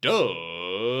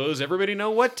Does everybody know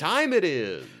what time it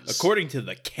is? According to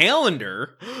the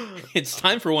calendar, it's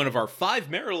time for one of our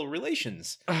 5 marital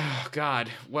relations. Oh,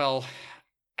 God. Well,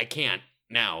 I can't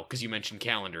now because you mentioned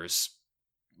calendars,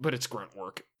 but it's grunt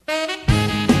work.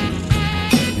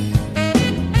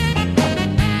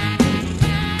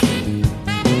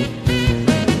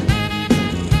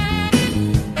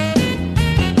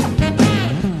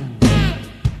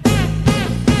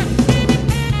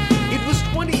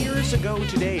 Ago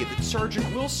today that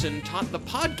Sergeant Wilson taught the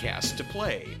podcast to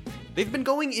play. They've been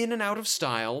going in and out of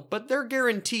style, but they're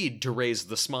guaranteed to raise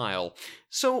the smile.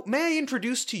 So may I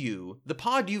introduce to you the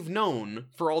pod you've known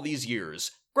for all these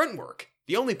years, Gruntwork,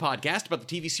 the only podcast about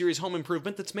the TV series Home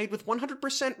Improvement that's made with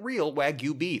 100% real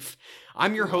Wagyu beef.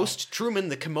 I'm your host, Truman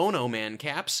the Kimono Man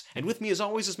Caps, and with me as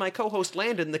always is my co-host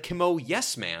Landon the Kimo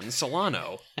Yes Man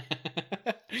Solano.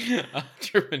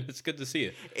 Truman, it's good to see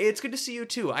you. It's good to see you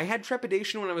too. I had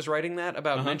trepidation when I was writing that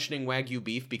about mentioning Wagyu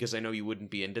beef because I know you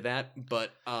wouldn't be into that,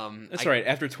 but that's right.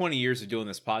 After 20 years of doing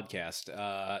this podcast,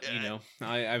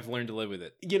 I've learned to live with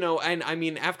it. You know, and I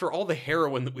mean, after all the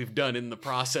heroin that we've done in the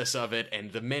process of it,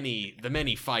 and the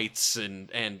many fights,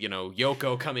 and you know,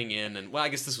 Yoko coming in, and well, I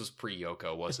guess this was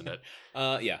pre-Yoko, wasn't it?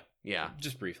 Yeah,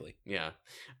 just briefly. Yeah.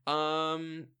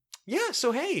 Yeah,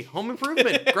 so hey, Home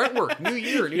Improvement, Gruntwork, new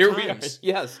year, new Here times.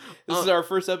 We are. Yes, this is our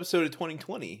first episode of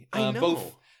 2020. I know.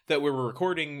 Both that we're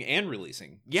recording and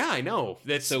releasing. Yeah, I know.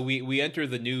 So we enter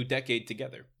the new decade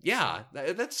together. Yeah,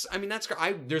 that's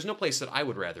there's no place that I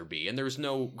would rather be, and there's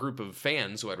no group of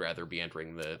fans who I'd rather be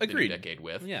entering the new decade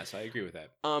with. Yes, I agree with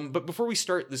that. But before we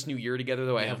start this new year together,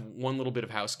 though, I have one little bit of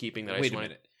housekeeping that I just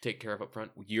want to take care of up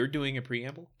front. You're doing a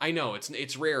preamble? I know,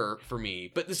 it's rare for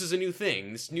me, but this is a new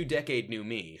thing. This new decade, new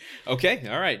me. Okay,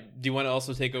 all right. Do you want to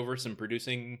also take over some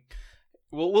producing?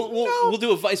 We'll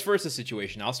do a vice versa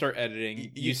situation. I'll start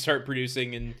editing. You start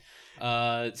producing and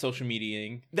social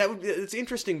mediaing. It's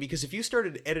interesting because if you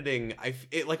started editing,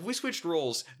 if we switched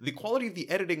roles, the quality of the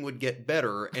editing would get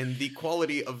better, and the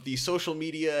quality of the social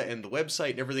media and the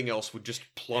website and everything else would just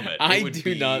plummet. I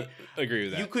do not agree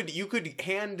with that. You could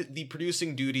hand the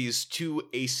producing duties to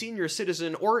a senior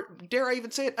citizen, or dare I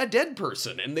even say it, a dead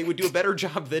person, and they would do a better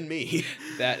job than me.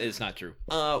 That is not true.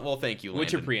 Well, thank you, Landon.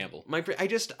 What's your preamble? I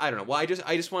don't know. Well, I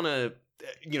just want to.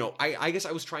 You know, I guess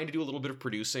I was trying to do a little bit of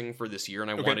producing for this year,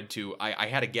 and I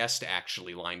had a guest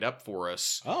actually lined up for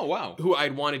us. Oh, wow. Who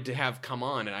I'd wanted to have come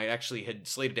on, and I actually had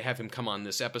slated to have him come on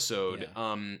this episode.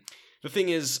 Yeah. The thing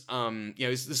is,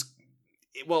 there's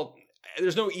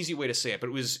no easy way to say it, but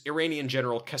it was Iranian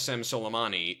General Qasem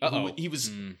Soleimani. He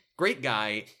was great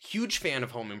guy, huge fan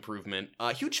of Home Improvement,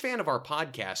 huge fan of our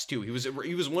podcast, too. He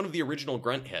was one of the original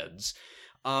grunt heads.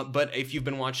 But if you've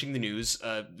been watching the news,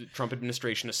 the Trump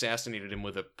administration assassinated him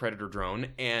with a Predator drone,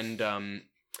 and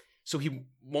so he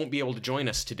won't be able to join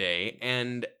us today.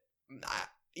 And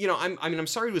I'm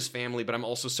sorry to his family, but I'm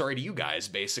also sorry to you guys,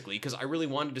 basically, because I really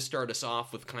wanted to start us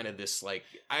off with kind of this, like,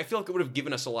 I feel like it would have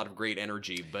given us a lot of great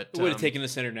energy, but it would have taken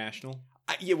us international.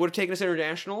 It would have taken us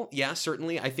international. Yeah,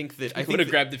 certainly. I think would have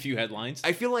grabbed a few headlines.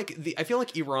 I feel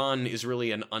like Iran is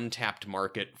really an untapped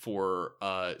market for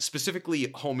specifically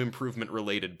home improvement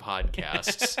related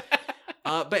podcasts.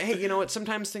 But hey, you know what?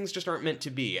 Sometimes things just aren't meant to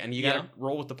be, and you gotta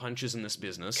roll with the punches in this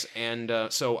business. And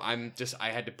so I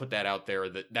had to put that out there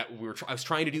that I was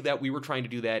trying to do that. We were trying to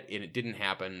do that, and it didn't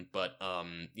happen. But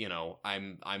I'm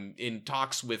in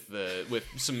talks with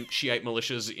some Shiite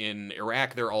militias in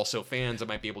Iraq. They're also fans. I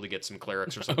might be able to get some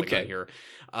clerics or something out here.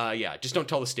 Just don't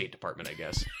tell the State Department, I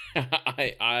guess.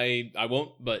 I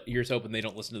won't. But here's hoping they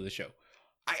don't listen to the show.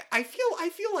 I feel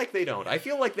like they don't. I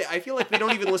feel like they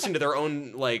don't even listen to their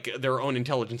own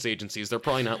intelligence agencies. They're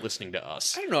probably not listening to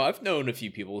us. I don't know. I've known a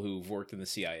few people who've worked in the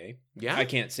CIA. Yeah. I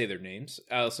can't say their names.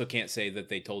 I also can't say that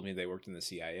they told me they worked in the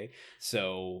CIA.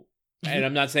 So, and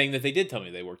I'm not saying that they did tell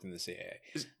me they worked in the CIA.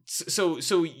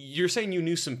 So you're saying you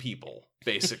knew some people,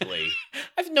 basically.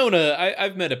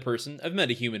 I've met a person. I've met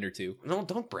a human or two. No,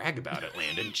 don't brag about it,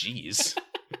 Landon. Jeez.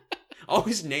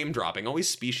 Always name dropping, always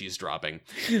species dropping.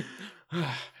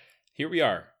 Here we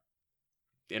are.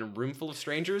 In a room full of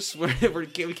strangers?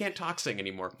 We can't talk sing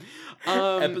anymore.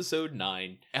 Episode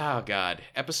 9. Oh, God.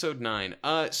 Episode 9.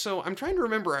 So I'm trying to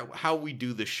remember how we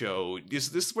do the show.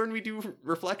 Is this when we do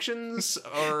reflections?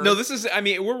 Or no,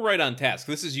 we're right on task.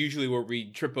 This is usually where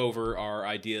we trip over our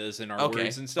ideas and our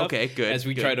words and stuff. Okay, good. As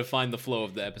we try to find the flow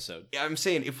of the episode. Yeah, I'm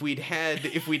saying if we'd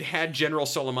had General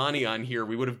Soleimani on here,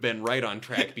 we would have been right on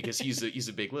track because he's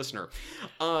a big listener.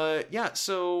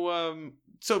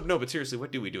 So, no, but seriously,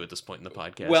 what do we do at this point in the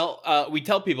podcast? Well, we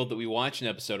tell people that we watch an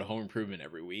episode of Home Improvement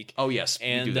every week. Oh, yes,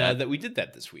 and we do that. that we did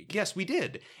that this week. Yes, we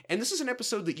did. And this is an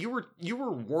episode that you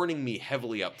were warning me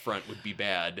heavily up front would be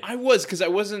bad. I was, because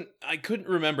I couldn't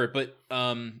remember, but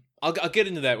I'll get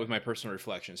into that with my personal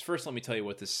reflections. First, let me tell you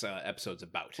what this episode's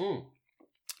about.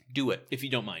 Do it. If you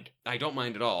don't mind. I don't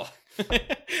mind at all.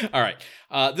 All right.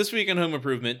 This week on Home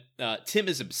Improvement, Tim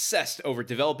is obsessed over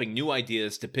developing new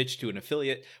ideas to pitch to an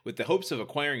affiliate with the hopes of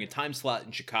acquiring a time slot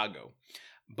in Chicago.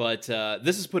 But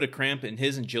this has put a cramp in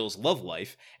his and Jill's love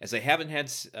life, as they haven't had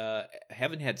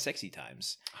sexy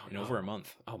times in over a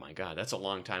month. Oh my God, that's a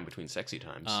long time between sexy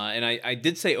times. And I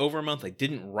did say over a month. I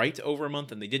didn't write over a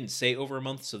month, and they didn't say over a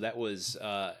month. So that was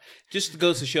just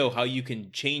goes to show how you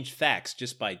can change facts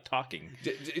just by talking.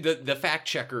 The fact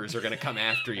checkers are going to come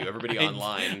after you. Everybody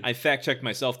online. I fact checked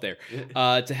myself there.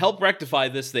 To help rectify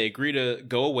this, they agree to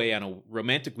go away on a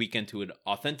romantic weekend to an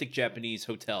authentic Japanese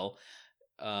hotel.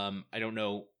 I don't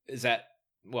know. Is that...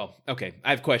 Well, okay. I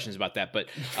have questions about that. But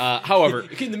however...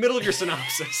 In the middle of your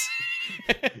synopsis.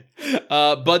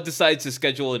 Bud decides to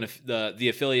schedule the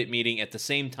affiliate meeting at the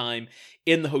same time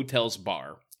in the hotel's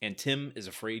bar. And Tim is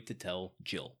afraid to tell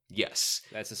Jill. Yes.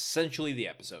 That's essentially the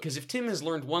episode. Because if Tim has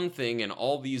learned one thing in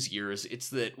all these years, it's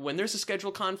that when there's a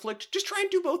schedule conflict, just try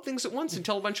and do both things at once and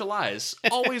tell a bunch of lies.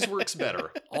 Always works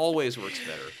better. Always works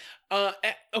better.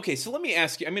 Okay, so let me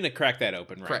ask you. I'm going to crack that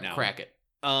open right now. Crack it.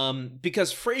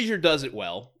 Because Frasier does it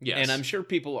well. Yes. And I'm sure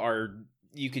people are...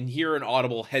 You can hear an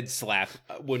audible head slap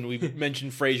when we mention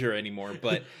Frasier anymore,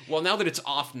 but... Well, now that it's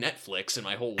off Netflix and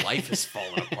my whole life has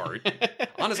fallen apart.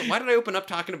 Honestly, why did I open up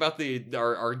talking about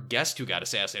our guest who got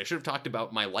assassinated? I should have talked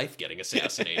about my life getting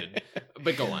assassinated.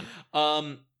 But go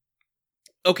on.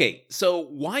 Okay, so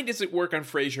why does it work on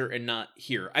Frasier and not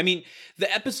here? I mean,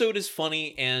 the episode is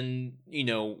funny, and, you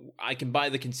know, I can buy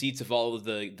the conceits of all of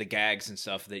the gags and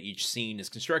stuff that each scene is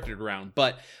constructed around,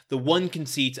 but the one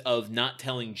conceit of not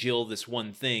telling Jill this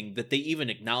one thing that they even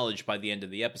acknowledge by the end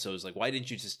of the episode is like, why didn't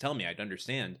you just tell me? I'd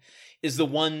understand, is the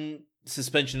one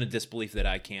suspension of disbelief that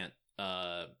I can't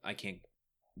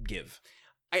give.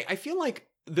 I feel like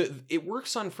it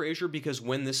works on Frasier because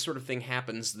when this sort of thing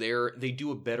happens, they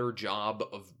do a better job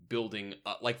of building,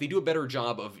 they do a better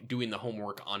job of doing the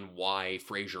homework on why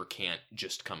Frasier can't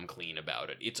just come clean about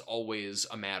it. It's always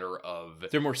a matter of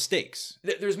there are more stakes.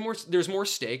 There's more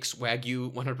stakes.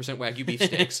 Wagyu, 100% Wagyu beef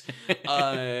steaks.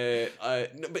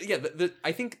 But yeah,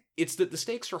 I think it's that the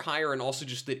stakes are higher, and also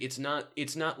just that it's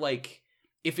not like.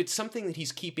 If it's something that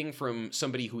he's keeping from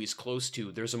somebody who he's close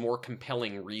to, there's a more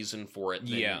compelling reason for it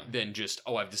than just,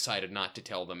 I've decided not to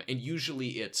tell them. And usually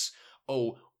it's,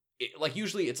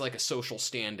 usually it's like a social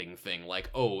standing thing.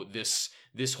 Like, this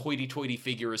hoity-toity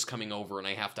figure is coming over and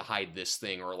I have to hide this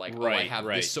thing. Or like, I have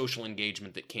this social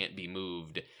engagement that can't be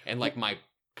moved. And like my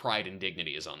pride and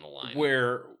dignity is on the line.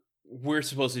 Where we're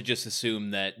supposed to just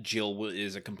assume that Jill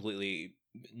is a completely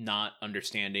not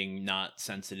understanding, not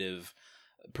sensitive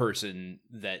person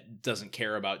that doesn't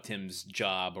care about Tim's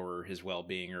job or his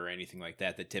well-being or anything like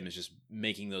that Tim is just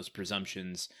making those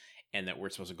presumptions, and that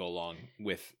we're supposed to go along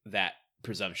with that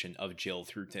presumption of Jill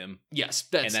through Tim. Yes,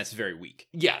 that's very weak.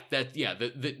 Yeah,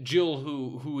 the Jill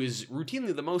who is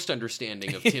routinely the most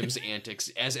understanding of Tim's antics,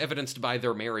 as evidenced by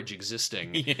their marriage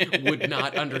existing, would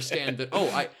not understand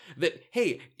that.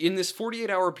 Hey, in this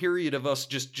 48-hour period of us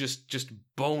just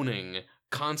boning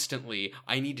constantly,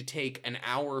 I need to take an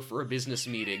hour for a business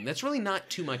meeting. That's really not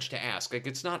too much to ask. Like,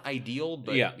 it's not ideal,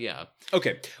 but yeah.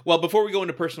 Okay. Well, before we go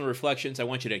into personal reflections, I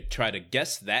want you to try to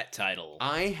guess that title.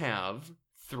 I have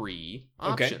 3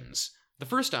 options. Okay. The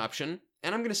first option,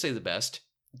 and I'm going to say the best.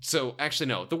 So, actually,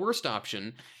 no. The worst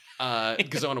option,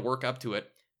 because I want to work up to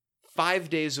it, 5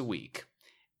 days a week.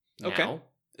 Okay.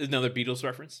 Another Beatles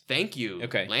reference? Thank you.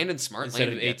 Okay. Landon's smart. Instead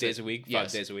of 8 days a week,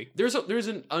 5 days a week. There's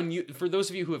for those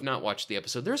of you who have not watched the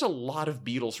episode, there's a lot of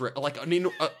Beatles,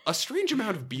 a strange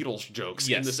amount of Beatles jokes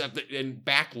in this episode, and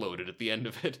backloaded at the end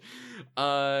of it.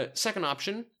 Second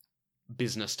option,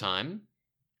 business time.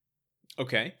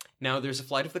 Okay. Now, there's a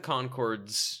Flight of the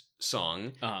Conchords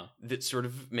song that sort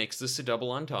of makes this a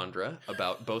double entendre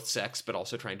about both sex, but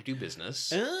also trying to do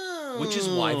business. Which is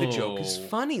why the joke is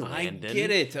funny, Landon. I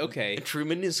get it, okay.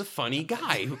 Truman is a funny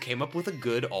guy who came up with a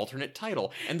good alternate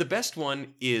title. And the best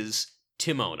one is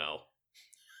Tim Oh No.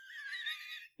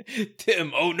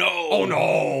 Tim Oh No! Oh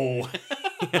no!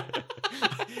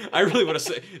 I really want to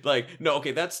say, no,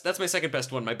 okay, that's my second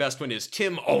best one. My best one is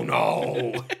Tim Oh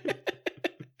No!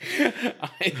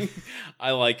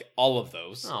 I like all of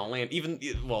those. Oh, man.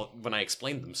 When I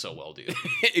explained them so well, dude.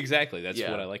 Exactly. That's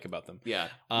what I like about them. Yeah.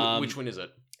 Which one is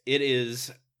it? It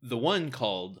is the one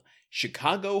called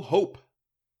Chicago Hope.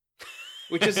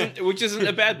 which isn't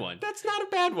a bad one. That's not a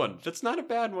bad one. That's not a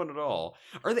bad one at all.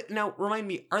 Are they now? Remind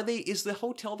me. Is the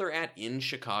hotel they're at in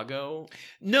Chicago?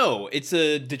 No, it's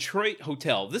a Detroit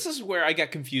hotel. This is where I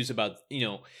got confused about.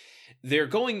 They're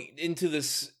going into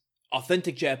this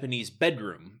authentic Japanese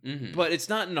bedroom, but it's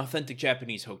not an authentic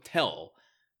Japanese hotel.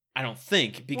 I don't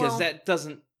think, because that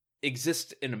doesn't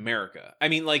exist in America. I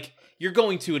mean, like, you're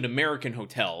going to an American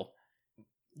hotel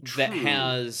that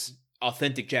has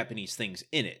authentic Japanese things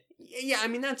in it. Yeah, I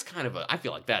mean, that's kind of I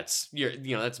feel like that's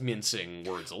that's mincing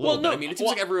words a little bit. I mean, it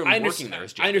seems like everyone working there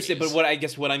is Japanese. I understand,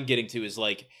 but what I'm getting to is,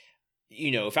 like,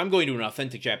 if I'm going to an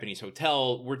authentic Japanese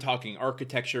hotel, we're talking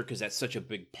architecture, because that's such a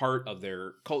big part of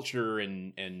their culture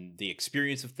and the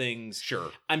experience of things. Sure.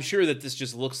 I'm sure that this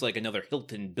just looks like another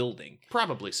Hilton building.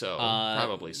 Probably so.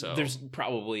 There's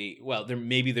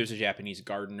there's a Japanese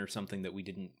garden or something that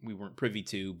we weren't privy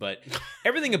to, but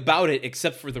everything about it,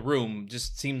 except for the room,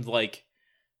 just seemed like,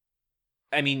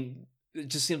 it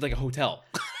just seemed like a hotel.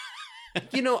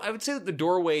 I would say that the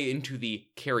doorway into the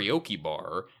karaoke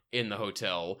bar in the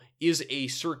hotel is a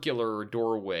circular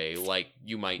doorway, like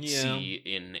you might see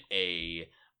in a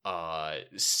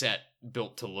set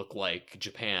built to look like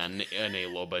Japan in a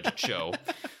low budget show.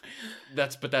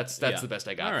 That's the best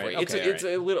I got for you. It's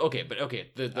a little okay, but okay.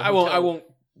 I won't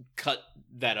cut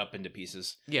that up into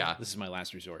pieces. Yeah, this is my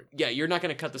last resort. Yeah, you're not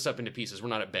going to cut this up into pieces. We're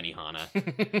not at Benihana.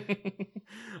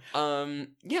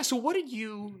 Yeah. So what did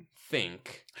you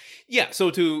think? Yeah.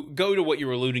 So to go to what you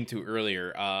were alluding to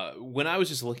earlier, when I was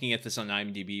just looking at this on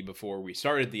IMDb before we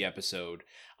started the episode,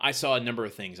 I saw a number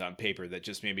of things on paper that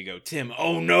just made me go, Tim,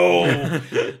 oh no!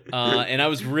 And I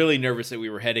was really nervous that we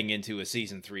were heading into a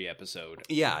season 3 episode.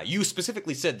 Yeah, you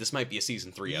specifically said this might be a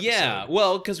season 3 episode. Yeah,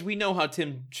 well, because we know how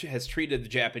Tim has treated the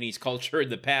Japanese culture in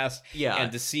the past. Yeah.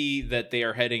 And to see that they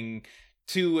are heading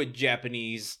to a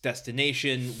Japanese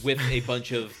destination with a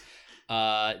bunch of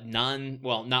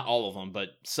not all of them, but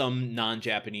some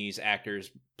non-Japanese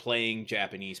actors playing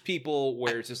Japanese people,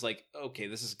 where it's just like, okay,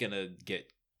 this is gonna get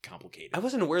complicated. I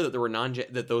wasn't aware that there were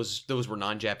those were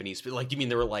non-Japanese. Like, you mean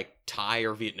there were like Thai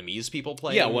or Vietnamese people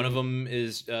playing? Yeah, one of them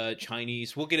is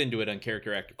Chinese. We'll get into it on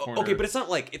Character Actor Corner. Okay, but it's not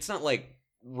like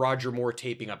Roger Moore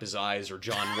taping up his eyes or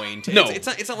John Wayne. No, it's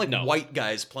not like white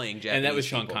guys playing Japanese. And that was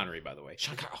Sean people. Connery, by the way.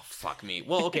 Sean Connery. Oh, fuck me.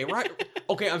 Well, okay, right.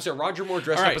 Okay, I'm sorry. Roger Moore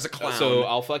dressed up as a clown. So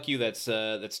I'll fuck you. That's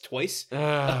twice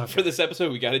for this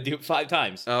episode. We got to do it 5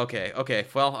 times. Okay.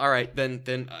 Well, all right.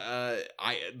 Then I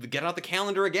get out the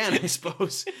calendar again, I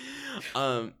suppose.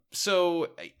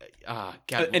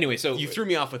 Anyway, so you threw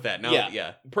me off with that. No,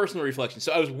 yeah. Personal reflection.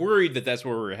 So I was worried that that's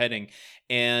where we were heading,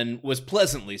 and was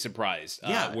pleasantly surprised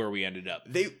where we ended up.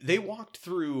 They walked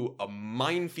through a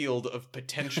minefield of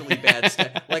potentially bad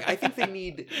stuff. Like, I think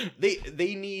we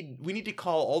need to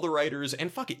call all the writers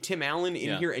and Tim Allen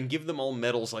in here and give them all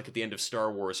medals, like at the end of Star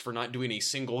Wars, for not doing a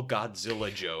single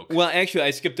Godzilla joke. Well, actually,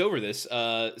 I skipped over this.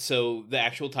 So the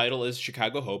actual title is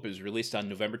Chicago Hope. It was released on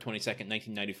November 22nd,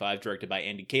 1995, directed by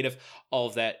Andy Cadiff. All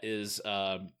of that is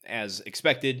as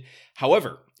expected.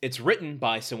 However, it's written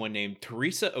by someone named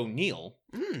Teresa O'Neill.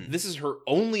 This is her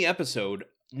only episode,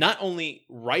 not only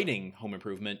writing Home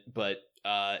Improvement, but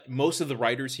most of the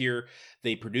writers here,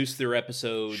 they produce their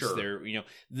episodes. Sure.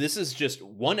 This is just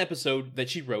one episode that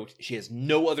she wrote. She has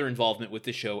no other involvement with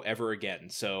the show ever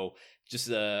again. So just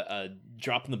a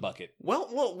drop in the bucket. Well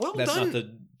That's done. Not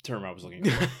the term I was looking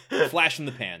for. Flash in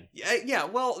the pan. Yeah.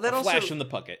 Well, that also flash in the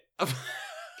bucket.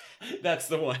 That's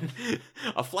the one.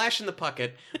 A flash in the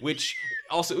bucket, which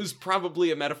also is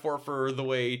probably a metaphor for the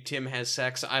way Tim has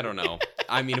sex. I don't know.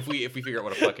 I mean, if we figure out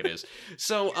what a bucket is.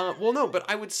 So, no, but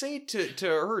I would say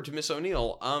to Miss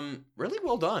O'Neill, really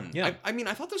well done. Yeah. I mean,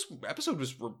 I thought this episode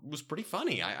was pretty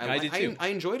funny. I did too. I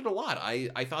enjoyed it a lot.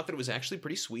 I thought that it was actually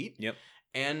pretty sweet. Yep.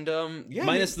 And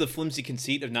minus the flimsy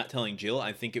conceit of not telling Jill,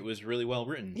 I think it was really well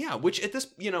written. Yeah, which at this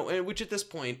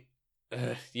point,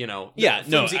 agreed. Yeah.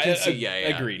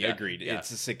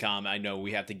 It's a sitcom. I know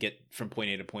we have to get from point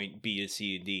A to point B to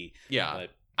C to D. Yeah, but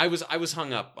I was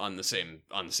hung up on the same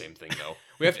thing though.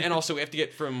 We have to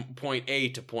get from point A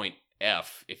to point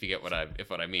F, if you get what I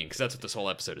mean, because that's what this whole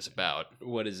episode is about.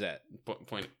 What is that?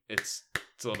 Point. It's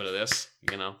a little bit of this.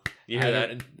 You hear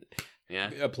that? Yeah.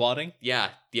 Applauding?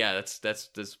 Yeah. That's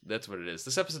what it is.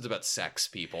 This episode's about sex,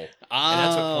 people. And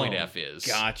that's what point F is.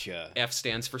 Gotcha. F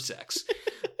stands for sex.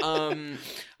 My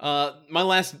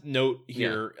last note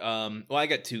here. I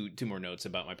got two more notes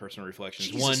about my personal reflections.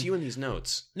 Jesus, one, you and these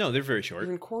notes. No, they're very short.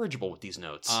 You're incorrigible with these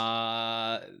notes.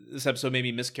 This episode made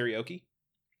me miss karaoke.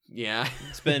 Yeah.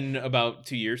 It's been about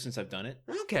 2 years since I've done it.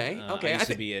 Okay. I used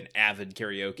to be an avid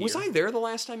karaoke. Was I there the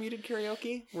last time you did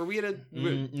karaoke? Were we at a...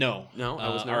 No. No, I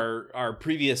was not. Our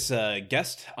previous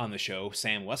guest on the show,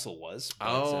 Sam Wessel, was.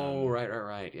 But,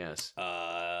 right. Yes.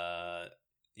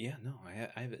 Yeah, no,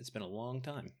 I it's been a long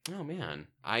time. Oh man,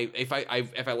 if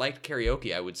I liked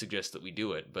karaoke, I would suggest that we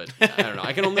do it. But I don't know.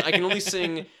 I can only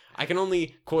sing. I can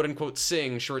only quote unquote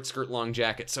sing "Short Skirt, Long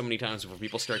Jacket" so many times before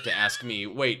people start to ask me,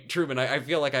 "Wait, Truman, I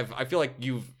feel like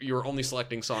you're only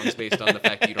selecting songs based on the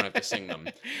fact that you don't have to sing them."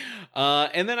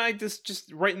 And then I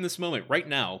just right in this moment, right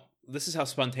now, this is how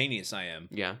spontaneous I am.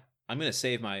 Yeah, I'm gonna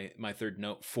save my third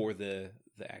note for the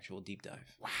actual deep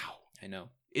dive. Wow, I know.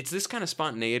 It's this kind of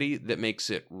spontaneity that makes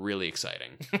it really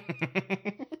exciting.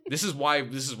 This is why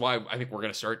I think we're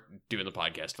going to start doing the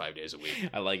podcast 5 days a week.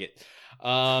 I like it.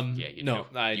 Yeah, you know.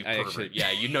 I actually...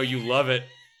 Yeah, you know you love it.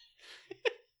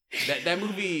 That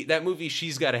movie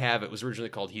She's Gotta Have It was originally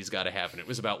called He's Gotta Have It. It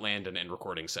was about Landon and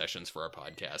recording sessions for our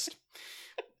podcast.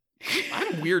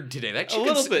 I'm weird today.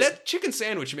 That chicken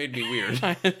sandwich made me weird.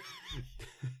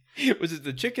 Was it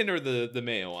the chicken or the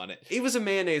mayo on it? It was a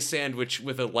mayonnaise sandwich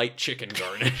with a light chicken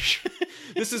garnish.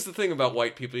 This is the thing about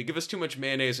white people. You give us too much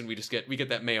mayonnaise and we get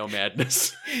that mayo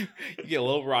madness. You get a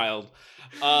little riled.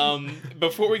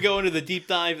 Before we go into the deep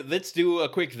dive, let's do a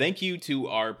quick thank you to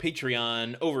our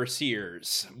Patreon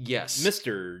overseers. Yes.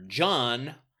 Mr.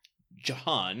 Jahan.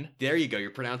 There you go.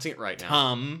 You're pronouncing it right now.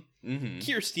 Tom,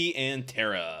 Kirsty, and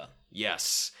Tara.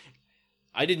 Yes.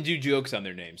 I didn't do jokes on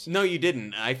their names. No, you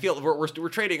didn't. I feel we're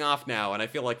trading off now, and I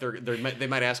feel like they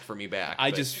might ask for me back.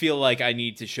 I just feel like I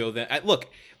need to show them. Look,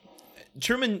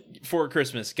 Truman for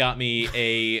Christmas got me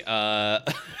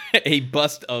a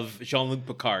bust of Jean-Luc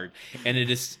Picard, and it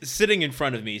is sitting in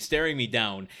front of me, staring me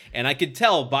down, and I could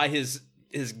tell by his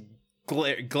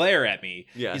glare at me.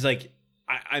 Yeah. He's like,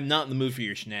 I'm not in the mood for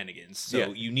your shenanigans. So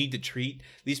you need to treat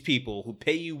these people who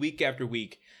pay you week after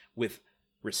week with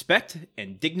respect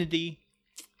and dignity.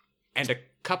 And a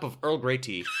cup of Earl Grey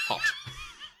tea, hot.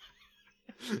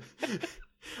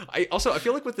 I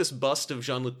feel like with this bust of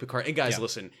Jean-Luc Picard, and guys,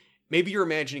 listen, maybe you're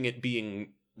imagining it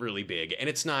being really big, and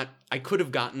it's not. I could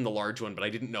have gotten the large one, but I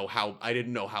didn't know how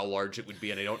large it would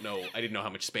be, and I didn't know how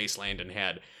much space Landon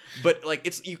had. But like,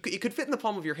 it could fit in the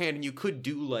palm of your hand, and you could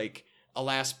do like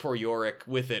Alas Poor Yorick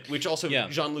with it, which also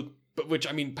Jean-Luc. But which,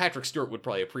 I mean, Patrick Stewart would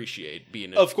probably appreciate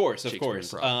being of course.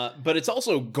 But it's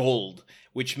also gold,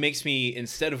 which makes me,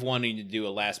 instead of wanting to do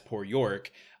Alas Poor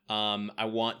Yorick, I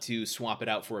want to swap it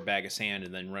out for a bag of sand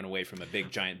and then run away from a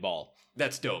big giant ball.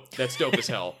 That's dope. That's dope as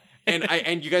hell.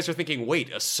 And you guys are thinking,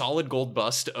 wait, a solid gold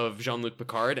bust of Jean-Luc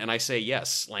Picard? And I say,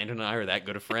 yes, Landon and I are that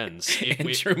good of friends.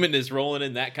 Truman is rolling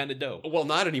in that kind of dough. Well,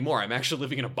 not anymore. I'm actually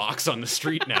living in a box on the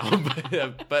street now.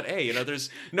 but hey, there's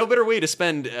no better way to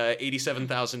spend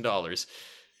 $87,000.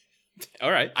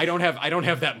 All right. I don't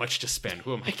have that much to spend.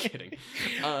 Who am I kidding?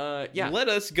 Yeah. Let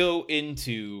us go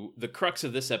into the crux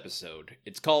of this episode.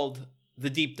 It's called The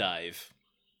Deep Dive.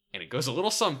 And it goes a little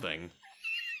something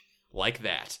like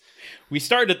that. We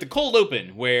start at the cold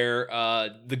open where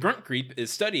the grunt creep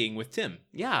is studying with Tim.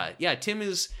 Yeah. Tim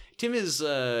is he's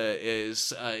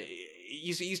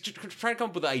trying to come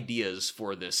up with ideas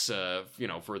for this for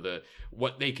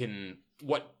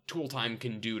what Tool Time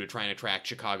can do to try and attract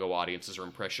Chicago audiences or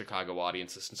impress Chicago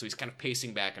audiences. And so he's kind of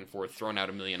pacing back and forth, throwing out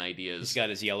a million ideas. He's got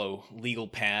his yellow legal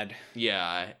pad.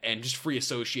 Yeah, and just free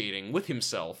associating with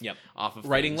himself. Yep. Off of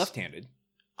writing left-handed.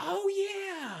 Oh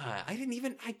yeah,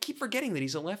 I keep forgetting that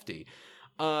he's a lefty.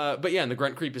 But yeah, and the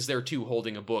grunt creep is there too,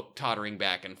 holding a book, tottering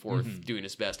back and forth, doing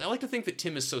his best. I like to think that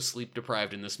Tim is so sleep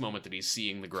deprived in this moment that he's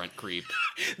seeing the grunt creep.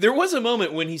 There was a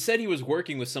moment when he said he was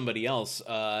working with somebody else,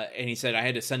 and he said I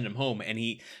had to send him home, and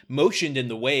he motioned in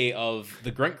the way of the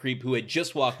grunt creep who had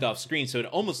just walked off screen, so it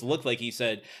almost looked like he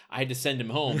said I had to send him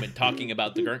home and talking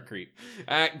about the grunt creep.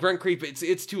 Grunt creep,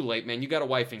 it's too late, man. You got a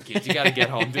wife and kids. You got to get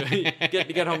home to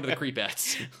get home to the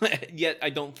creepettes. Yet I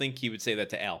don't think he would say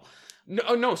that to Al.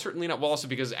 No, certainly not. Well, also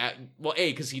because A,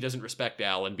 because he doesn't respect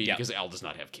Al, and B, because Al does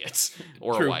not have kids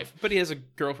or a wife. But he has a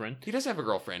girlfriend. He does have a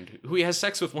girlfriend who he has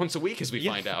sex with once a week, as we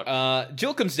find out.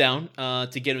 Jill comes down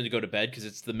to get him to go to bed because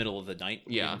it's the middle of the night.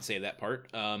 Yeah. We didn't say that part.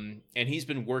 And he's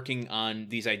been working on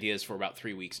these ideas for about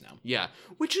 3 weeks now. Yeah,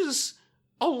 which is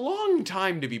a long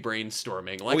time to be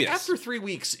brainstorming. Like, after 3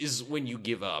 weeks is when you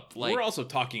give up. Like, we're also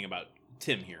talking about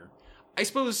Tim here. I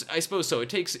suppose so. It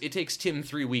takes Tim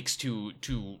 3 weeks to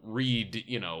read,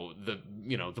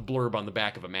 the blurb on the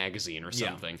back of a magazine or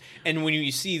something. Yeah. And when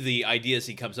you see the ideas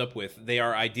he comes up with, they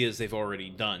are ideas they've already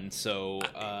done. So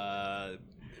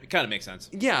it kind of makes sense.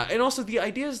 Yeah, and also the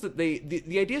ideas that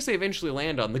the ideas they eventually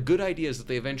land on, the good ideas that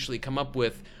they eventually come up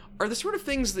with, are the sort of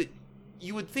things that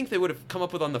you would think they would have come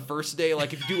up with on the first day.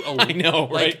 Like if you do I know,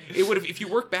 right? It would have, if you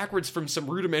work backwards from some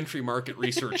rudimentary market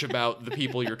research about the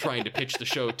people you're trying to pitch the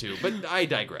show to. But I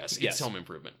digress. It's Home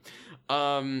Improvement.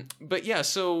 But yeah,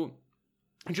 so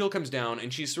Jill comes down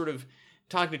and she's sort of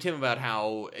talking to Tim about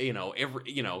how,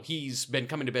 he's been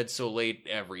coming to bed so late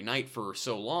every night for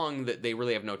so long that they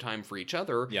really have no time for each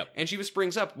other. Yep. And she just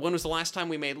brings up, when was the last time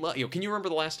we made love? Can you remember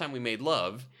the last time we made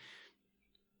love?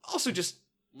 Also just,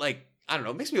 like, I don't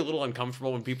know, it makes me a little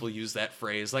uncomfortable when people use that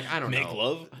phrase. Like, I don't know. Make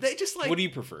love? They just like... What do you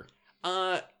prefer?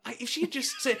 If she had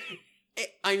just said...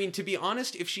 I mean, to be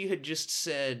honest, if she had just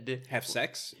said... Have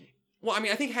sex? Well, I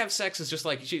mean, I think have sex is just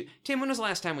like... Tim, when was the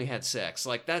last time we had sex?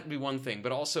 Like, that'd be one thing.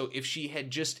 But also, if she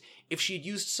had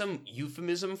used some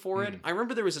euphemism for it... I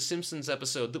remember there was a Simpsons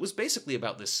episode that was basically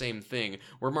about this same thing,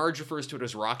 where Marge refers to it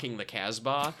as rocking the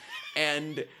Casbah,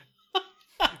 and...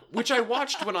 which I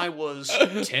watched when I was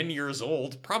 10 years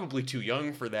old, probably too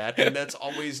young for that, and that's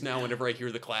always now, whenever I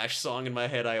hear the Clash song in my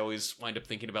head, I always wind up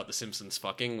thinking about the Simpsons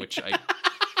fucking, which I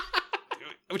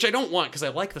don't want, because I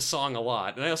like the song a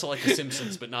lot, and I also like the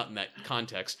Simpsons, but not in that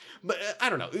context. But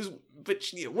I don't know.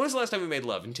 When was the last time we made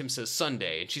love? And Tim says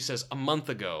Sunday, and she says a month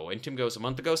ago, and Tim goes, a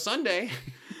month ago Sunday?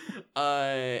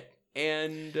 But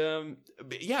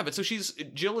so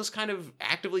Jill is kind of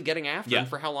actively getting after him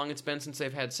for how long it's been since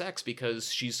they've had sex,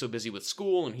 because she's so busy with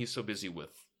school and he's so busy with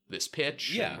this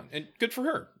pitch. Yeah, and good for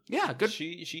her. Yeah, good.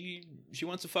 She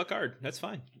wants to fuck hard. That's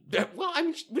fine. Well, I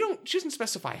mean, she doesn't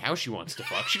specify how she wants to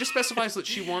fuck. She just specifies that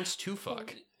she wants to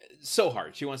fuck. So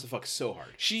hard. She wants to fuck so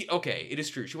hard. It is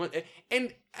true.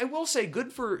 And I will say,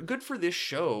 good for this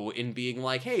show in being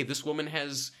like, hey, this woman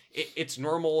has... It's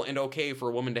normal and okay for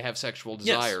a woman to have sexual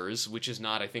desires, which is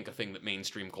not, I think, a thing that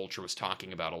mainstream culture was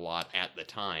talking about a lot at the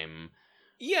time.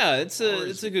 Yeah, it's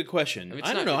a good question. I mean,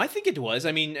 I don't know. I think it was.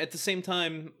 I mean, at the same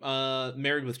time,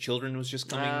 Married with Children was just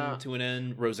coming to an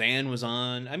end. Roseanne was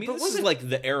on. I mean, this is like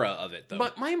the era of it, though.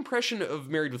 But my impression of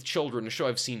Married with Children, a show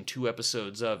I've seen 2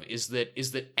 episodes of, is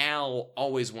that Al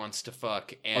always wants to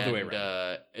fuck, and other way around.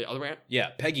 Other way around? Yeah,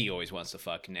 Peggy always wants to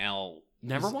fuck, and Al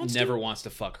never wants to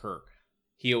fuck her.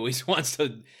 He always wants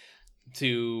to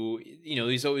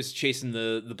he's always chasing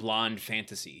the blonde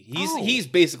fantasy. He's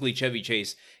basically Chevy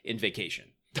Chase in Vacation.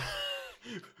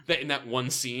 In that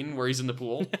one scene where he's in the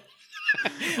pool.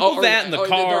 That in the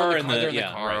car and the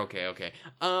car. Right. Okay.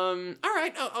 All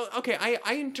right. Okay.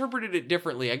 I interpreted it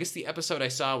differently. I guess the episode I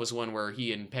saw was one where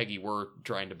he and Peggy were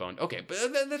trying to bone. Okay,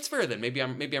 but that's fair then. Maybe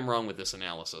I'm wrong with this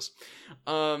analysis.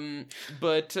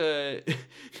 But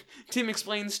Tim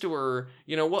explains to her,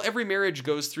 well, every marriage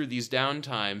goes through these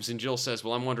downtimes, and Jill says,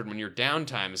 well, I'm wondering when your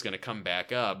downtime is going to come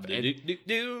back up. And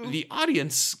the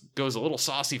audience goes a little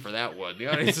saucy for that one. The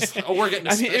audience is, we're getting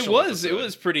a special episode. It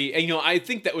was pretty, I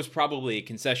think that was probably a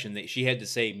concession that she had to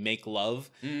say make love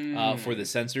for the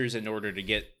censors in order to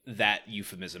get that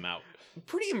euphemism out.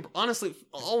 Pretty, honestly,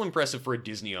 all impressive for a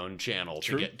Disney-owned channel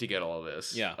to get all of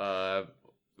this. Yeah.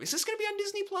 Is this going to be on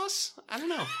Disney Plus? I don't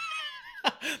know.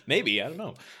 Maybe, I don't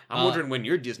know. I'm wondering when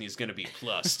your Disney's going to be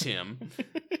Plus, Tim.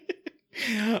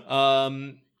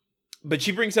 But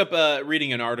she brings up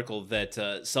reading an article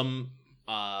that some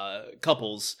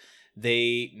couples,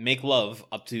 they make love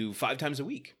up to 5 times a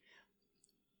week.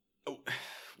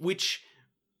 Which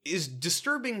is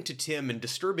disturbing to Tim and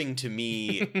disturbing to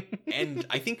me, and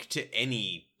I think to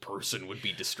any person would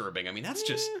be disturbing. I mean, that's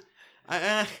just...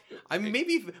 I mean,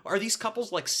 maybe... Are these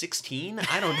couples like 16?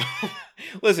 I don't know.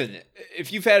 Listen,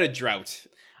 if you've had a drought...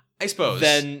 I suppose.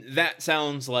 Then that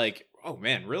sounds like... Oh,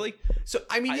 man, really? So,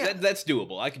 I mean, yeah. That's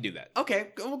doable. I could do that. Okay.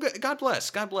 Well, God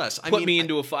bless. God bless. Put me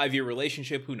into a 5-year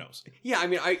relationship. Who knows? Yeah, I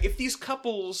mean, if these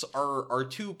couples are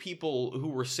 2 people who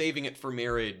were saving it for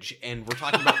marriage, and we're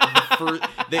talking about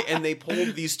they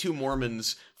pulled these 2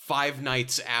 Mormons 5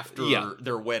 nights after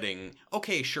their wedding.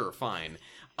 Okay, sure, fine.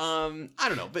 I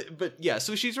don't know, but yeah.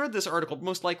 So she's read this article,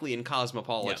 most likely in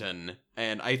Cosmopolitan,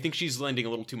 and I think she's lending a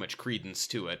little too much credence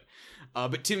to it.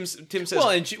 But Tim says,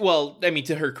 I mean,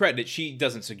 to her credit, she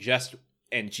doesn't suggest,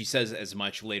 and she says as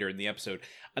much later in the episode.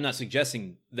 I'm not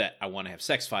suggesting that I want to have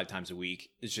sex 5 times a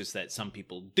week. It's just that some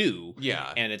people do,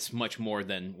 and it's much more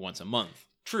than once a month.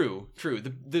 True.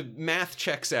 The math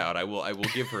checks out. I will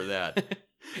give her that.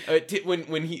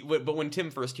 When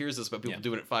Tim first hears this about people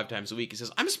doing it 5 times a week, he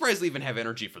says, "I'm surprised they even have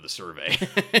energy for the survey."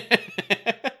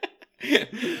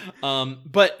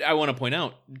 But I want to point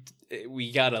out,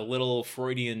 we got a little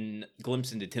Freudian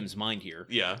glimpse into Tim's mind here.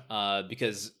 Yeah.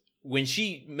 Because when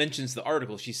she mentions the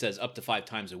article, she says up to 5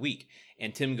 times a week,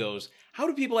 and Tim goes, "How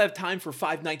do people have time for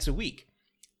 5 nights a week?"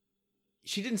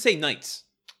 She didn't say nights.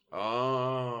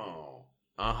 Oh.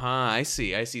 I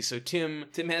see. So Tim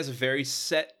has a very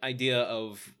set idea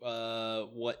of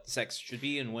what sex should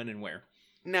be and when and where.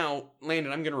 Now,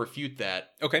 Landon, I'm going to refute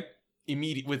that. Okay.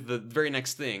 Immediate with the very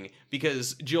next thing,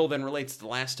 because Jill then relates the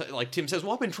last time. Like, Tim says,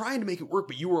 "Well, I've been trying to make it work,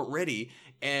 but you weren't ready."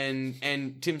 And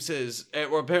Tim says,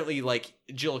 or apparently, like,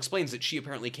 Jill explains that she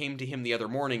apparently came to him the other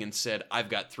morning and said, "I've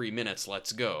got 3 minutes,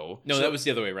 let's go." No, that was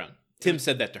the other way around. Tim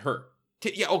said that to her.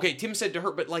 Tim said to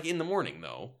her, but like in the morning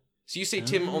though. So you say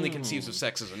Tim only conceives of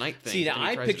sex as a night thing. See, now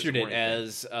I pictured it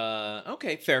as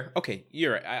okay, fair. Okay,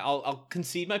 you're right. I'll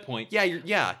concede my point. Yeah,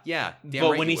 yeah. But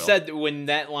right, when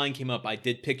that line came up, I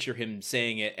did picture him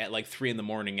saying it at like 3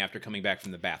 a.m. after coming back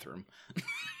from the bathroom.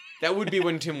 That would be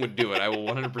when Tim would do it. I will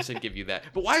 100% give you that.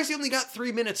 But why has he only got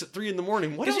 3 minutes at 3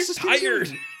 a.m? What else is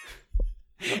tired?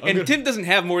 And Tim doesn't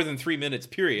have more than 3 minutes,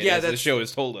 period, as the show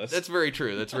has told us. That's very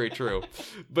true.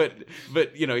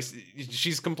 But you know,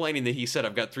 she's complaining that he said,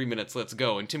 "I've got 3 minutes, let's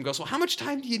go." And Tim goes, "Well, how much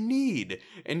time do you need?"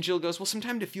 And Jill goes, "Well, some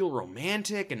time to feel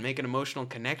romantic and make an emotional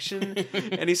connection."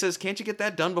 And he says, "Can't you get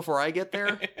that done before I get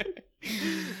there?"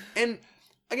 And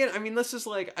again, I mean, this is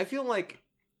like, I feel like,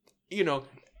 you know,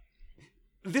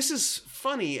 this is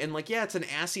funny and like, yeah, it's an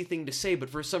assy thing to say, but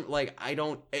for some, like,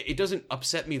 it doesn't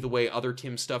upset me the way other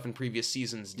Tim stuff in previous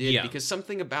seasons did, because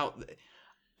something about,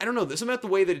 I don't know, there's something about the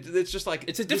way that it's just like,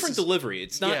 it's a different delivery.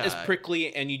 It's not as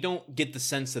prickly, and you don't get the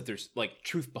sense that there's like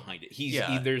truth behind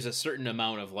it. There's a certain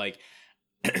amount of like,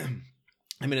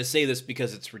 I'm going to say this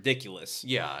because it's ridiculous.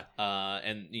 Yeah.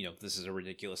 And you know, this is a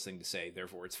ridiculous thing to say,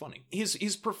 therefore it's funny.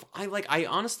 I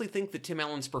honestly think that Tim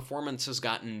Allen's performance has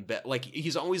gotten better. Like,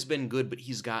 he's always been good, but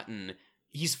he's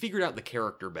figured out the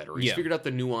character better. He's figured out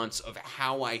the nuance of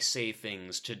how I say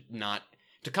things to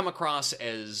come across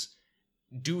as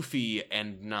doofy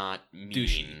and not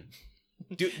mean.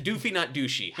 Douchey. Doofy, not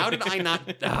douchey. How did I not?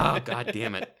 Oh, God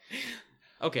damn it.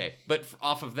 Okay, but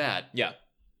off of that. Yeah.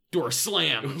 Door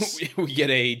slams. We get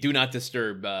a "Do Not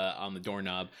Disturb" on the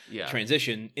doorknob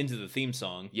transition into the theme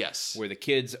song. Yes. Where the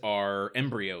kids are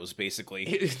embryos,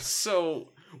 basically. So,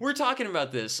 we're talking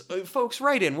about this. Folks,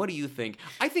 write in. What do you think?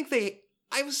 I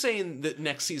was saying that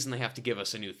next season they have to give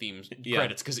us a new theme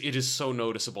credits, because it is so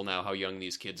noticeable now how young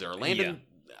these kids are. Landon,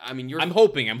 I mean, I'm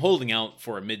holding out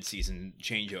for a mid-season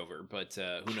changeover, but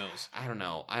who knows? I don't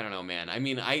know, man. I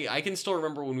mean, I can still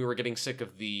remember when we were getting sick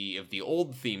of the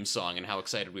old theme song and how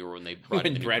excited we were when they brought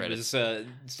in the new Brad credits. was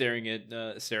staring at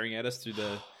us through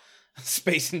the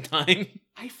space and time.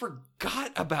 I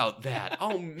forgot about that.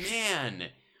 Oh man,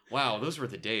 wow, those were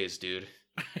the days, dude.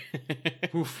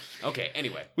 Oof. Okay,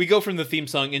 anyway. We go from the theme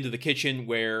song into the kitchen,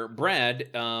 where Brad,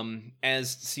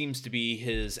 as seems to be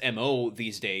his MO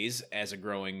these days as a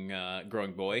growing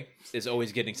boy, is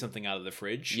always getting something out of the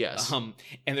fridge. Yes. And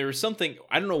there was something,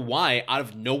 I don't know why, out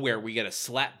of nowhere we get a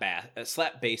slap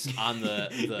bass on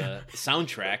the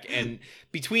soundtrack, and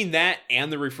between that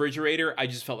and the refrigerator, I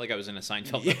just felt like I was in a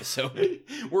Seinfeld episode.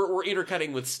 We're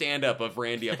intercutting with stand-up of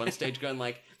Randy up on stage going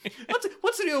like,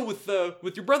 What's the deal with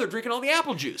your brother drinking all the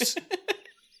apple juice?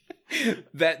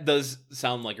 That does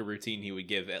sound like a routine he would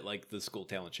give at like the school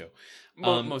talent show.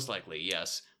 Most likely,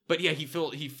 yes. But yeah, he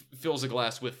fills a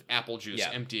glass with apple juice,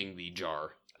 emptying the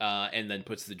jar, and then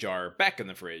puts the jar back in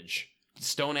the fridge.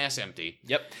 Stone ass empty.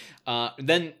 Yep.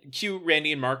 Then cue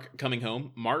Randy and Mark coming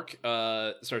home. Mark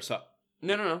starts talking.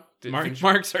 No.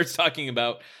 Mark starts talking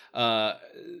about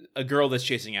a girl that's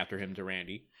chasing after him to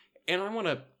Randy. And I want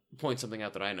to point something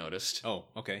out that I noticed. Oh,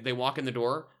 okay. They walk in the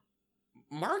door.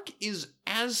 Mark is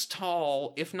as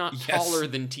tall, if not taller,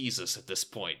 than Jesus at this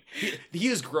point. He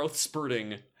is growth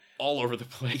spurting all over the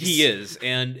place. He is,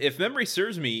 and if memory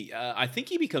serves me, I think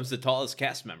he becomes the tallest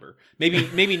cast member.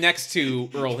 Maybe next to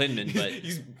Earl Hindman, but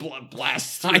he's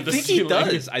blasts through the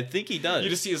ceiling. I think he does. You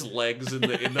just see his legs in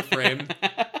the frame.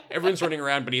 Everyone's running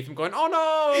around beneath him, going, "Oh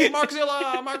no,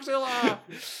 Markzilla!"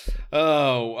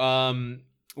 Oh,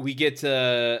 we get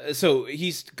so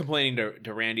he's complaining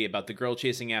to Randy about the girl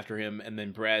chasing after him, and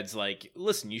then Brad's like,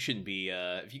 "Listen, you shouldn't be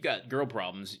if you got girl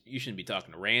problems, you shouldn't be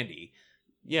talking to Randy."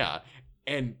 Yeah,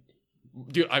 and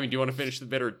do you want to finish the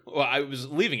bit, or? Well, I was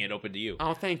leaving it open to you.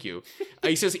 Oh, thank you.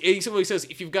 He says,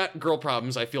 "If you've got girl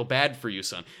problems, I feel bad for you,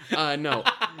 son." No,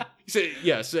 he said,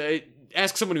 "Yes."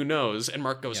 Ask someone who knows, and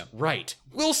Mark goes, "Right,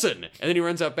 Wilson." And then he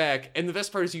runs out back, and the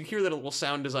best part is you hear that little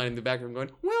sound design in the background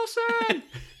going, "Wilson."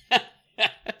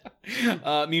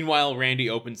 Meanwhile, Randy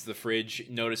opens the fridge,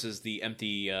 notices the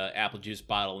empty apple juice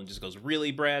bottle, and just goes,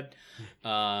 "Really, Brad?"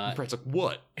 Brad's like,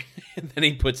 "What?" And then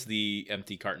he puts the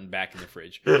empty carton back in the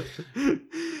fridge.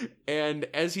 And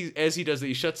as he does that,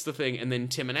 he shuts the thing, and then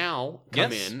Tim and Al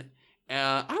come in,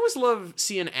 I always love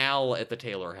seeing Al at the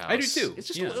Taylor house. I do too. It's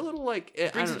just a little like...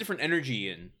 It brings a different energy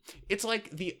in. It's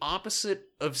like the opposite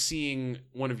of seeing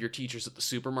one of your teachers at the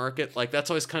supermarket. Like, that's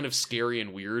always kind of scary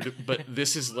and weird, but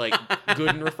this is like good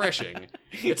and refreshing.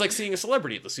 It's like seeing a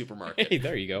celebrity at the supermarket. Hey,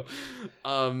 there you go.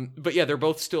 But yeah, they're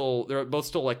both still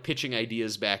like pitching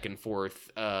ideas back and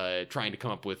forth, trying to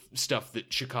come up with stuff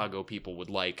that Chicago people would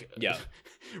like. Yeah.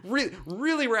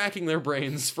 Really racking their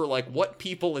brains for like what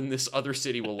people in this other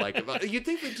city will like. You'd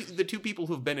think that the two people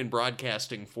who've been in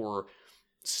broadcasting for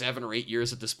 7 or 8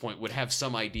 years at this point would have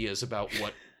some ideas about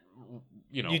what,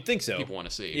 you'd think so. People want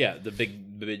to see. Yeah, the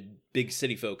big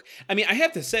city folk. I mean, I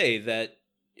have to say that,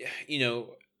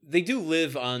 they do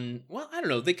live on, well, I don't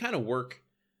know, they kind of work,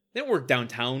 they don't work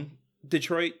downtown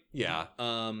Detroit. Yeah.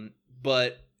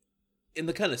 But in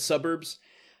the kind of suburbs,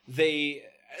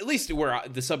 at least where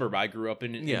the suburb I grew up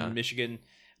in Michigan,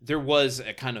 there was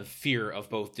a kind of fear of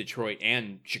both Detroit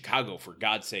and Chicago, for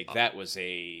God's sake. That was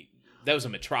a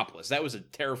metropolis. That was a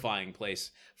terrifying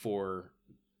place for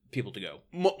people to go.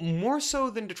 More so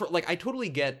than Detroit. Like, I totally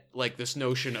get, like, this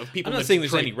notion of people... I'm not saying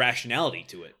there's any rationality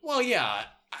to it. Well, yeah.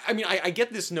 I mean, I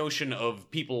get this notion of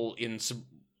people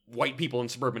white people in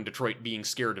suburban Detroit being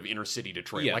scared of inner city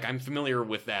Detroit. Yeah. Like, I'm familiar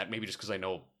with that, maybe just because I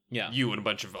know you and a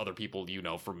bunch of other people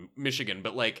from Michigan.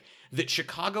 But, like, that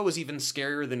Chicago is even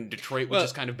scarier than Detroit, which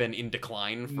has kind of been in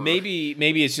decline for... Maybe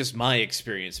it's just my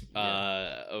experience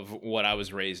of what I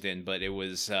was raised in, but it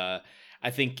was, I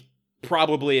think...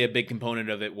 Probably a big component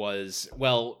of it was,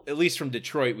 well, at least from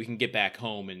Detroit, we can get back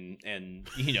home and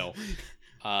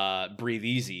breathe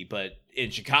easy. But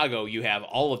in Chicago, you have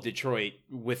all of Detroit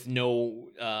with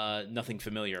nothing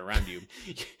familiar around you.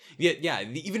 Yeah.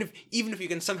 Even if you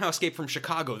can somehow escape from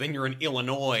Chicago, then you're in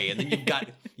Illinois, and then you've got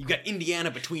Indiana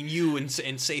between you and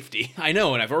safety. I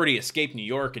know, and I've already escaped New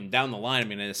York, and down the line, I'm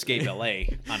going to escape LA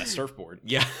on a surfboard.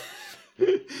 Yeah.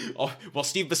 While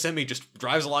Steve Buscemi just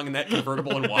drives along in that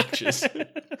convertible and watches.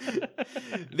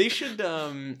 They should,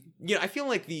 I feel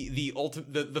like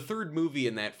the third movie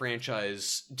in that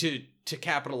franchise to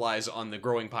capitalize on the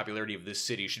growing popularity of this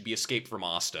city should be Escape from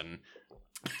Austin.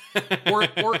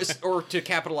 or to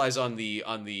capitalize on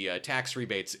the tax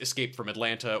rebates, Escape from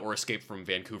Atlanta or Escape from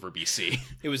Vancouver, BC.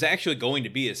 It was actually going to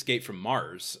be Escape from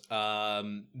Mars.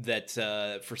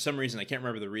 That for some reason, I can't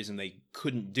remember the reason they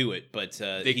couldn't do it, but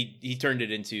he turned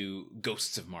it into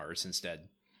Ghosts of Mars instead.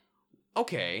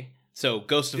 Okay. So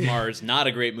Ghost of Mars, not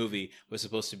a great movie, was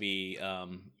supposed to be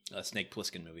a Snake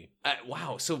Plissken movie.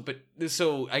 Wow. So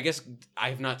I guess I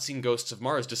have not seen Ghosts of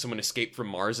Mars. Does someone escape from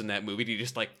Mars in that movie? Do you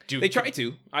just do? They try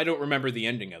to. I don't remember the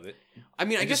ending of it. I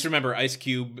mean, I guess just remember Ice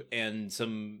Cube and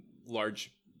some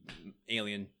large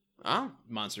alien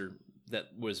monster that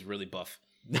was really buff.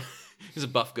 He's a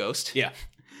buff ghost. Yeah.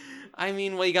 I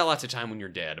mean, well, you got lots of time when you're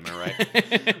dead. Am I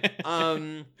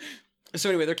right? So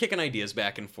anyway, they're kicking ideas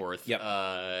back and forth. Yep.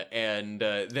 And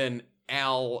then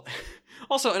Al...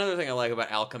 Also, another thing I like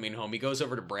about Al coming home, he goes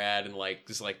over to Brad and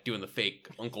just doing the fake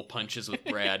uncle punches with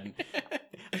Brad.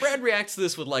 Brad reacts to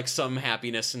this with some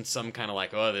happiness and some kind of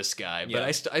oh, this guy. But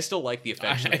I still like the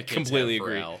affection that the kids completely have for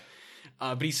agree. Al.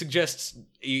 But he suggests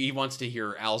he wants to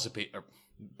hear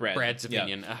Brad's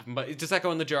opinion. Yeah. But does that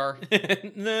go in the jar?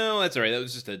 No, that's all right. That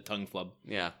was just a tongue flub.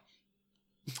 Yeah.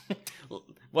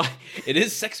 Well, it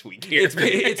is sex week here.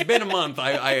 It's been a month.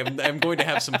 I'm going to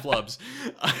have some flubs.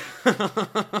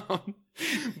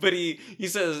 But he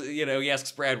says, he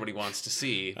asks Brad what he wants to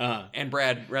see, and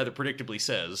Brad rather predictably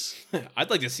says, "I'd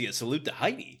like to see a salute to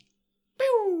Heidi."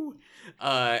 Pew!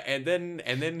 And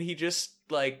then he just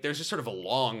there's just sort of a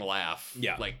long laugh,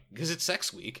 because it's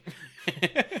sex week,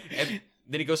 and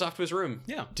then he goes off to his room,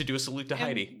 to do a salute to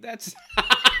Heidi. That's.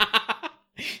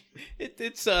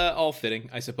 It's all fitting,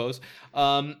 I suppose.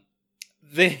 Tim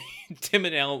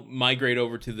and Al migrate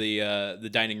over to the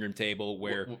dining room table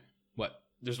where what?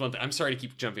 There's one thing. I'm sorry to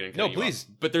keep jumping in. No, please.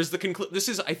 But there's the This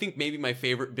is, I think, maybe my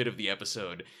favorite bit of the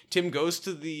episode. Tim goes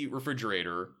to the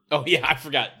refrigerator. Oh yeah, I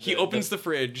forgot. He opens the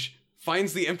fridge,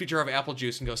 finds the empty jar of apple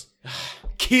juice, and goes,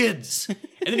 "Kids!"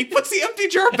 And then he puts the empty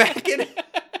jar back in.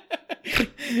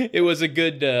 It was a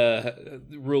good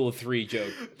rule of 3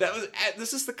 joke.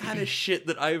 This is the kind of shit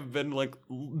that I've been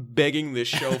begging this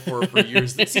show for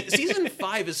years. Season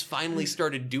 5 has finally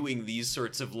started doing these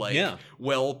sorts of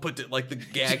well put the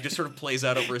gag just sort of plays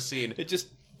out over a scene. It just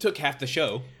took half the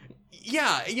show.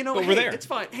 Yeah, but we're there. It's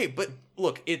fine. Hey, but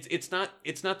look, it's not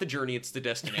the journey, it's the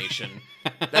destination.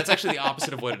 That's actually the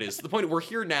opposite of what it is. The point, we're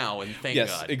here now, and thank God.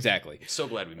 Yes, exactly. So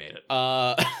glad we made it.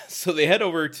 So they head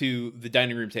over to the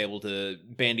dining room table to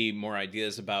bandy more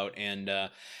ideas about, and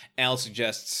Al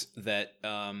suggests that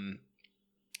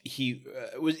he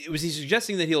was he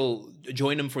suggesting that he'll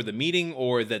join him for the meeting,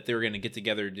 or that they're going to get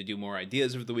together to do more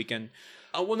ideas over the weekend?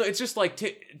 Well, no, it's just like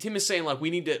Tim is saying, like, we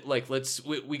need to, like,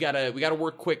 we gotta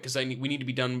work quick because we need to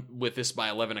be done with this by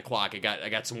 11 o'clock. I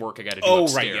got some work I got to do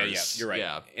upstairs. Right, yeah, you're right.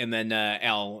 Yeah. And then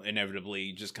Al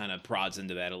inevitably just kind of prods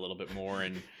into that a little bit more,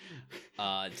 and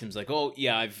Tim's like, oh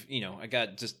yeah, I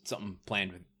got just something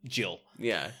planned with Jill.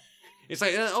 Yeah, it's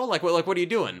like, what are you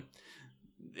doing?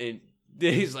 And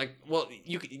he's like, well,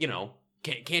 you know,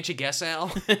 can't you guess, Al?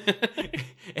 And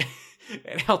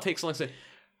Al takes a long say.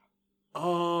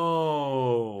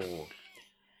 Oh,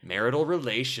 marital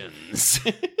relations.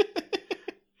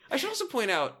 I should also point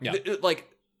out, like,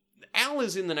 Al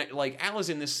is in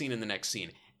this scene in the next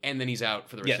scene, and then he's out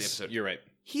for the rest of the episode. You're right.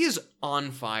 He is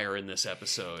on fire in this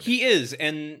episode. He is,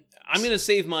 and I'm going to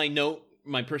save my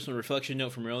personal reflection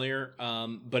note from earlier,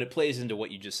 but it plays into what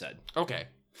you just said. Okay.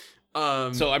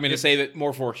 So I'm going to save it,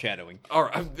 more foreshadowing. All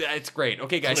right, that's great.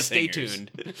 Okay, guys, stay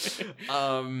tuned.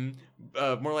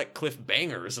 More like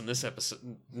cliffbangers in this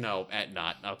episode. No,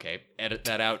 not. Okay, edit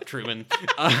that out, Truman.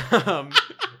 But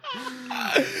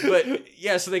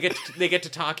yeah, so they get to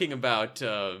talking about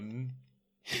the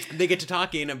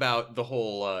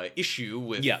whole issue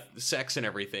with sex and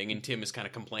everything, and Tim is kind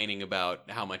of complaining about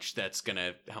how much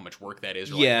work that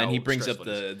is. Or and he brings up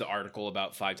the article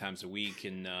about 5 times a week,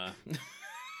 and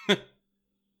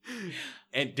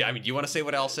and I mean, do you want to say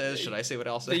what Al says? Should I say what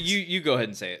Al says? You go ahead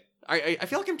and say it. I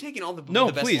feel like I'm taking all the no,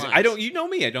 the best please. lines. I don't. You know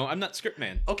me. I'm not script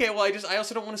man. Okay, well, I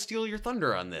also don't want to steal your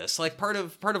thunder on this. Like, part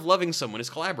of loving someone is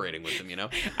collaborating with them. You know.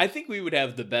 I think we would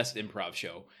have the best improv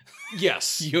show.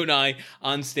 Yes, you and I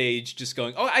on stage, just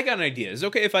going, "Oh, I got an idea. Is it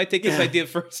okay if I take this idea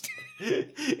first?"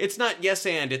 It's not yes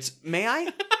and it's may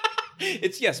I.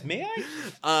 It's yes, may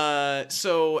I?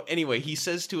 So anyway, he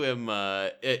says to him,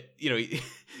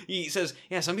 he says,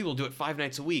 yeah, some people do it 5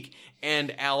 nights a week,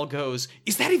 and Al goes,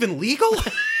 is that even legal?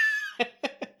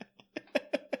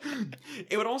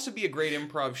 It would also be a great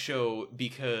improv show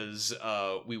because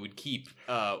we would keep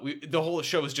the whole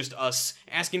show is just us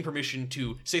asking permission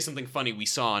to say something funny we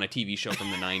saw on a TV show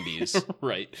from the 90s.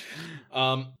 Right.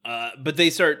 But they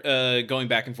start going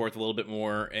back and forth a little bit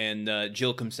more, and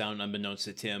Jill comes down unbeknownst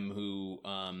to Tim, who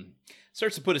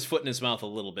starts to put his foot in his mouth a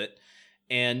little bit.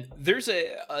 And there's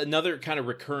another kind of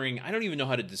recurring, I don't even know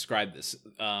how to describe this,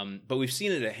 but we've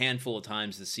seen it a handful of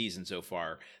times this season so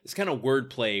far. This kind of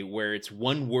wordplay where it's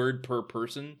one word per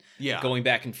person going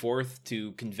back and forth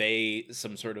to convey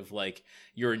some sort of, like,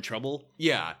 you're in trouble.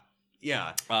 Yeah.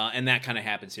 And that kind of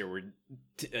happens here where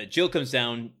Jill comes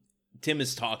down, Tim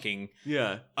is talking.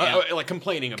 Yeah. Like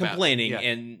complaining about.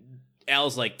 And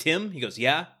Al's like, Tim? He goes,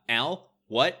 yeah. Al?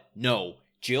 What? No.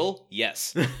 Jill?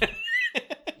 Yes.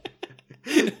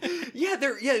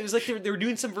 It was like they were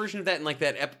doing some version of that in like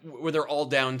that where they're all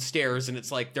downstairs and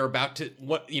it's like they're about to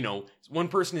one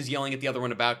person is yelling at the other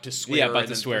one about to swear, about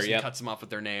to swear, cuts them off with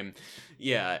their name.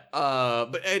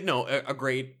 A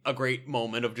great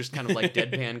moment of just kind of like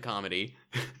deadpan comedy.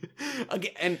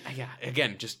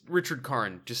 Again, just Richard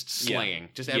Karn just slaying,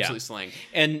 just absolutely slaying.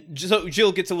 And so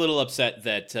Jill gets a little upset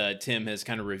that Tim has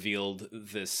kind of revealed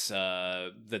this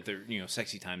that their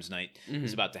sexy times night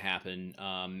is about to happen,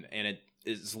 and it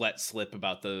is let slip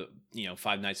about the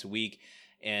 5 nights a week.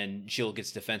 And Jill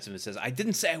gets defensive and says, I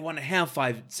didn't say I want to have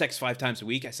sex 5 times a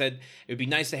week. I said it would be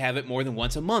nice to have it more than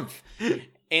once a month.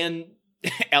 And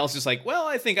Al's just like, well,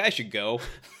 I think I should go.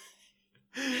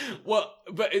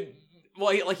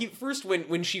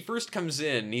 When she first comes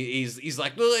in, he's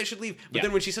like, well, I should leave. But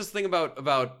then when she says the thing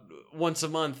about once a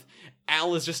month,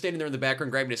 Al is just standing there in the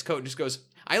background grabbing his coat and just goes,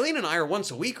 Eileen and I are once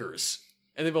a weekers.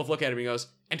 And they both look at him and he goes,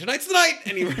 and tonight's the night.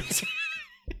 And he runs.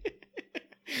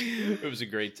 It was a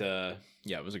great, it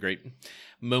was a great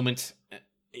moment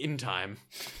in time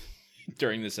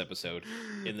during this episode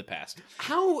in the past.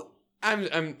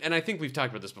 And I think we've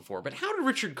talked about this before, but how did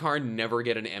Richard Karn never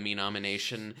get an Emmy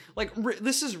nomination? Like,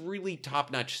 this is really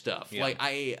top-notch stuff. Yeah.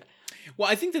 I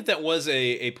think that was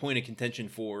a point of contention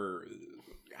for,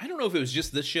 I don't know if it was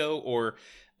just this show or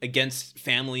against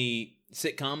family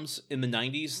sitcoms in the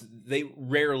 90s. They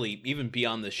rarely, even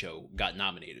beyond the show, got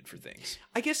nominated for things.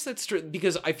 I guess that's true,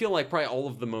 because I feel like probably all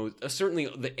of the most, certainly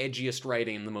the edgiest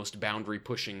writing and the most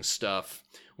boundary-pushing stuff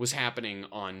was happening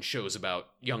on shows about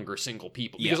younger single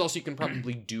people. Because also you can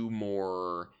probably do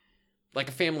more like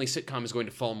a family sitcom is going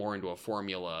to fall more into a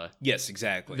formula. Yes,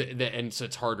 exactly. And so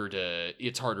it's harder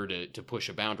to push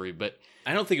a boundary. But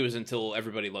I don't think it was until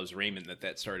Everybody Loves Raymond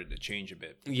that started to change a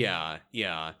bit. Yeah.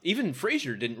 Even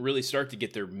Frasier didn't really start to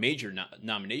get their major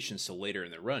nominations till later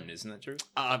in the run. Isn't that true?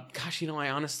 Gosh, I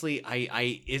honestly,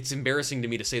 it's embarrassing to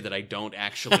me to say that I don't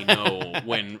actually know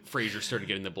when Frasier started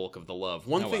getting the bulk of the love.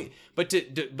 One thing, well.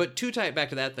 but to tie it back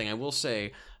to that thing, I will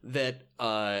say that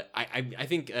I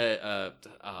think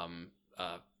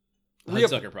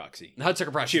Hudsucker Proxy.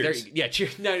 Hudsucker Proxy. Cheers.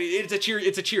 Cheers. No, it's a cheers.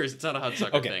 It's a cheers. It's not a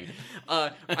Hudsucker thing.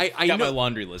 I got my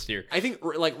laundry list here. I think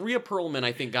like Rhea Perlman,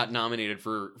 I think got nominated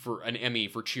for an Emmy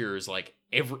for Cheers. Like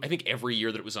every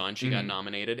year that it was on, she got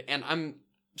nominated, and I'm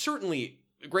certainly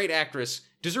a great actress,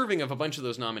 deserving of a bunch of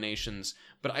those nominations.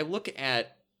 But I look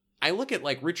at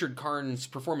like Richard Karn's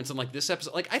performance in like this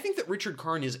episode. Like I think that Richard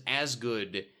Karn is as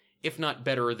good, if not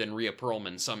better, than Rhea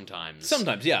Perlman sometimes.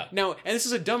 Sometimes, yeah. Now, and this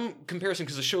is a dumb comparison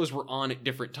because the shows were on at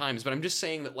different times, but I'm just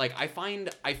saying that, like, I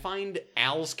find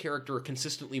Al's character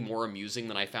consistently more amusing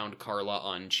than I found Carla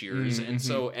on Cheers, and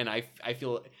so, and I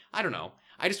feel, I don't know,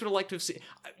 I just would have liked to have seen,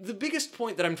 the biggest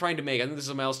point that I'm trying to make, I think this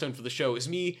is a milestone for the show, is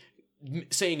me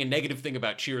saying a negative thing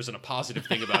about Cheers and a positive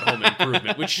thing about Home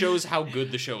Improvement, which shows how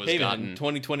good the show has gotten.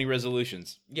 2020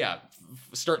 resolutions. Yeah,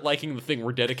 start liking the thing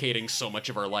we're dedicating so much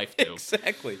of our life to.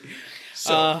 Exactly.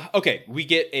 So, okay, we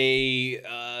get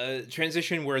a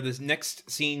transition where this next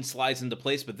scene slides into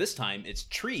place, but this time it's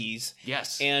trees.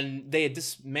 Yes. And they had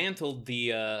dismantled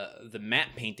the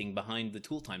matte painting behind the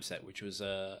Tool Time set, which was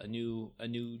a new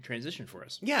transition for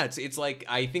us. Yeah, it's like,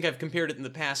 I think I've compared it in the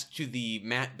past to the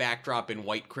matte backdrop in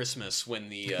White Christmas when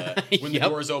the when the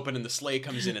doors open and the sleigh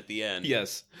comes in at the end.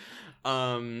 Yes.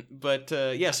 So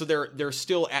they're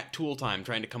still at Tool Time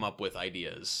trying to come up with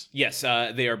ideas. Yes,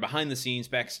 they are behind the scenes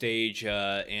backstage,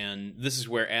 and this is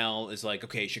where Al is like,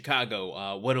 okay,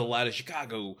 Chicago, what do a lot of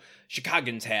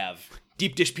Chicagoans have?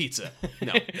 Deep dish pizza.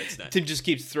 No, that's not. Tim just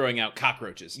keeps throwing out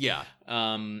cockroaches. Yeah.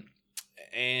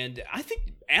 And I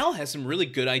think Al has some really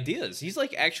good ideas. He's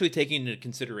like actually taking into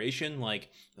consideration, like,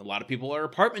 a lot of people are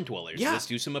apartment dwellers. Yeah. Let's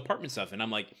do some apartment stuff. And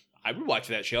I'm like, I would watch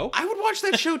that show. I would watch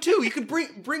that show too. You could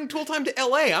bring Tool Time to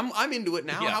LA. I'm into it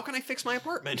now. Yeah. How can I fix my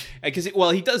apartment? Because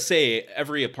he does say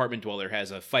every apartment dweller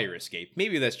has a fire escape.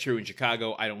 Maybe that's true in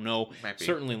Chicago. I don't know.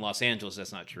 Certainly in Los Angeles,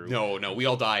 that's not true. No, we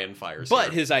all die in fires.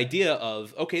 But his idea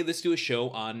of, okay, let's do a show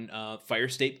on fire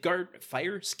escape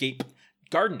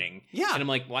gardening. Yeah. And I'm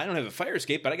like, well, I don't have a fire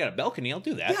escape, but I got a balcony. I'll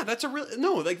do that. Yeah, that's a real...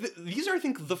 No, like, these are, I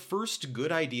think, the first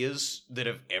good ideas that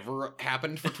have ever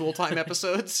happened for Tool Time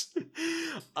episodes.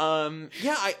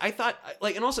 I thought,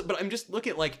 like, and also, but I'm just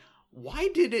looking at, like, why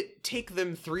did it take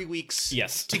them 3 weeks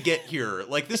to get here?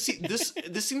 Like, this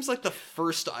seems like the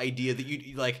first idea that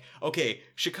you, like, okay,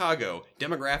 Chicago,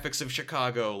 demographics of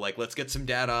Chicago, like, let's get some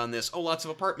data on this. Oh, lots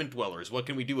of apartment dwellers. What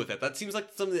can we do with that? That seems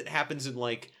like something that happens in,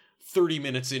 like, 30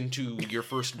 minutes into your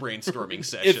first brainstorming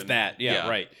session. If that, yeah,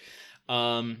 right.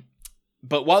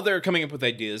 But while they're coming up with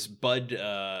ideas, Bud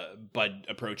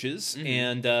approaches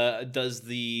and does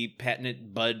the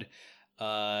patented Bud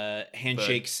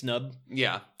handshake snub.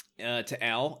 Yeah. To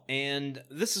Al, and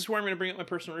this is where I'm going to bring up my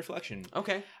personal reflection.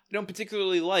 Okay. I don't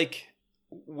particularly like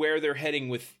where they're heading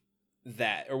with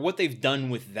that, or what they've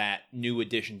done with that new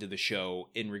addition to the show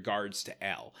in regards to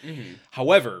Al. Mm-hmm.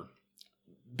 However,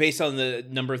 based on the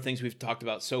number of things we've talked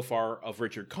about so far of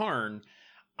Richard Karn,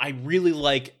 I really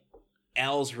like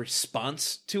Al's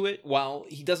response to it. While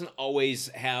he doesn't always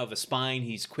have a spine,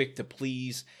 he's quick to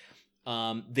please.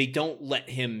 They don't let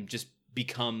him just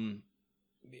become...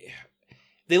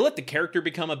 They let the character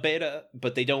become a beta,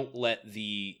 but they don't let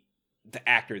the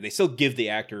actor... They still give the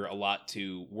actor a lot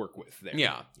to work with there.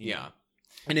 Yeah.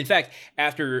 And in fact,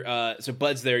 after so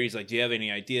Bud's there, he's like, "Do you have any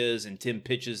ideas?" And Tim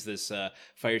pitches this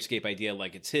fire escape idea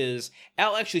like it's his.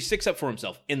 Al actually sticks up for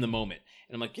himself in the moment,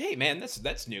 and I'm like, "Hey, man,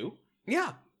 that's new."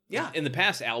 Yeah. In the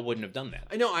past, Al wouldn't have done that.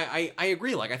 I know. I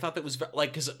agree. Like, I thought that was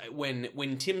like, because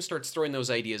when Tim starts throwing those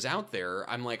ideas out there,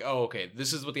 I'm like, oh, okay,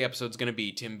 this is what the episode's going to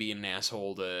be. Tim being an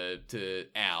asshole to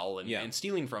Al and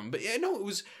stealing from him. But yeah, no, it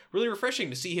was really refreshing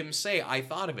to see him say, "I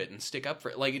thought of it," and stick up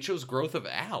for it. Like, it shows growth of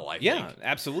Al. I think. Yeah,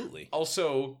 absolutely.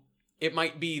 Also, it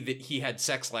might be that he had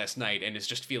sex last night and is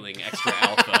just feeling extra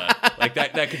alpha. Like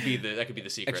that could be the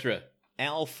secret. Extra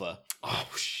alpha. Oh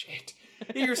shit.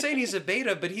 You're saying he's a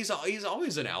beta, but he's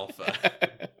always an alpha.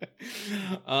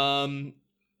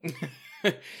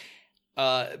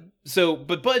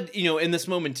 But Bud, in this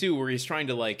moment too, where he's trying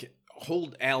to like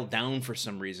hold Al down for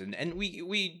some reason. And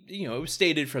we you know, it was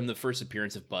stated from the first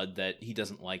appearance of Bud that he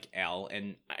doesn't like Al,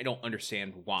 and I don't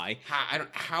understand why.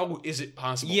 How is it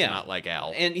possible to not like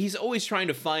Al? And he's always trying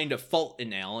to find a fault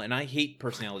in Al, and I hate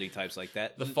personality types like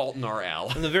that. The fault in our Al.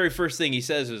 And the very first thing he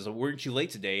says is, "Weren't you late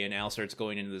today?" And Al starts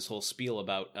going into this whole spiel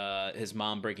about his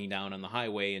mom breaking down on the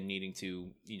highway and needing to,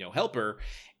 you know, help her.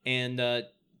 And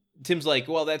Tim's like,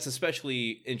 well, that's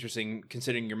especially interesting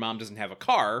considering your mom doesn't have a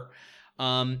car.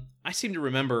 I seem to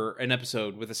remember an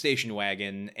episode with a station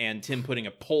wagon and Tim putting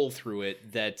a pole through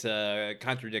it that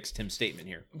contradicts Tim's statement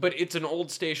here. But it's an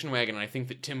old station wagon, and I think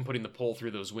that Tim putting the pole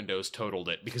through those windows totaled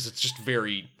it, because it's just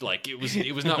very, like, it was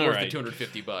not worth the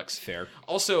 $250. Fair.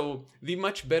 Also, the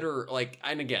much better, like,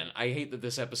 and again, I hate that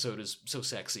this episode is so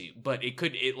sexy, but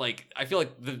I feel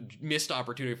like the missed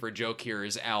opportunity for a joke here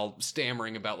is Al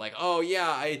stammering about, like, oh yeah,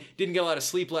 I didn't get a lot of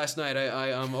sleep last night,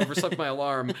 I overslept my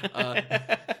alarm,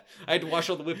 I had to wash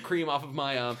all the whipped cream off of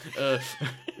my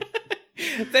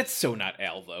That's so not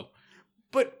Al, though.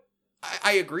 But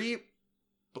I agree.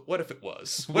 But what if it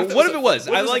was? What if it was?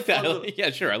 I like that. Yeah,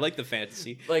 sure. I like the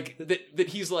fantasy. Like that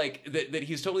he's like that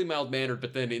he's totally mild mannered,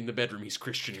 but then in the bedroom he's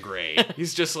Christian Grey.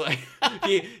 He's just like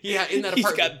in that apartment.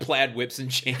 He's got plaid whips and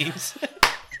chains.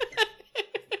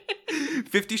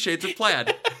 50 Shades of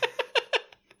Plaid.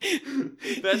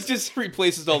 He just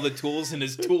replaces all the tools in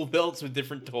his tool belts with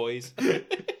different toys.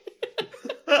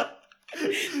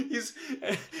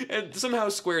 And somehow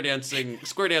Square Dance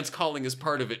calling is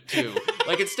part of it too.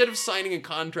 Like, instead of signing a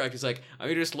contract, he's like, I'm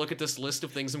gonna just look at this list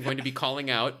of things I'm going to be calling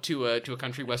out to a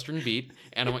country western beat,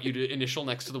 and I want you to initial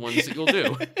next to the ones that you'll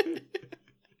do.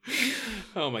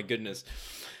 Oh my goodness.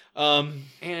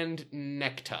 And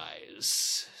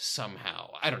neckties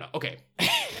somehow. I don't know. Okay.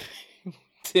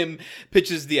 Tim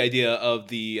pitches the idea of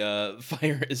the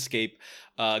fire escape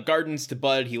gardens to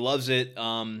Bud. He loves it.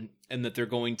 And that they're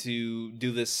going to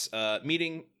do this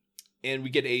meeting, and we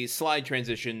get a slide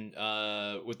transition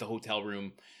with the hotel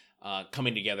room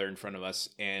coming together in front of us,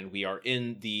 and we are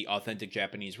in the authentic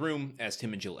Japanese room as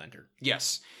Tim and Jill enter.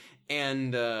 Yes,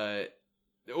 and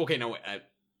okay, no,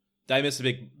 did I miss a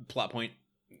big plot point?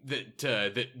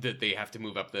 That they have to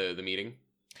move up the meeting.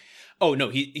 Oh no,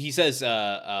 he says,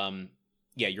 yeah,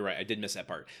 you're right. I did miss that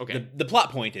part. Okay, the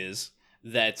plot point is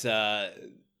that.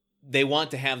 They want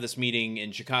to have this meeting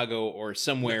in Chicago or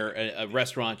somewhere, a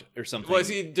restaurant or something. Well, it's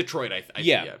in Detroit, I think.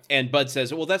 Yeah, and Bud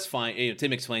says, well, that's fine. You know,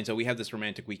 Tim explains, we have this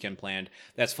romantic weekend planned.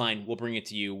 That's fine. We'll bring it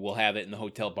to you. We'll have it in the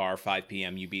hotel bar, 5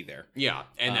 p.m. You be there. Yeah,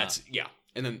 and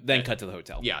and then cut to the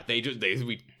hotel. Yeah,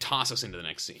 we toss us into the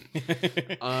next scene.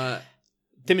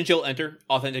 Tim and Jill enter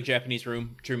authentic Japanese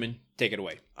room. Truman, take it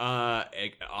away.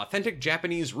 Authentic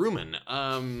Japanese roomin'.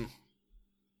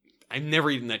 I'm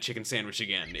never eating that chicken sandwich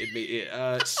again.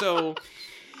 So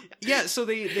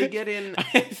they get in.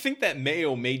 I think that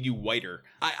mayo made you whiter.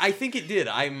 I think it did.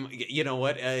 You know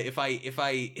what? If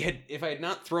I had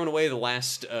not thrown away the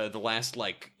last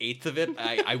like eighth of it,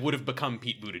 I would have become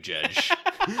Pete Buttigieg.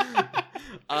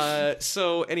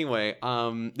 So anyway,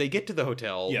 they get to the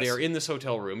hotel. Yes. They're in this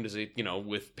hotel room,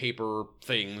 with paper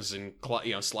things and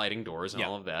sliding doors and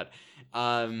all of that.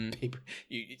 Paper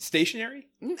stationary?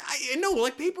 No,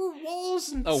 like paper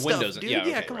walls and stuff, windows. Dude.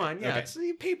 Yeah, come on. Yeah, it's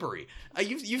papery.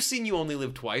 You've seen You Only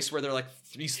Live Twice, where they're like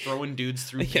he's throwing dudes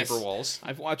through paper walls.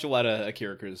 I've watched a lot of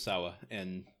Akira Kurosawa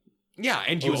and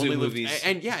and You Only Live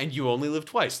and You Only Live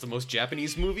Twice, the most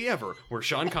Japanese movie ever, where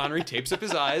Sean Connery tapes up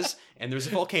his eyes and there's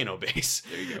a volcano base.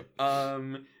 There you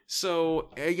go. So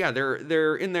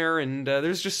they're in there, and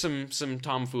there's just some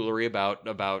tomfoolery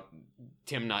about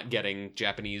Tim not getting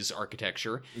Japanese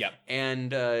architecture. Yeah.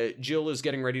 And Jill is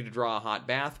getting ready to draw a hot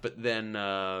bath, but then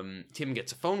Tim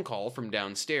gets a phone call from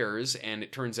downstairs, and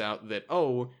it turns out that,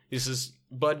 this is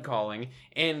Bud calling,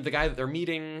 and the guy that they're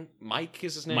meeting, Mike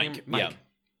is his name? Mike. Yeah.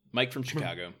 Mike from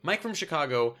Chicago. Mike from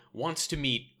Chicago wants to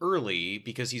meet early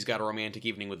because he's got a romantic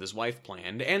evening with his wife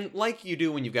planned, and like you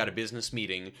do when you've got a business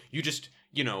meeting, you just,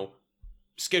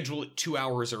 schedule it 2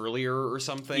 hours earlier or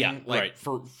something. Yeah, right.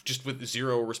 For just with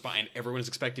zero response, and everyone's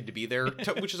expected to be there,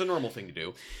 which is a normal thing to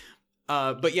do.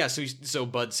 But yeah, so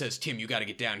Bud says, Tim, you got to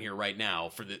get down here right now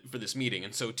for this meeting,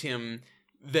 and so Tim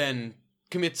then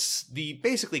commits the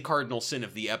basically cardinal sin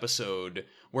of the episode,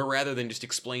 where rather than just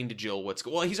explain to Jill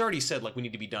he's already said, like, we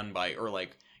need to be done by, or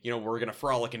like, we're gonna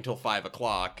frolic until 5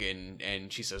 o'clock,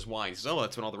 and she says, why? He says,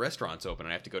 that's when all the restaurants open,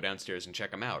 and I have to go downstairs and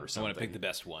check them out or something. I want to pick the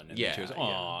best one. And then she goes,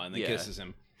 and then kisses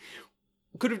him.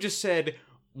 Could have just said,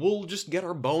 we'll just get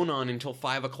our bone on until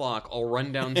 5 o'clock.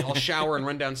 I'll shower and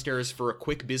run downstairs for a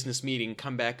quick business meeting,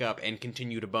 come back up and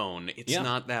continue to bone. It's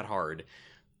not that hard.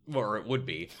 Or it would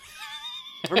be.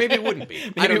 Or maybe it wouldn't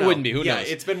be. Maybe it wouldn't be. Who knows?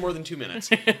 It's been more than 2 minutes.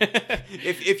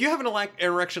 If you have an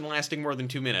erection lasting more than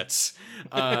 2 minutes,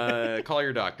 call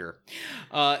your doctor.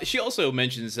 She also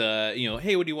mentions,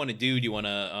 hey, what do you want to do? Do you want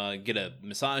to get a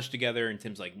massage together? And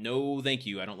Tim's like, no, thank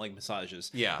you. I don't like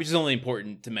massages. Yeah. Which is only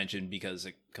important to mention because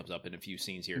it comes up in a few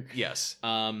scenes here. Yes.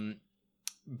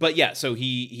 But yeah, so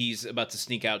he's about to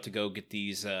sneak out to go get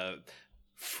these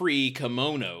free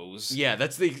kimonos. Yeah,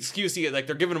 that's the excuse. Like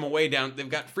they're giving them away down. They've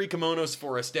got free kimonos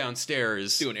for us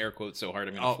downstairs. Doing air quotes so hard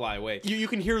I'm gonna fly away. You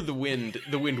can hear the wind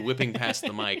whipping past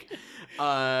the mic.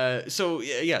 So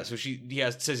says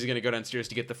he's gonna go downstairs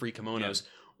to get the free kimonos. Yeah.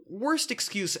 Worst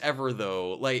excuse ever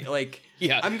though. Like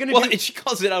yeah, I'm gonna. And she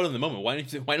calls it out in the moment.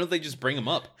 Why don't they just bring them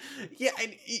up? Yeah,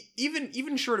 and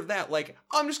even short of that, like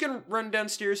I'm just gonna run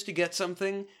downstairs to get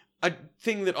something. A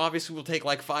thing that obviously will take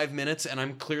like 5 minutes, and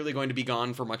I'm clearly going to be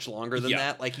gone for much longer than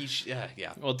that. Like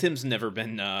yeah. Well, Tim's never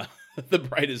been the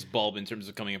brightest bulb in terms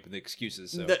of coming up with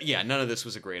excuses. So. None of this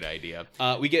was a great idea.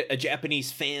 We get a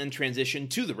Japanese fan transition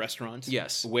to the restaurant.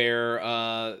 Yes,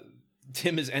 where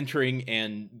Tim is entering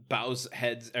and bows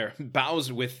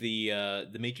with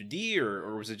the maitre d',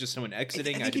 or was it just someone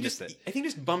exiting? I think he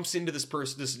just bumps into this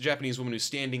Japanese woman who's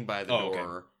standing by the door.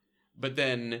 Okay. But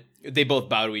then they both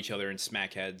bow to each other and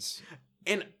smack heads.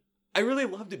 And I really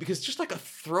loved it because just like a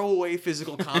throwaway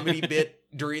physical comedy bit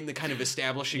during the kind of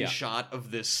establishing shot of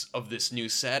this new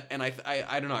set. And I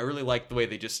don't know, I really liked the way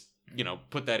they just,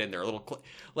 put that in there. A little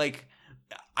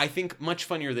I think much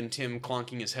funnier than Tim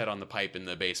clonking his head on the pipe in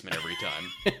the basement every time.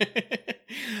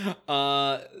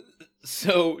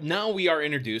 So now we are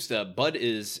introduced. Bud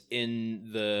is in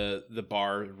the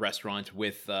bar restaurant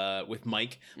with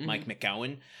Mike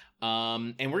McGowan.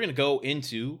 And we're going to go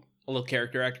into a little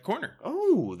character actor corner.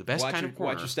 Oh, the best kind of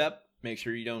corner. Watch your step. Make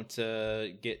sure you don't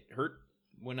get hurt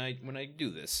when I do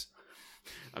this.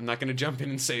 I'm not going to jump in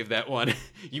and save that one.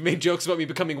 You made jokes about me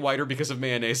becoming whiter because of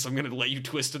mayonnaise, so I'm going to let you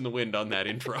twist in the wind on that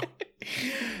intro.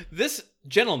 This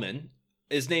gentleman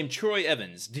is named Troy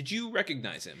Evans. Did you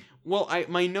recognize him? Well,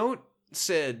 my note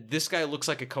said this guy looks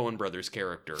like a Coen Brothers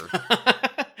character.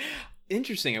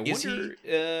 Interesting. I wonder.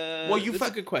 That's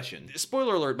a good question.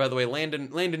 Spoiler alert, by the way.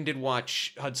 Landon did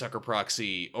watch Hudsucker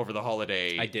Proxy over the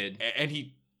holiday. I did, and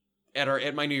he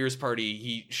at my New Year's party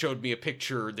he showed me a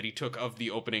picture that he took of the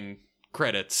opening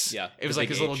credits. Yeah, it was like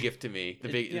his little gift to me.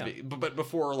 But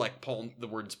before like the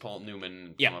words Paul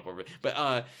Newman come up over it.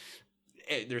 But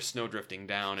there's snow drifting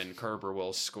down, and Carter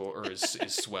Burwell's score is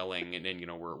swelling, and then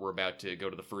we're about to go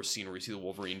to the first scene where we see the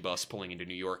Wolverine bus pulling into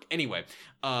New York. Anyway,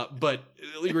 but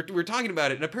we're talking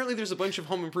about it, and apparently there's a bunch of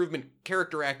Home Improvement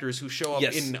character actors who show up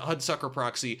in Hudsucker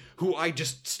Proxy who I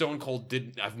just stone cold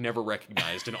I've never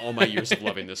recognized in all my years of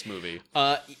loving this movie.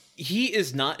 He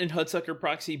is not in Hudsucker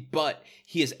Proxy, but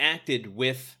he has acted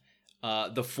with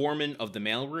the foreman of the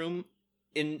mailroom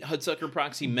in Hudsucker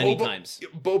Proxy many times.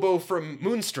 Bobo from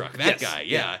Moonstruck, that guy,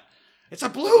 yeah. It's a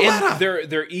blue letter! And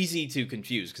they're easy to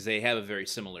confuse because they have a very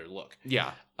similar look.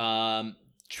 Yeah.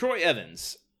 Troy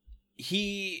Evans,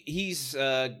 he's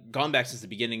gone back since the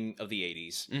beginning of the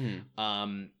 80s.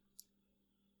 Mm-hmm.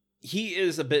 He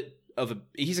is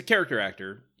he's a character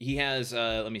actor. He has,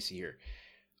 let me see here,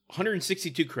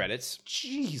 162 credits.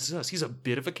 Jesus, he's a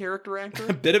bit of a character actor?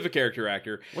 A bit of a character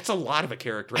actor. What's a lot of a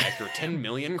character actor? 10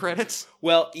 million credits?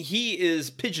 Well, he is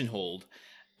pigeonholed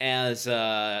as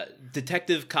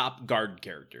detective, cop, guard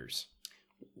characters.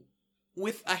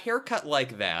 With a haircut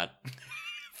like that.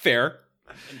 Fair.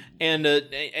 And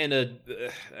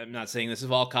I'm not saying this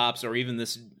of all cops or even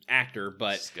this actor,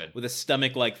 but with a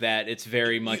stomach like that, it's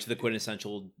very much the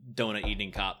quintessential donut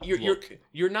eating cop look.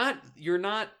 You're not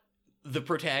the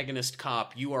protagonist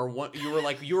cop. You are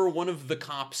one of the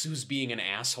cops who's being an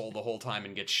asshole the whole time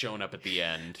and gets shown up at the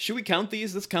end. Should we count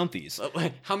these? Let's count these.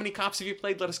 How many cops have you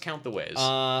played? Let us count the ways.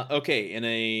 Okay, in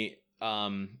a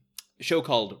show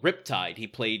called Riptide, he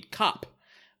played cop.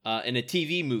 In a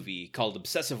TV movie called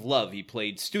Obsessive Love, he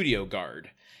played studio guard.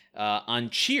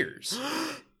 On Cheers,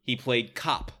 he played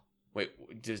cop.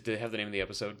 Wait, does it have the name of the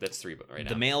episode? That's 3 right now.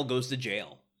 The Mail Goes to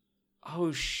Jail.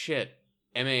 Oh shit,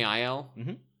 MAIL.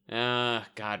 Mm-hmm.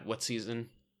 God, what season?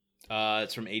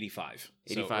 It's from 85.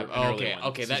 85. So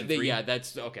okay.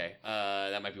 That's okay.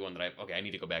 That might be one that I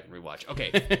need to go back and rewatch.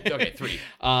 Okay, 3.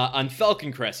 On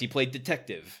Falcon Crest, he played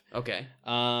detective. Okay.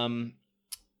 On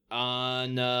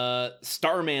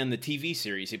Starman, the TV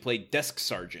series, he played desk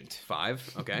sergeant.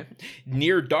 5. Okay.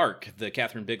 Near Dark, the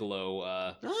Catherine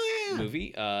Bigelow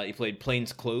movie, he played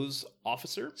plainclothes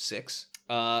officer. 6.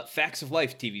 Facts of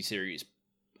Life TV series,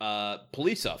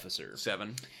 police officer.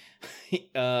 7.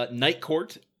 Night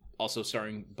Court, also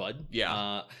starring Bud.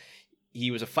 Yeah. He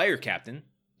was a fire captain.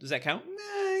 Does that count?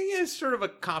 It's sort of a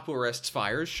cop who arrests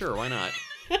fires. Sure, why not?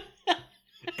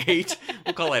 8.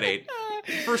 We'll call that 8.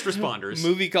 First responders.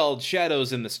 Movie called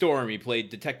Shadows in the Storm. He played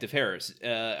Detective Harris.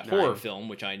 Horror film,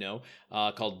 which I know,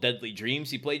 called Deadly Dreams.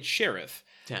 He played Sheriff.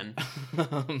 10.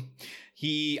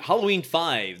 Halloween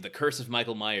 5, The Curse of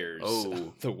Michael Myers.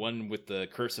 Oh. The one with the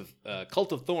curse of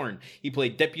Cult of Thorn. He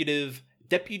played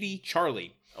Deputy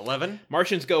Charlie. 11.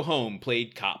 Martians Go Home,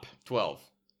 played cop. 12.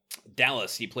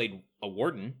 Dallas, he played a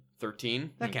warden.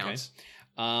 13. That counts.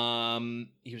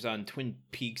 He was on Twin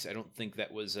Peaks. I don't think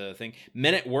that was a thing.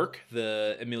 Men at Work,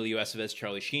 the Emilio Estevez,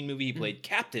 Charlie Sheen movie. He played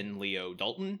Captain Leo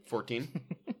Dalton. 14.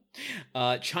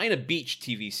 China Beach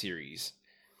TV series.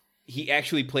 He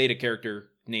actually played a character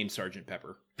named Sergeant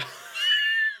Pepper.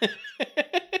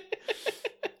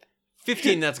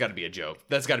 15, that's got to be a joke.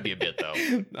 That's got to be a bit,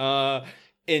 though.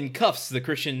 In Cuffs, the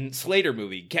Christian Slater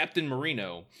movie, Captain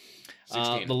Marino.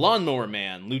 16. The Lawnmower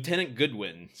Man, Lieutenant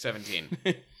Goodwin. 17.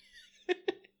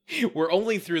 We're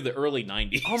only through the early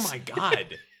 90s. Oh my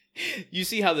god. You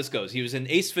see how this goes. He was in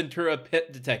Ace Ventura: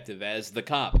 Pet Detective as the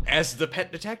cop. As the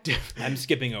pet detective. I'm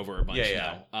skipping over a bunch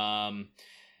now.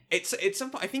 It's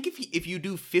some. I think if you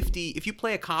do 50, if you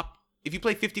play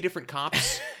 50 different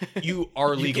cops, you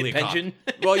are legally you get pension.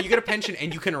 A cop. Well, you get a pension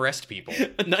and you can arrest people.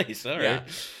 Nice. All right.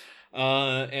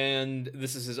 Yeah. And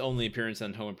this is his only appearance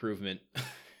on Home Improvement.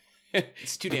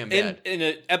 It's too damn bad. In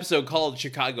an episode called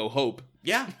Chicago Hope.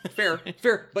 Yeah, fair,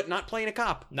 but not playing a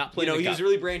cop. Not playing. He was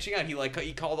really branching out.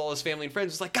 He called all his family and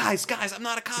friends. He's like, guys, I'm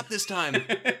not a cop this time.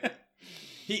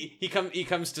 He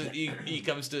comes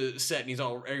to set and he's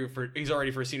already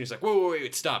for a scene. He's like, whoa,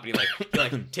 wait, stop! And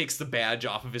he takes the badge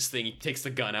off of his thing. He takes the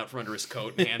gun out from under his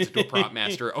coat and hands it to a prop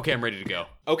master. Okay, I'm ready to go.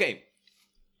 Okay.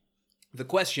 The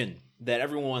question that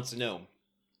everyone wants to know,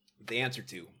 the answer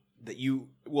to, that you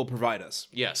will provide us.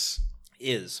 Yes.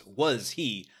 Was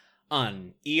he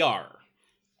on ER?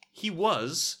 He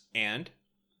was, and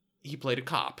he played a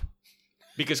cop.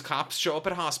 Because cops show up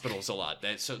at hospitals a lot.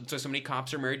 So many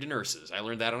cops are married to nurses. I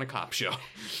learned that on a cop show.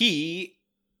 He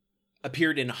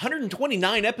appeared in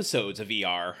 129 episodes of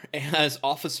ER as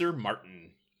Officer Martin.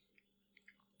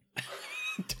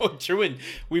 Truman,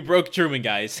 we broke Truman,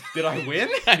 guys. Did I win?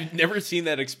 I've never seen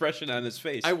that expression on his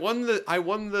face. I won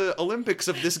the Olympics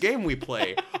of this game we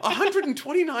play.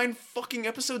 129 fucking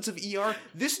episodes of ER.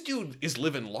 This dude is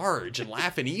living large and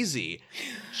laughing easy.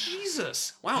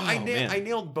 Jesus. Wow, I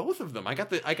nailed both of them. I got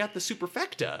the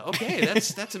superfecta. Okay,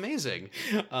 that's amazing.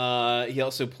 He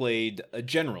also played a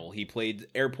general. He played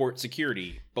airport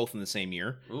security, both in the same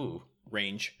year. Ooh.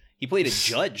 Range. He played a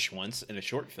judge once in a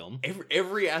short film.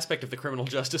 Every aspect of the criminal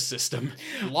justice system,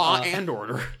 law and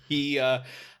order. He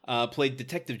played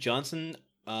Detective Johnson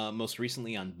most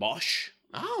recently on Bosch.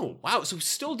 Oh, wow. So he's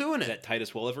still doing it. That Titus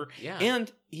Welliver. Yeah.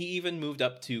 And he even moved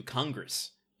up to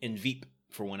Congress in Veep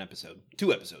for 1 episode.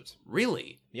 2 episodes.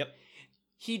 Really? Yep.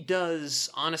 He does,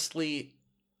 honestly,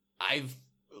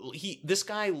 this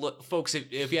guy, folks,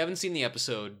 if you haven't seen the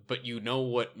episode, but you know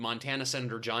what Montana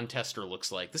Senator John Tester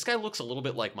looks like, this guy looks a little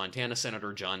bit like Montana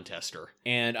Senator John Tester.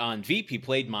 And on Veep, he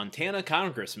played Montana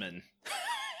Congressman.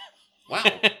 Wow.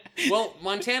 Well,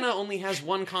 Montana only has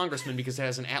one congressman because it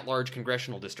has an at-large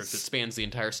congressional district that spans the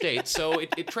entire state, so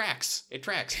it tracks. It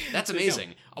tracks. That's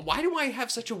amazing. Why do I have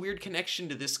such a weird connection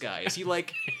to this guy? Is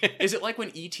it like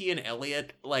when E.T. and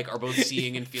Elliot are both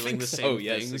seeing and feeling the same things?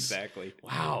 Yes, exactly.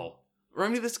 Wow.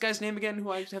 Remind me of this guy's name again,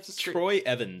 who I have to Troy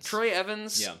Evans. Troy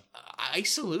Evans? Yeah. I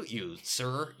salute you,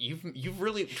 sir. You've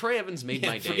really... Troy Evans made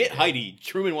my day. Forget Heidi.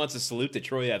 Truman wants a salute to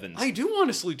Troy Evans. I do want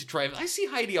to salute to Troy Evans. I see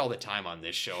Heidi all the time on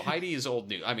this show. Heidi is old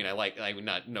news. I mean,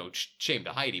 no shame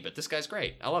to Heidi, but this guy's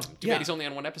great. I love him. Too bad he's only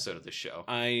on 1 episode of this show.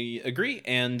 I agree,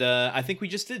 and I think we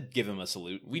just did give him a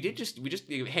salute. We just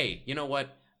hey, you know what?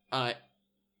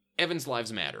 Evans'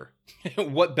 lives matter.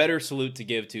 What better salute to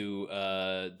give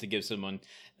to someone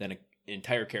than an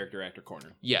entire character actor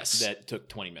corner? Yes. That took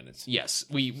 20 minutes. Yes.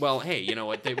 Hey, you know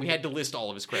what? We had to list all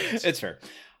of his credits. It's fair.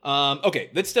 Okay,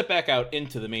 let's step back out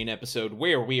into the main episode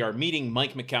where we are meeting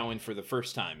Mike McCowan for the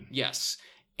first time. Yes.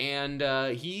 And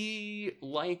he,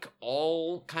 like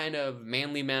all kind of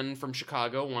manly men from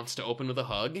Chicago, wants to open with a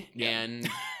hug. Yeah. And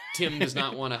Tim does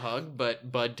not want a hug,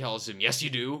 but Bud tells him, yes, you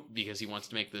do, because he wants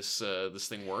to make this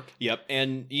thing work. Yep.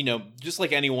 And, just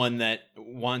like anyone that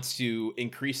wants to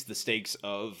increase the stakes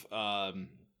of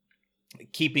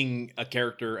keeping a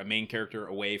main character,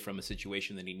 away from a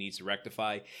situation that he needs to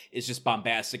rectify, is just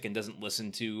bombastic and doesn't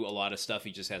listen to a lot of stuff.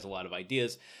 He just has a lot of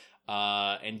ideas.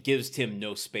 And gives Tim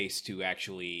no space to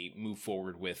actually move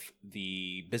forward with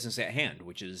the business at hand,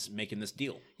 which is making this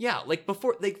deal. Yeah,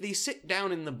 before they sit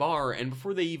down in the bar, and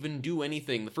before they even do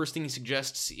anything, the first thing he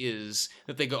suggests is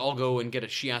that they all go and get a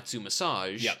shiatsu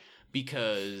massage. Yep.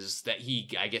 because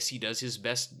I guess he does his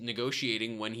best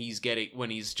negotiating when he's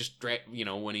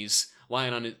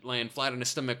lying flat on his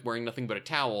stomach wearing nothing but a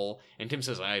towel, and Tim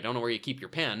says, I don't know where you keep your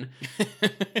pen.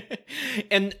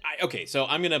 So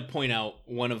I'm going to point out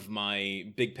one of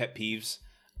my big pet peeves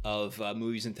of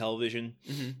movies and television.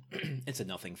 Mm-hmm. It's a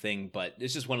nothing thing, but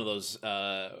it's just one of those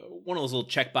little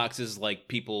check boxes, like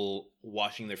people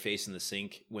washing their face in the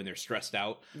sink when they're stressed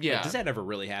out. Yeah. Like, does that ever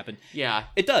really happen? Yeah.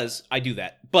 It does. I do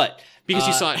that. But because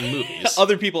you saw it in movies.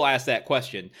 Other people ask that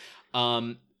question.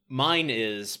 Mine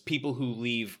is people who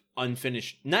leave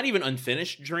not even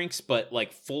unfinished drinks, but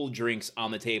like full drinks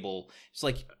on the table. It's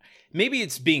like, maybe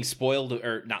it's being spoiled,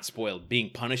 or not spoiled, being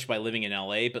punished by living in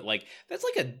LA, but like that's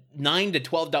like a $9 to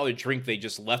 $12 drink they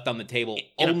just left on the table,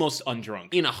 almost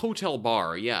undrunk. In a hotel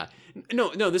bar, yeah.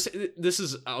 No, this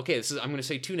is okay. I'm going to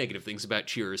say two negative things about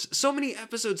Cheers. So many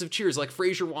episodes of Cheers, like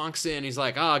Frasier walks in, he's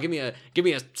like, give me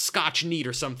a Scotch neat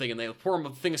or something, and they pour him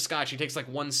a thing of Scotch. He takes like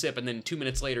one sip, and then 2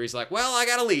 minutes later, he's like, well, I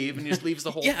gotta leave, and he just leaves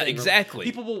the whole thing. Yeah, exactly. Or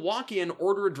people will walk in,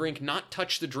 order a drink, not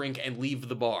touch the drink, and leave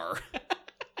the bar.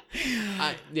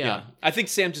 Yeah. I think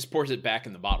Sam just pours it back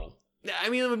in the bottle. I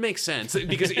mean, it would make sense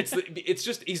because it's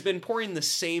just he's been pouring the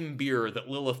same beer that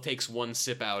Lilith takes one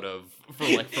sip out of for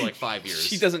like 5 years.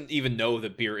 She doesn't even know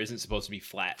that beer isn't supposed to be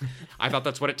flat. I thought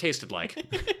that's what it tasted like.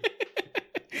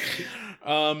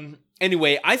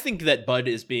 Anyway, I think that Bud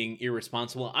is being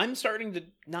irresponsible. I'm starting to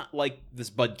not like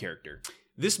this Bud character.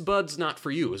 This Bud's not for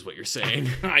you, is what you're saying.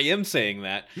 I am saying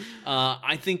that.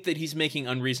 I think that he's making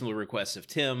unreasonable requests of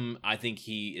Tim. I think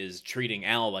he is treating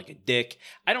Al like a dick.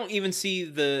 I don't even see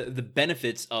the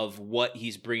benefits of what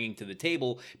he's bringing to the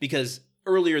table, because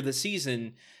earlier this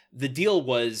season, the deal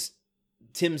was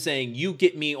Tim saying, you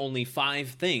get me only 5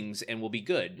 things and we'll be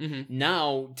good. Mm-hmm.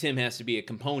 Now, Tim has to be a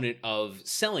component of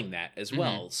selling that as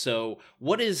well. Mm-hmm. So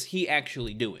what is he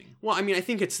actually doing? Well, I mean, I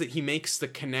think it's that he makes the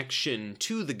connection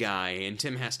to the guy and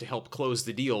Tim has to help close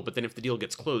the deal. But then if the deal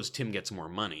gets closed, Tim gets more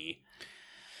money.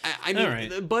 I mean,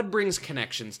 right. Bud brings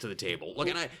connections to the table. Look,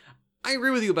 and I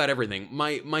agree with you about everything.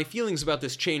 My feelings about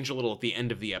this change a little at the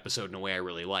end of the episode in a way I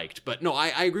really liked. But no,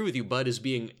 I agree with you. Bud is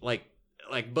being like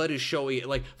Bud is showing,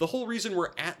 like, the whole reason we're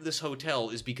at this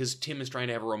hotel is because Tim is trying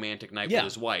to have a romantic night with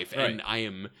his wife, and right. I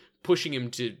am pushing him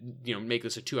to, make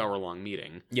this a 2-hour-long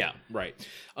meeting. Yeah, right.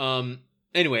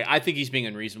 Anyway, I think he's being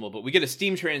unreasonable, but we get a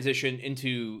steam transition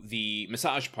into the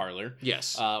massage parlor.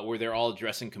 Yes. Where they're all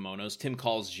dressed in kimonos. Tim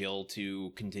calls Jill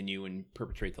to continue and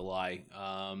perpetrate the lie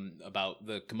about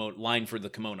the line for the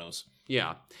kimonos.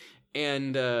 Yeah.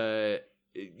 And,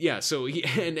 so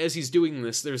and as he's doing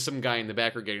this, there's some guy in the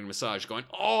background getting a massage going,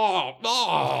 oh.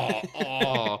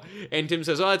 And Tim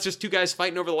says, it's just 2 guys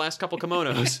fighting over the last couple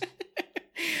kimonos.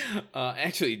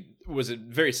 Actually, was a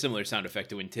very similar sound effect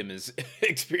to when Tim is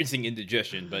experiencing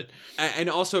indigestion, but and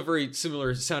also a very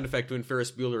similar sound effect to when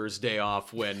Ferris Bueller's Day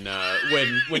Off, when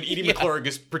Edie McClurg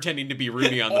is pretending to be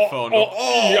Rudy on the phone.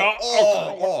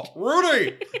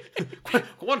 Rudy,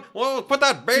 quit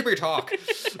that baby talk.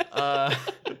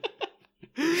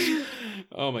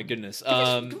 Oh my goodness!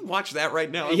 Watch that right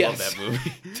now. I love that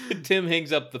movie. Tim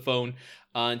hangs up the phone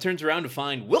and turns around to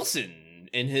find Wilson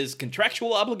in his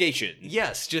contractual obligation.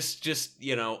 Yes, just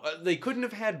they couldn't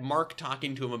have had Mark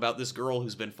talking to him about this girl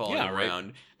who's been following him around.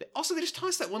 Right. Also, they just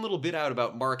tossed that one little bit out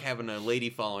about Mark having a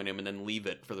lady following him and then leave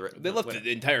it for the rest. They left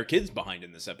the entire kids behind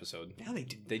in this episode. Yeah, they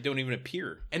did. They don't even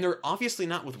appear. And they're obviously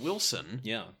not with Wilson.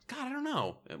 Yeah. God, I don't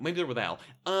know. Maybe they're with Al.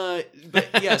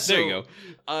 But yeah, so, there you go.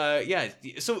 Yeah,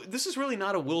 so this is really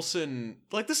not a Wilson...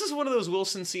 Like, this is one of those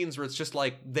Wilson scenes where it's just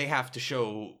like, they have to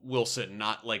show Wilson,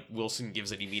 not like Wilson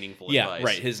gives any meaningful advice. Yeah,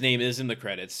 right. His name is in the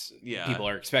credits. Yeah. People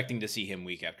are expecting to see him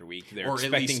week after week. They're or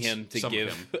expecting him to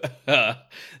give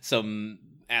some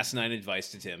asinine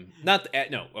advice to Tim.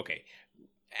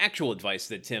 Actual advice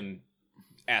that Tim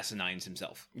asinines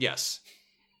himself. Yes.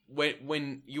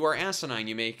 When you are asinine,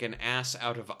 you make an ass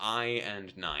out of I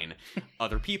and 9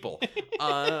 other people.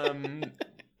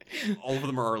 All of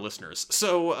them are our listeners.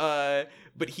 So,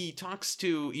 but he talks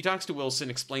to Wilson,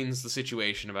 explains the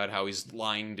situation about how he's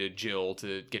lying to Jill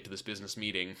to get to this business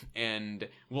meeting, and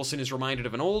Wilson is reminded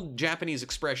of an old Japanese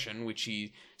expression, which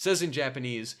he says in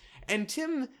Japanese, and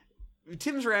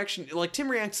Tim's reaction, like, Tim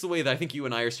reacts the way that I think you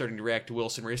and I are starting to react to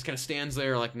Wilson, where he just kind of stands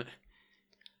there like,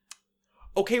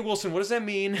 okay, Wilson, what does that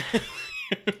mean?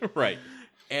 Right.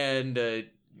 And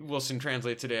Wilson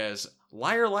translates it as,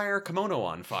 liar, liar, kimono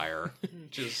on fire.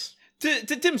 Which is... To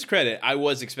Tim's credit, I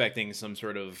was expecting some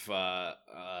sort of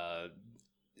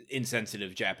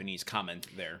insensitive Japanese comment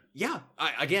there. Yeah.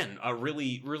 Again, a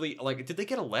really, really, like, did they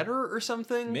get a letter or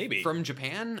something? Maybe. From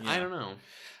Japan? Yeah. I don't know.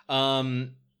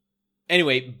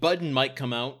 Anyway, Bud and Mike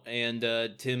come out, and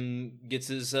Tim gets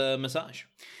his massage.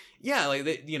 Yeah, like,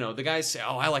 the guys say,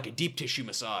 oh, I like a deep tissue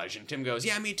massage. And Tim goes,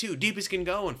 yeah, me too. Deep as can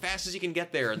go and fast as you can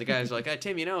get there. And the guys are like,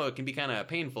 Tim, it can be kind of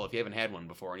painful if you haven't had one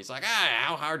before. And he's like,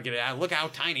 how hard to get it out? Look how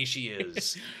tiny she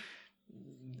is.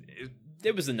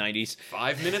 It was the 90s.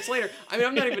 5 minutes later. I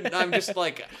mean, I'm just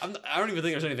like, I don't even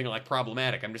think there's anything like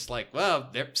problematic. I'm just like, well,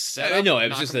 they're set up. I know, it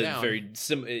was just a very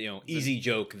easy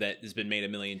joke that has been made a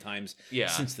million times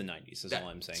since the 90s, is all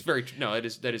I'm saying.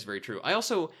 That is very true.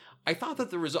 I thought that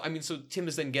the result, so Tim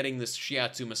is then getting this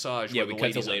shiatsu massage where the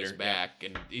lady's on his back,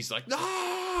 and he's like,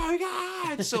 oh my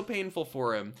God, it's so painful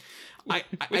for him.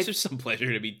 There's some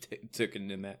pleasure to be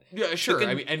taken in that. Yeah, sure.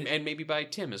 And maybe by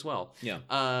Tim as well. Yeah.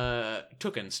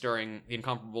 Tuken, starring the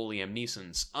incomparable Liam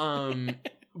Neeson's.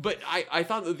 But I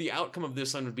thought that the outcome of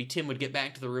this one would be Tim would get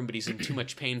back to the room, but he's in too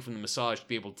much pain from the massage to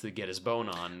be able to get his bone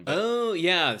on. But oh,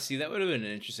 yeah. See, that would have been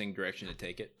an interesting direction to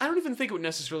take it. I don't even think it would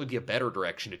necessarily be a better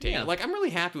direction to take it. Like, I'm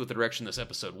really happy with the direction this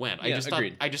episode went. I just thought,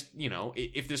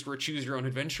 if this were a choose your own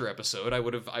adventure episode, I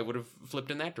would have flipped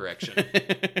in that direction.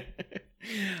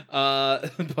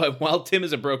 But while Tim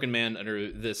is a broken man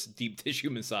under this deep tissue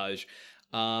massage,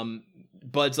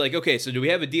 Bud's like, okay, so do we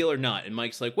have a deal or not? And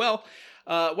Mike's like, well,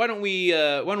 why don't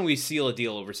we seal a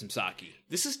deal over some sake?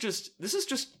 This is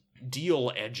just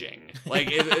deal edging. Like,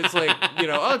 it's like,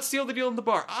 let's seal the deal in the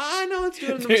bar. No, let's do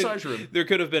it in the massage room. There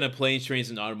could have been a Planes, Trains,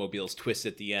 and Automobiles twist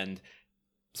at the end.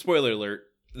 Spoiler alert,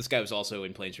 this guy was also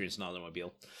in Planes, Trains, and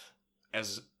Automobile.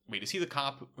 Wait, is he the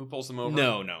cop who pulls them over?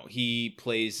 No. He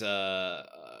plays, I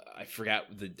forgot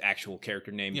the actual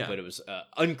character name, but it was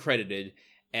uncredited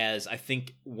as, I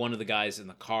think, one of the guys in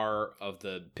the car of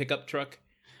the pickup truck.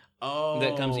 Oh.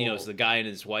 That comes, it's the guy and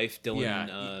his wife, Dylan.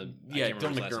 Dylan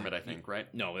McDermott, I think,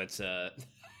 right? No, that's,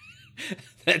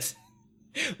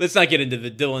 let's not get into the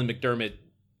Dylan McDermott,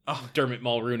 Dermot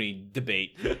Mulrooney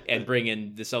debate and bring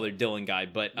in this other Dylan guy,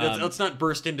 but let's not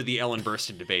burst into the Ellen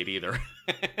Burstyn debate either.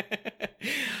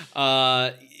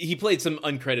 He played some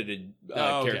uncredited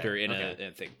character in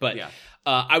a thing, but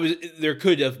there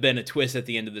could have been a twist at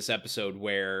the end of this episode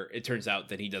where it turns out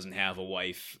that he doesn't have a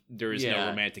wife. There is no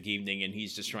romantic evening, and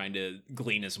he's just trying to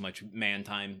glean as much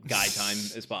guy time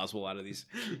as possible out of these.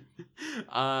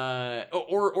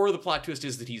 Or the plot twist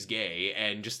is that he's gay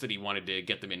and just that he wanted to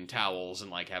get them in towels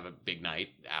and like have a big night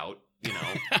out.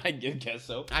 I guess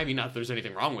so. I mean, not that there's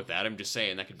anything wrong with that. I'm just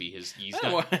saying that could be his.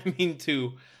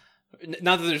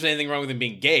 Not that there's anything wrong with him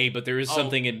being gay, but there is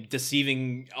something in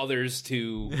deceiving others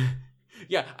to.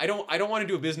 Yeah, I don't want to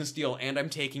do a business deal, and I'm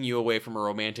taking you away from a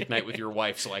romantic night with your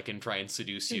wife so I can try and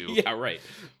seduce you. Yeah, right.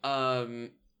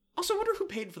 Also, I wonder who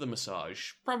paid for the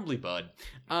massage. Probably Bud.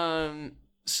 They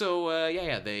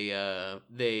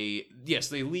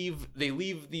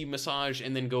leave the massage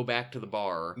and then go back to the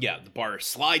bar. Yeah, the bar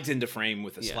slides into frame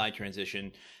with a slide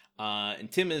transition.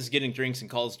 And Tim is getting drinks and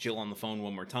calls Jill on the phone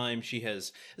one more time.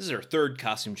 This is her third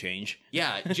costume change.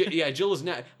 Yeah, Jill is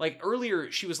not, like,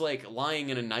 earlier she was, like, lying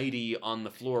in a nightie on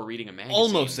the floor reading a magazine.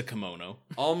 Almost a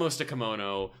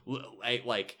kimono,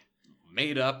 like,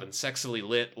 made up and sexily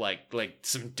lit, like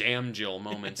some damn Jill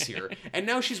moments here. And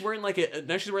now she's wearing like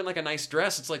a nice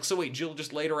dress. It's like, so wait, Jill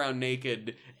just laid around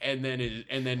naked and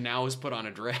then now is put on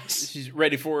a dress. She's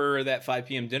ready for that 5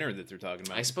 p.m. dinner that they're talking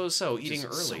about. I suppose so. Eating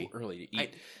early. So early to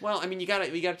eat. You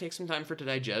gotta take some time for it to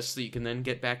digest so you can then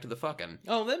get back to the fucking.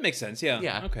 Oh, that makes sense. Yeah.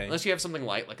 Yeah. Okay. Unless you have something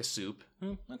light like a soup.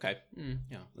 Okay.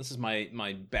 Yeah. This is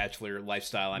my bachelor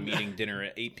lifestyle. I'm eating dinner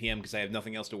at 8 p.m. because I have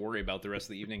nothing else to worry about the rest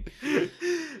of the evening.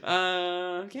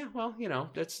 Yeah, well,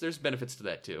 there's benefits to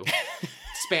that too.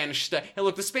 Spanish stuff. Hey,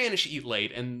 look, the Spanish eat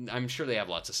late, and I'm sure they have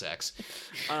lots of sex.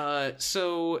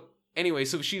 So anyway,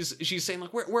 so she's saying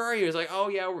like, where are you? It's like, oh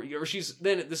yeah, or she's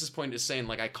then at this point is saying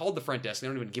like, I called the front desk. They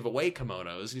don't even give away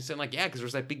kimonos. And he's saying like, yeah, because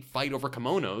there's that big fight over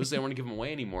kimonos. They don't want to give them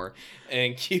away anymore.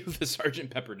 And cue the Sgt.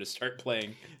 Pepper to start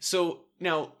playing. So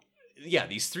now, yeah,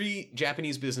 these 3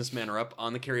 Japanese businessmen are up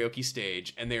on the karaoke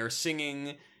stage, and they are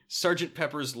singing Sgt.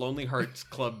 Pepper's Lonely Hearts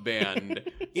Club Band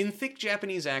in thick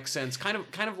Japanese accents, kind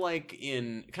of like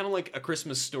A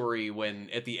Christmas Story,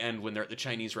 when at the end when they're at the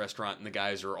Chinese restaurant and the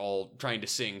guys are all trying to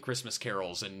sing Christmas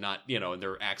carols and not, and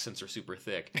their accents are super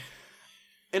thick.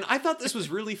 And I thought this was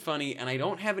really funny, and I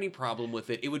don't have any problem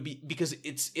with it. It would be because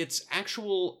it's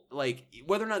actual, like,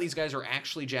 whether or not these guys are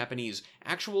actually Japanese,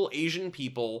 actual Asian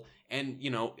people, and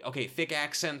thick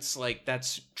accents, like,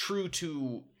 that's true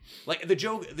to. Like, the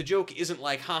joke isn't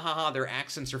like, ha ha ha, their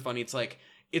accents are funny. It's like,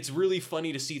 it's really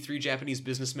funny to see 3 Japanese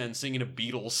businessmen singing a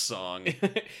Beatles song.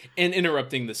 And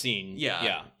interrupting the scene.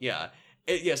 Yeah.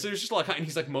 So there's just a lot of, and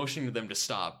he's like motioning to them to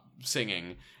stop.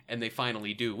 singing, and they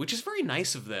finally do, which is very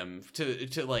nice of them to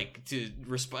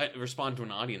respond to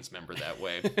an audience member that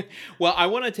way. Well, I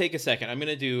want to take a second. I'm going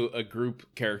to do a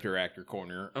group character actor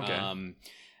corner. Okay.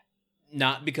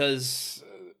 Not because,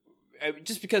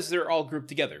 just because they're all grouped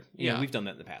together. You know, we've done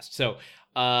that in the past. So,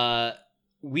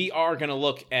 we are going to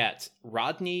look at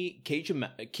Rodney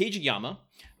Kageyama,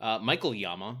 Michael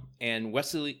Yama, and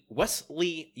Wesley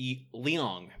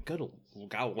Leong.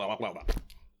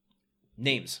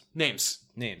 Names.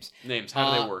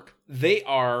 How do they work? They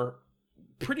are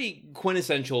pretty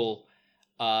quintessential.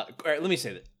 All right, let me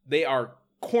say that they are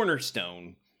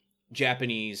cornerstone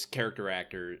Japanese character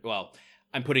actors. Well,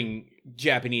 I'm putting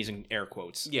Japanese in air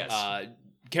quotes. Yes.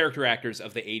 Character actors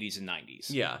of the 80s and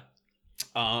 90s. Yeah.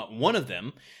 One of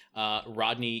them,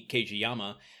 Rodney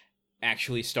Kageyama,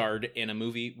 actually starred in a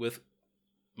movie with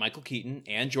Michael Keaton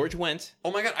and George Wendt.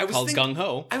 Oh my god, called Gung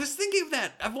Ho. I was thinking of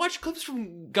that. I've watched clips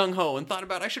from Gung Ho and thought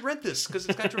about I should rent this because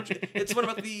it's got George. It's one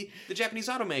about the Japanese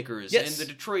automakers and the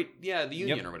Detroit, the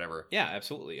union or whatever. Yeah,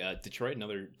 absolutely. Detroit,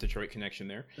 another Detroit connection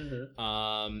there.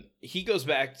 Mm-hmm. He goes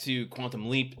back to Quantum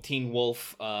Leap, Teen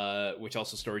Wolf, which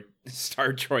also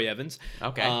starred Troy Evans.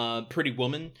 Okay. Pretty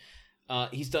Woman.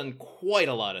 He's done quite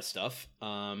a lot of stuff.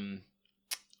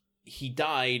 He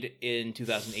died in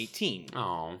 2018.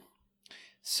 Oh.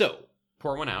 So,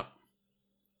 pour one out.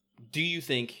 Do you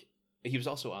think he was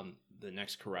also on The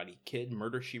Next Karate Kid,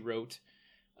 Murder, She Wrote,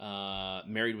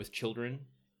 Married with Children?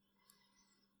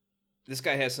 This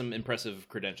guy has some impressive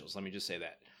credentials, let me just say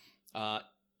that.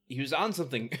 He was on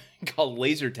something called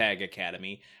Laser Tag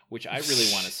Academy, which I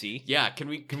really want to see. Yeah, can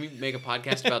we make a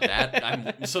podcast about that?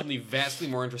 I'm suddenly vastly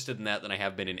more interested in that than I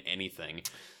have been in anything.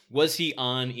 Was he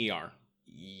on ER?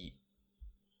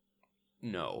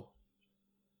 No.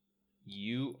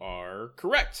 You are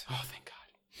correct. Oh, thank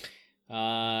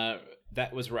God.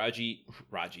 That was Rodney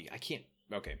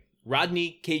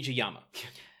Kageyama.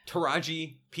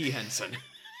 Taraji P. Henson.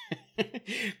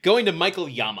 Going to Michael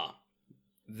Yama.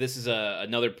 This is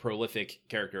another prolific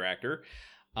character actor.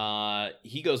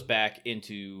 He goes back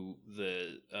into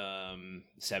the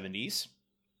 70s.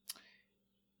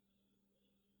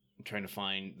 I'm trying to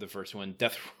find the first one.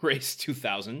 Death Race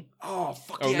 2000. Oh,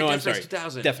 fuck yeah, Death Race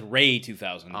 2000. Death Ray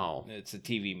 2000. Oh. It's a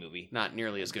TV movie. Not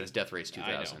nearly as good as Death Race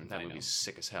 2000. I know, That movie's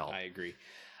sick as hell. I agree.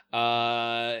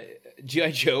 G.I.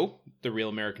 Joe, the Real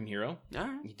American Hero. All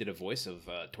right. He did a voice of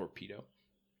Torpedo.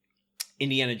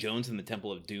 Indiana Jones and the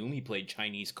Temple of Doom. He played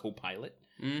Chinese co-pilot.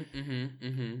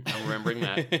 I'm remembering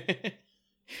that.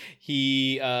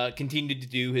 He continued to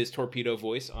do his Torpedo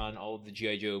voice on all of the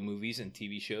G.I. Joe movies and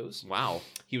TV shows. Wow.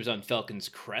 He was on Falcon's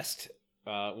Crest.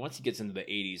 Once he gets into the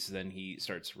 80s, then he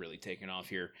starts really taking off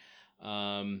here.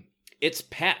 It's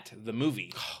Pat, the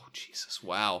movie. Oh, Jesus.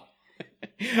 Wow.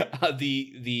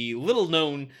 The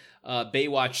little-known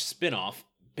Baywatch spinoff,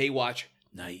 Baywatch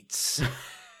Nights.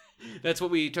 That's what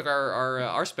we took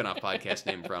our spin-off podcast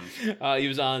name from. He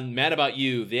was on Mad About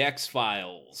You, The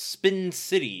X-Files, Spin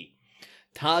City,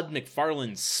 Todd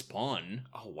McFarlane's Spawn.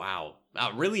 Oh, wow.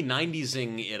 Really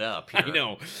 90s-ing it up here. I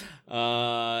know.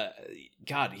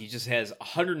 God, he just has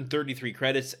 133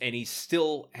 credits, and he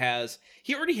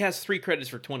already has 3 credits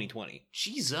for 2020.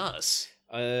 Jesus.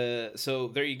 So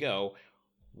there you go.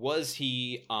 Was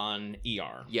he on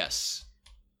ER? Yes.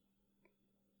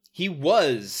 He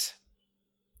was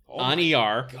on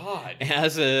ER. God.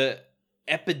 As a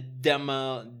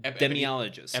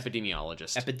epidemiologist.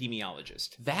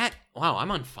 Epidemiologist. Wow,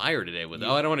 I'm on fire today with.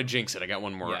 Oh, I don't want to jinx it. I got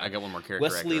one more. Yeah. I got one more character.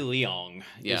 Wesley Leong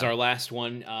is our last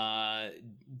one.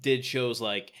 Did shows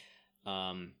like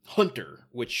Hunter,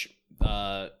 which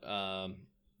the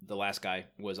last guy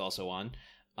was also on.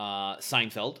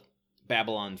 Seinfeld,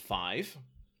 Babylon 5.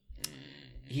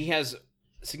 He has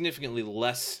significantly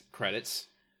less credits,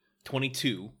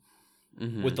 22.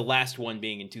 Mm-hmm. With the last one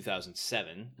being in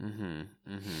 2007.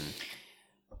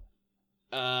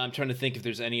 I'm trying to think if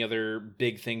there's any other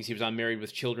big things. He was on Married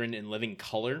with Children and Living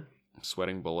Color. I'm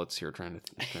sweating bullets here, trying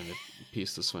to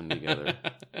piece this one together.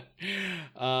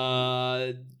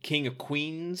 King of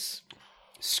Queens,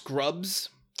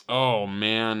 Scrubs. Oh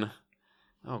man.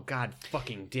 Oh god,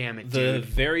 fucking damn it, dude. The dude.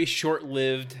 very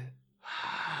short-lived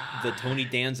The Tony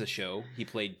Danza Show. He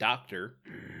played Doctor.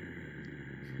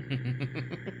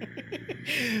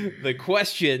 The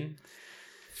question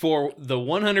for the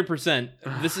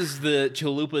 100%, this is the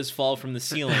chalupas fall from the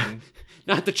ceiling.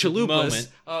 Not the chalupas. Moment.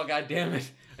 Oh, god damn it.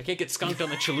 I can't get skunked on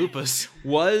the chalupas.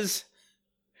 Was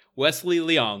Wesley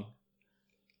Leong,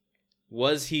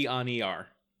 was he on ER?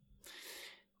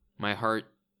 My heart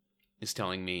is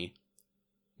telling me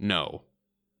no.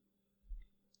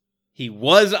 He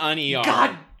was on ER.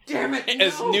 God damn it.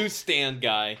 As newsstand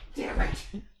guy. Damn it.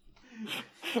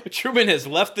 Truman has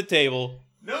left the table.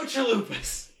 No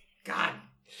chalupas. God.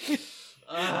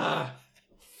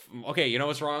 Okay, you know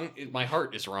what's wrong? My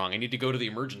heart is wrong. I need to go to the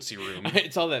emergency room.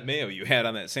 It's all that mayo you had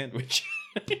on that sandwich.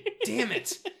 Damn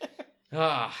it.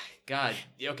 God.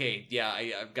 Okay, yeah,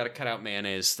 I've got to cut out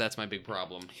mayonnaise. That's my big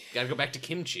problem. Got to go back to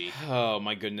kimchi. Oh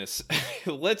my goodness.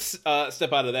 Let's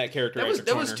step out of that character. That was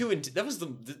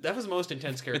the most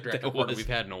intense character actor corner we've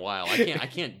had in a while. I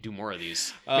can't do more of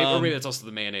these. Maybe that's also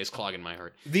the mayonnaise clogging my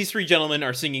heart. These three gentlemen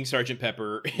are singing Sgt.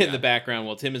 Pepper in the background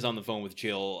while Tim is on the phone with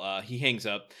Jill. He hangs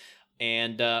up.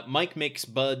 And Mike makes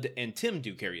Bud and Tim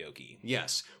do karaoke.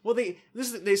 Yes. Well, they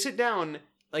sit down.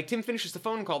 Like, Tim finishes the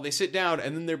phone call, they sit down,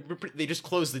 and then they just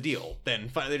close the deal. Then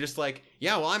they're just like,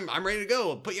 yeah, well, I'm ready to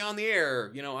go. Put you on the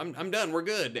air. You know, I'm done. We're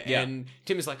good. Yeah. And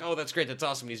Tim is like, oh, that's great. That's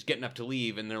awesome. He's getting up to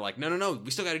leave. And they're like, no. We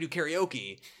still got to do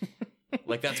karaoke.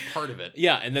 Like, that's part of it.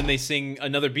 Yeah, and then they sing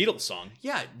another Beatles song.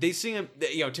 Yeah, they sing,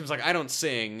 Tim's like, I don't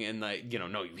sing. And, like,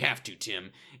 no, you have to,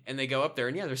 Tim. And they go up there,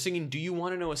 and yeah, they're singing, Do You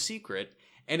Want to Know a Secret?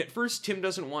 And at first, Tim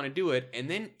doesn't want to do it, and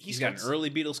then he's got an early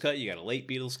Beatles cut, you got a late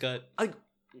Beatles cut. Like,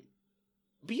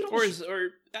 Beatles? Or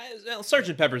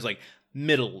Sgt. Pepper's like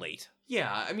middle late. Yeah,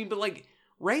 I mean, but like,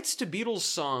 rights to Beatles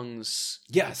songs...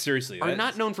 Yeah, seriously. ...are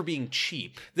not known for being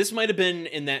cheap. This might have been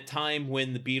in that time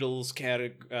when the Beatles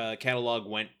catalog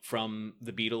went from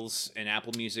the Beatles and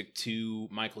Apple Music to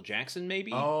Michael Jackson,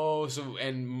 maybe? Oh,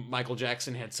 and Michael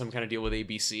Jackson had some kind of deal with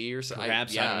ABC or something?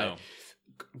 Perhaps, I don't know.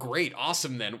 Great,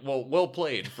 awesome then. Well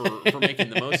played for making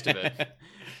the most of it.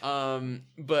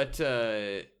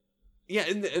 Yeah,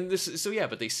 and this, so yeah,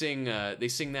 but they sing that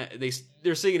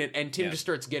they're singing it, and Tim just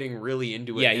starts getting really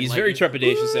into it. Yeah, he's very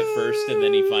trepidatious at first, and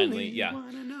then he finally,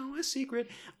 wanna know a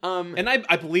secret. And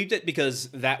I believed it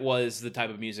because that was the type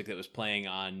of music that was playing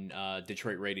on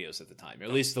Detroit radios at the time, or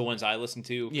at least the ones I listened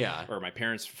to. Yeah, or my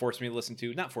parents forced me to listen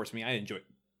to. Not forced me, I enjoyed.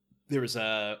 There was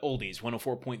Oldies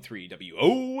 104.3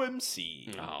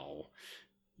 WOMC. Oh,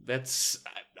 that's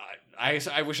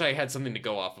I wish I had something to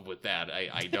go off of with that.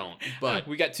 I don't. But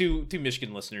we got two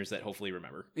Michigan listeners that hopefully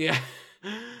remember. Yeah.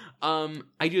 I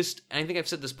think I've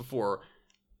said this before.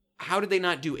 How did they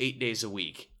not do 8 days a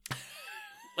week?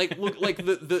 Like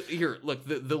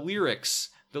the lyrics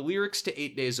to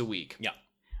 8 days a week. Yeah.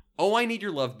 Oh, I need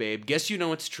your love, babe. Guess you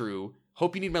know it's true.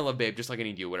 Hope you need my love, babe, just like I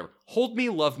need you, whatever. Hold me,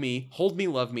 love me.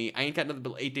 I ain't got nothing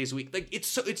but 8 days a week. Like, it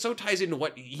so ties into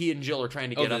what he and Jill are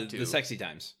trying to get up to. The sexy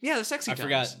times. Yeah, the sexy times. I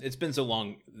forgot. It's been so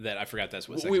long that I forgot that's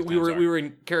what sexy times are. We were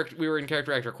in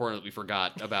character actor corner that we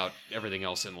forgot about everything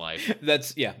else in life.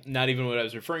 That's not even what I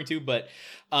was referring to. But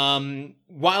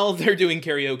while they're doing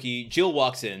karaoke, Jill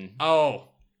walks in. Oh,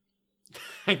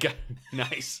 I got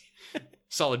nice,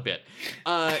 solid bit.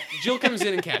 Jill comes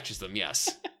in and catches them. Yes.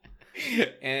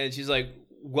 And she's like,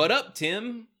 what up,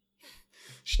 Tim?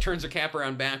 She turns her cap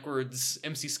around backwards.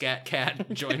 MC Scat Cat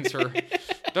joins her.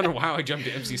 Don't know how I jumped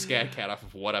to MC Scat Cat off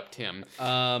of What Up, Tim.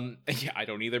 Yeah, I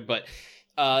don't either. But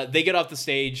they get off the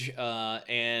stage,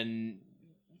 and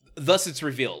thus it's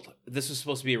revealed. This was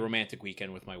supposed to be a romantic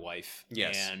weekend with my wife.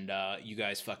 Yes. And you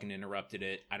guys fucking interrupted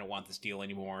it. I don't want this deal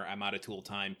anymore. I'm out of tool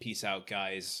time. Peace out,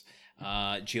 guys.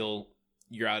 Jill,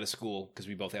 you're out of school because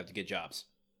we both have to get jobs.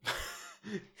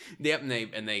 Yep,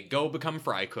 and they go become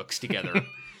fry cooks together.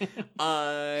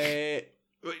 But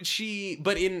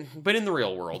in the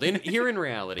real world, here in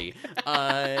reality,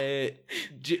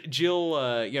 Jill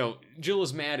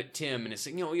is mad at Tim and is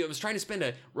saying, I was trying to spend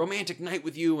a romantic night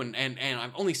with you, and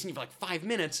I've only seen you for like 5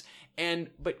 minutes.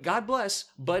 But God bless,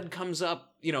 Bud comes up,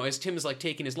 as Tim is like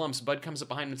taking his lumps, Bud comes up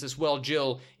behind him and says, well,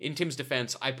 Jill, in Tim's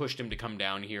defense, I pushed him to come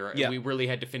down here. Yeah. We really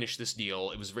had to finish this deal.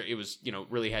 It was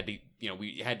really had to,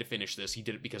 we had to finish this. He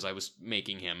did it because I was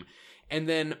making him. And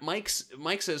then Mike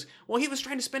says, well, he was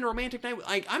trying to spend a romantic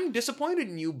night. I'm disappointed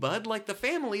in you, Bud. Like, the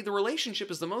family, the relationship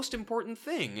is the most important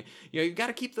thing. You've got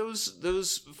to keep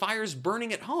those fires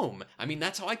burning at home. I mean,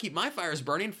 that's how I keep my fires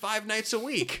burning 5 nights a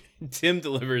week. Tim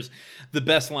delivers the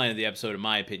best line of the episode, in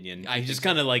my opinion. He just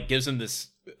kind of like gives him this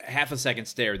half a second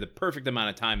stare, the perfect amount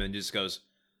of time, and just goes,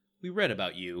 we read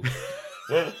about you.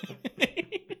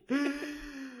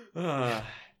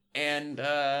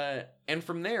 And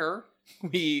from there,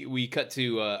 we cut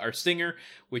to our stinger,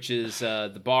 which is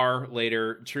the bar.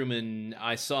 Later, Truman,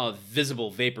 I saw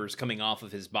visible vapors coming off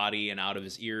of his body and out of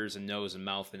his ears and nose and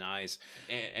mouth and eyes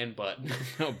and butt.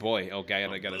 Oh boy! Okay,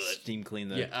 I gotta steam clean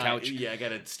the couch. I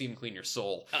gotta steam clean your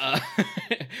soul.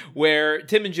 Where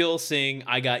Tim and Jill sing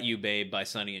 "I Got You, Babe" by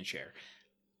Sonny and Cher.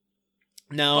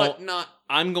 Now,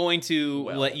 I'm going to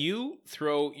let you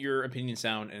throw your opinions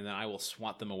down, and then I will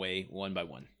swat them away one by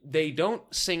one. They don't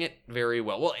sing it very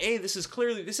well. Well, this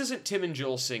isn't Tim and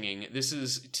Jill singing. This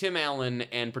is Tim Allen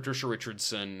and Patricia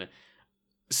Richardson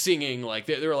singing. Like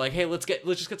they were like, hey, let's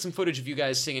just get some footage of you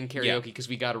guys singing karaoke because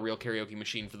we got a real karaoke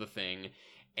machine for the thing,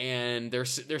 and they're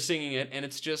singing it, and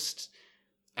it's just.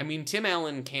 I mean, Tim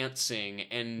Allen can't sing,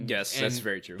 and yes, that's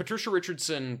very true. Patricia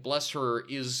Richardson, bless her,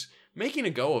 is making a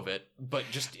go of it, but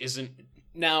just isn't.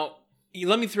 Now,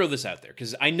 let me throw this out there,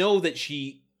 because I know that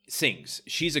she sings.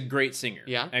 She's a great singer.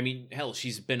 Yeah. I mean, hell,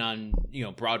 she's been on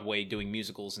Broadway doing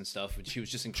musicals and stuff. She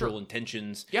was just in Cruel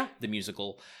Intentions, the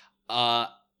musical.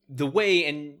 The way,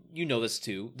 and you know this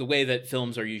too, the way that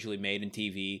films are usually made in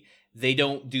TV. They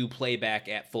don't do playback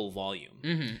at full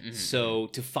volume. So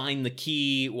to find the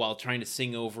key while trying to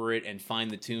sing over it and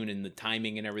find the tune and the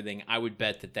timing and everything, I would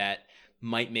bet that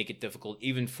might make it difficult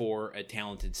even for a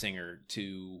talented singer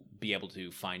to be able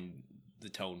to find the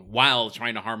tone while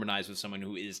trying to harmonize with someone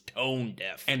who is tone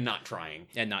deaf. And not trying.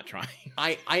 I'm not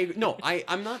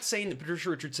saying that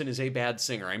Patricia Richardson is a bad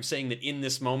singer. I'm saying that in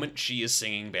this moment, she is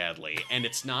singing badly. And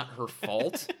it's not her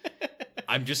fault.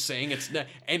 I'm just saying it's not.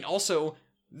 And also...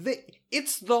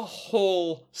 it's the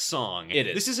whole song. It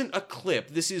is. This isn't a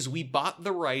clip. This is, we bought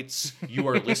the rights. You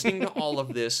are listening to all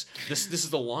of this. This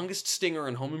is the longest stinger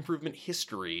in Home Improvement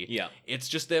history. Yeah. It's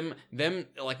just them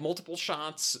like multiple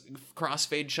shots,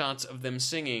 crossfade shots of them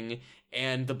singing,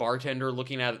 and the bartender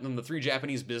looking at them, the three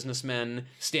Japanese businessmen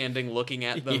standing looking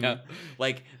at them. Yeah.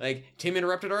 Like Tim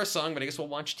interrupted our song, but I guess we'll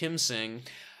watch Tim sing.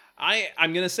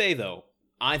 I'm going to say, though,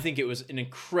 I think it was an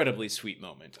incredibly sweet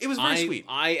moment. It was very sweet.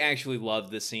 I actually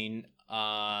loved this scene.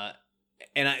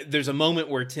 There's a moment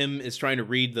where Tim is trying to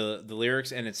read the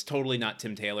lyrics, and it's totally not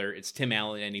Tim Taylor. It's Tim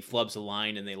Allen, and he flubs a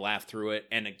line, and they laugh through it,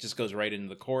 and it just goes right into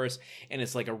the chorus, and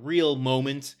it's like a real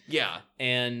moment. Yeah.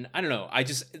 And I don't know.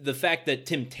 The fact that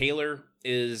Tim Taylor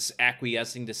is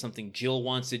acquiescing to something Jill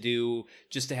wants to do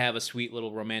just to have a sweet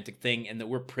little romantic thing, and that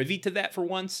we're privy to that for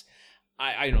once.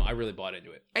 I don't know. I really bought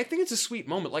into it. I think it's a sweet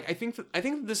moment. Like I think that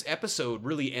this episode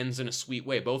really ends in a sweet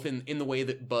way, both in the way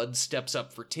that Bud steps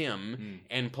up for Tim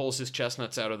and pulls his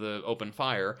chestnuts out of the open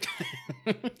fire.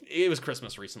 It was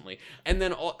Christmas recently, and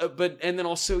then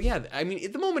also, yeah. I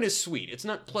mean, the moment is sweet. It's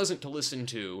not pleasant to listen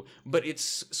to, but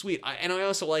it's sweet. And I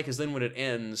also like is then when it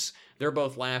ends, they're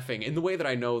both laughing in the way that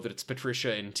I know that it's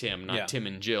Patricia and Tim, not Tim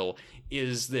and Jill.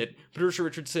 Is that Patricia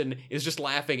Richardson is just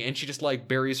laughing, and she just like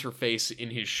buries her face in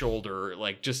his shoulder,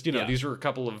 like just these are a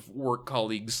couple of work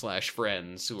colleagues /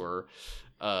 friends who are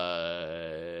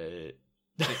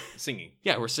singing.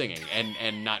 Yeah, we're singing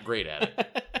and not great at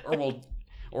it,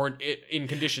 or in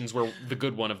conditions where the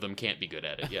good one of them can't be good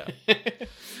at it. Yeah.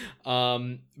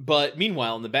 But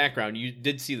meanwhile, in the background, you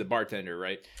did see the bartender,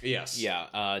 right? Yes.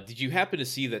 Yeah. Did you happen to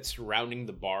see that surrounding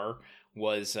the bar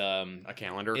was a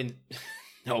calendar?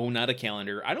 No, not a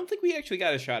calendar. I don't think we actually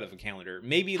got a shot of a calendar.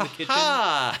 Maybe in the kitchen.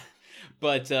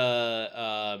 But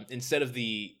instead of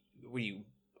the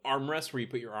armrest where you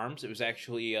put your arms, it was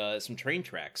actually some train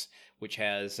tracks, which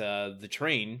has the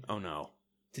train. Oh no.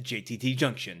 To JTT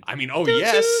Junction. I mean,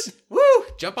 yes. Woo!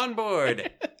 Jump on board.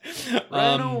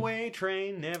 Runaway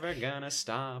train, never gonna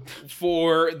stop.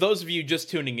 For those of you just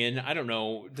tuning in, I don't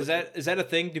know, is that a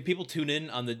thing? Do people tune in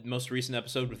on the most recent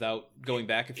episode without going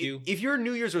back a few? If your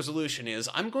New Year's resolution is,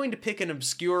 I'm going to pick an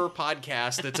obscure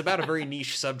podcast that's about a very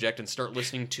niche subject and start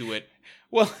listening to it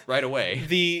right away.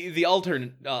 The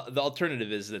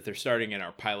alternative is that they're starting in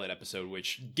our pilot episode,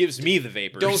 which gives me the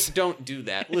vapors. Don't do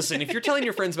that. Listen, if you're telling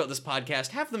your friends about this podcast,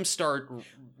 have them start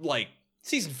like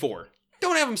season 4.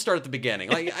 Don't have them start at the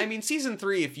beginning. Like, I mean, season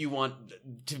 3, if you want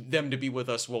them to be with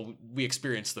us while we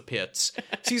experience the pits.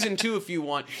 Season 2, if you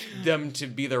want them to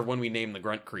be there when we name the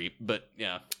Grunt Creep. But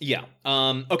yeah. Yeah.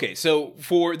 Okay, so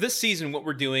for this season, what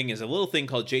we're doing is a little thing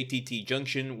called JTT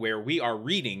Junction, where we are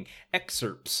reading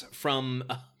excerpts from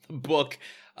the book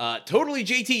Totally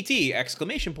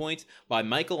JTT! By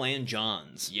Michael Ann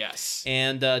Johns. Yes.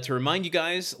 And to remind you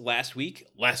guys, last week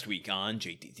on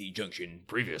JTT Junction,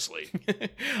 previously,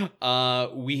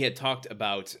 we had talked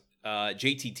about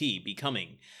JTT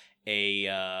becoming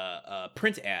a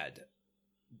print ad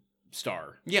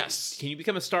star. Yes. Can you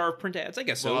become a star of print ads? I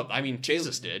guess so. Well, I mean,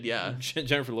 Jesus did, yeah.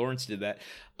 Jennifer Lawrence did that.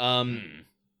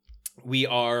 We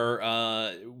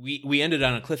ended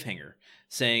on a cliffhanger,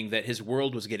 saying that his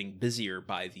world was getting busier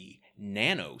by the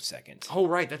nanosecond. Oh,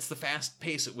 right. That's the fast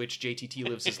pace at which JTT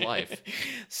lives his life.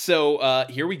 So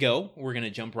here we go. We're going to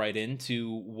jump right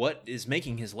into what is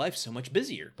making his life so much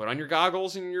busier. Put on your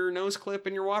goggles and your nose clip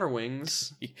and your water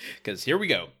wings. Because here we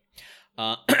go.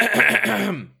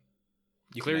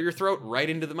 You clear your throat right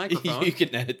into the microphone. You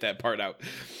can edit that part out.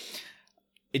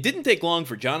 It didn't take long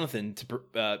for Jonathan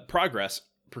to progress.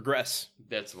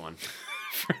 That's the one.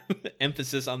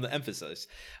 Emphasis on the emphasis.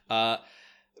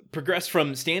 Progress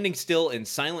from standing still in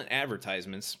silent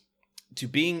advertisements to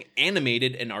being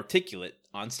animated and articulate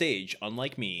on stage,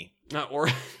 unlike me.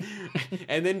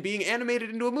 And then being animated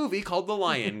into a movie called The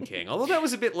Lion King. Although that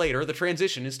was a bit later, the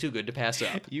transition is too good to pass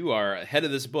up. You are ahead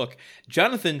of this book.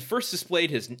 Jonathan first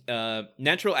displayed his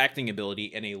natural acting ability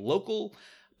in a local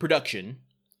production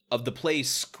of the play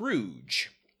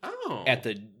Scrooge at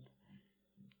the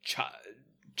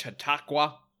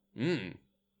Chautauqua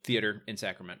Theater in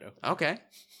Sacramento. Okay.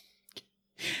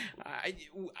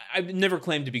 I've never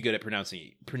claimed to be good at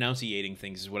pronunciating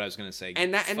things. Is what I was going to say.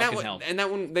 And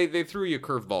that one they threw you a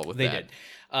curveball with. They did.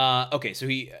 Okay, so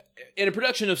he in a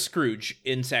production of Scrooge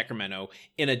in Sacramento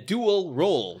in a dual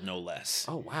role, no less.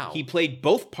 Oh wow! He played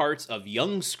both parts of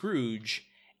young Scrooge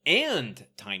and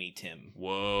Tiny Tim.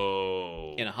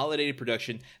 Whoa! In a holiday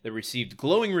production that received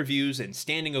glowing reviews and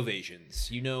standing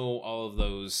ovations. You know, all of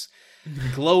those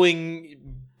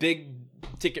glowing big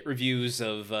ticket reviews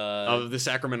of the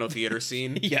Sacramento theater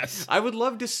scene. Yes, I would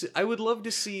love to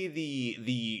see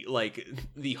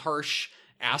the harsh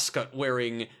ascot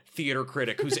wearing theater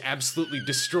critic who's absolutely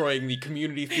destroying the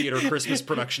community theater Christmas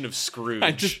production of Scrooge.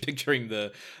 I'm just picturing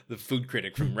the food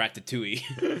critic from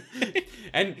Ratatouille.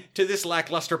 And to this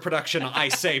lackluster production, I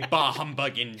say, bah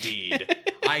humbug indeed.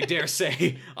 I dare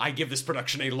say I give this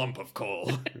production a lump of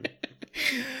coal.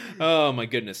 Oh my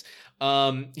goodness.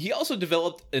 He also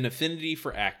developed an affinity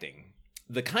for acting.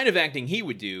 The kind of acting he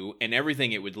would do, and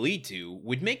everything it would lead to,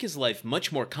 would make his life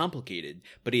much more complicated,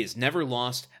 but he has never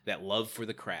lost that love for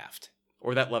the craft.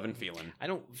 Or that love and feeling. I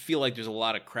don't feel like there's a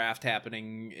lot of craft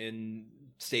happening in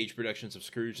stage productions of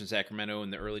Scrooge in Sacramento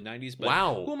in the early 90s, but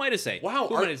wow. Who am I to say? Wow,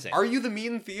 are you the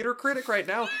mean theater critic right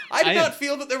now? I did not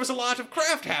feel that there was a lot of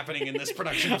craft happening in this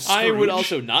production of Scrooge. I would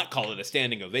also not call it a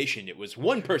standing ovation. It was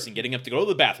one person getting up to go to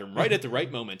the bathroom right at the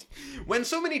right moment. When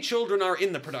so many children are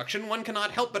in the production, one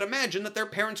cannot help but imagine that their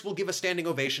parents will give a standing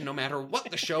ovation no matter what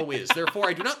the show is. Therefore,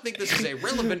 I do not think this is a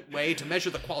relevant way to measure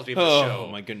the quality of the show.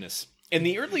 Oh my goodness. In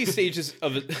the early stages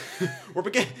of it,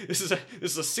 this is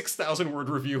a 6,000 word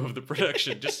review of the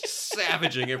production, just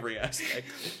savaging every aspect.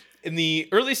 In the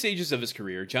early stages of his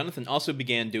career, Jonathan also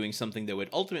began doing something that would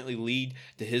ultimately lead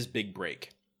to his big break.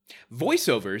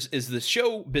 Voiceovers is the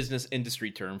show business industry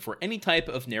term for any type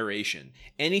of narration,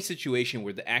 any situation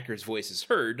where the actor's voice is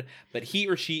heard, but he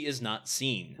or she is not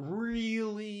seen.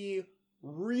 Really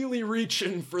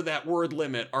reaching for that word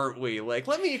limit, aren't we? Like,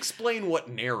 let me explain what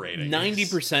narrating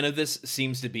 90% of this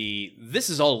seems to be, this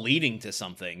is all leading to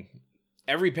something.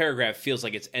 Every paragraph feels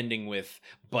like it's ending with,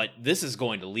 but this is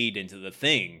going to lead into the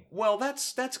thing. Well,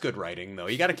 that's good writing, though.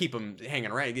 You got to keep them hanging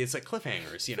around. It's like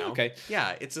cliffhangers, you know? Okay.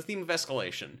 Yeah, it's a theme of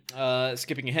escalation.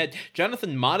 Skipping ahead,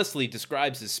 Jonathan modestly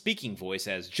describes his speaking voice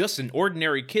as just an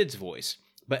ordinary kid's voice.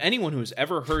 But anyone who's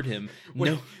ever heard him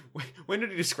When did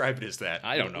he describe it as that?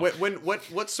 I don't know.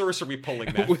 What source are we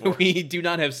pulling that for? We do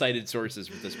not have cited sources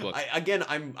with this book.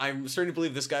 I'm starting to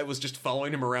believe this guy was just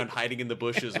following him around, hiding in the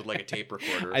bushes with like a tape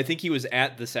recorder. I think he was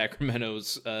at the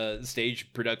Sacramento's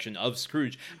stage production of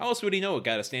Scrooge. How else would he know it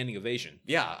got a standing ovation?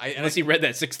 Yeah, unless he read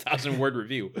that 6,000 word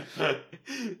review.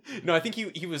 No, I think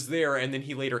he was there, and then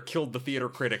he later killed the theater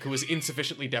critic who was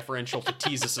insufficiently deferential to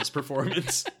Teasus's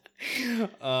performance.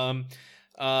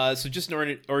 So just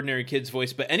an ordinary kid's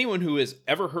voice, but anyone who has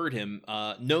ever heard him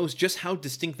knows just how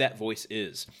distinct that voice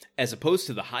is, as opposed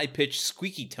to the high-pitched,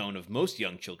 squeaky tone of most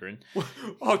young children.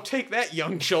 Oh, take that,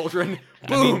 young children.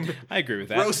 Boom! I agree with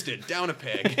that. Roasted, down a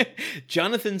peg.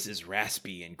 Jonathan's is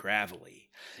raspy and gravelly.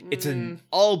 It's an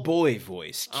all-boy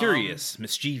voice, curious,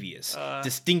 mischievous,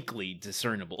 distinctly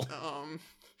discernible.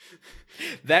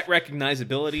 That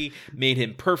recognizability made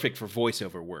him perfect for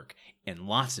voiceover work, and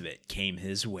lots of it came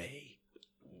his way.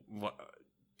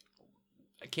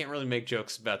 I can't really make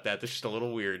jokes about that. That's just a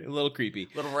little weird. A little creepy.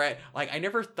 I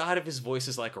never thought of his voice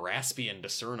as like raspy and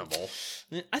discernible.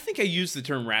 I think I used the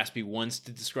term raspy once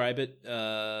to describe it,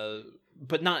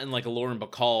 but not in like a Lauren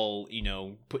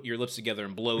Bacall, put your lips together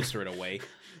and blow sort of way.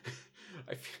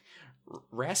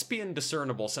 Raspy and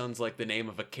discernible sounds like the name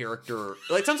of a character.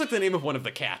 It sounds like the name of one of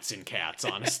the cats in Cats,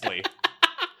 honestly.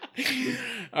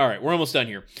 All right, we're almost done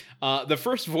here. The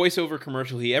first voiceover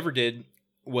commercial he ever did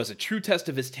was a true test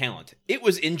of his talent. It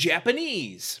was in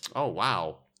Japanese. Oh,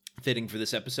 wow. Fitting for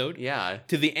this episode. Yeah.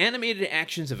 To the animated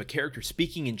actions of a character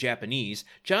speaking in Japanese,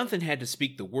 Jonathan had to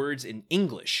speak the words in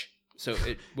English. So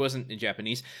it wasn't in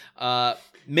Japanese.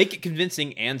 Make it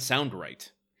convincing and sound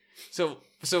right. So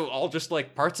all just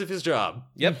like parts of his job.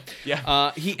 Yep.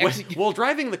 Yeah. While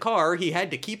driving the car, he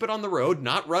had to keep it on the road,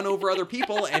 not run over other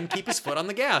people, and keep his foot on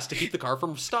the gas to keep the car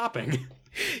from stopping.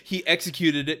 He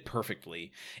executed it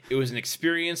perfectly. It was an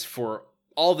experience for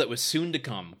all that was soon to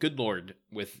come. Good Lord,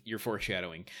 with your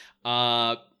foreshadowing.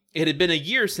 It had been a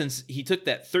year since he took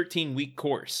that 13-week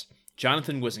course.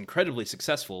 Jonathan was incredibly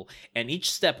successful, and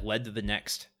each step led to the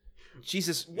next.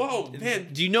 Jesus. Whoa, man.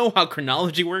 Do you know how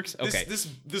chronology works? Okay.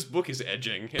 This book is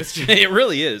edging. It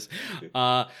really is.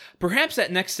 Perhaps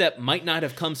that next step might not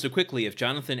have come so quickly if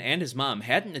Jonathan and his mom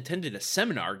hadn't attended a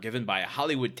seminar given by a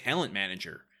Hollywood talent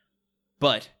manager.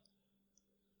 But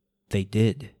they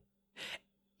did.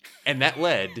 And that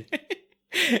led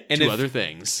to other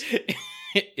things.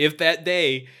 If that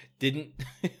day didn't...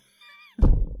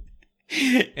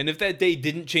 And if that day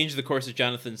didn't change the course of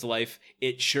Jonathan's life,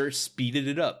 it sure speeded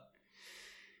it up.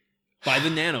 By the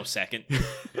nanosecond.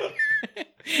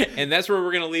 And that's where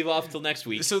we're going to leave off till next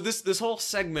week. So this whole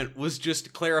segment was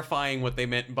just clarifying what they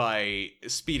meant by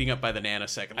speeding up by the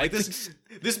nanosecond. Like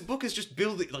this book is just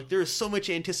building, like there is so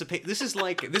much anticipation. This is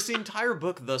like, this entire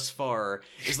book thus far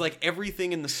is like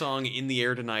everything in the song In the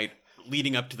Air Tonight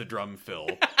leading up to the drum fill.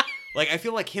 Like, I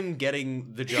feel like him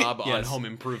getting the job on Home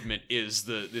Improvement is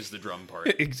the drum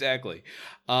part. Exactly.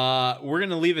 We're going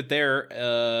to leave it there.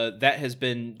 That has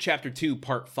been Chapter 2,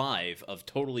 Part 5 of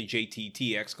Totally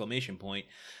JTT!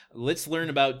 Let's learn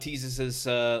about Jesus'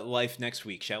 life next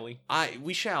week, shall we?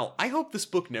 We shall. I hope this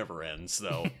book never ends,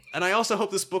 though. And I also hope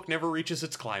this book never reaches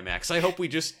its climax. I hope we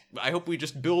just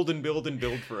build and build and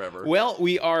build forever. Well,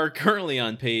 we are currently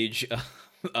on page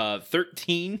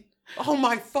 13. Oh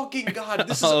my fucking god!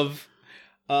 This of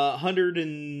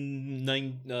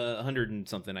 109, 100 and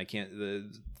something. I can't. The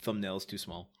thumbnail's too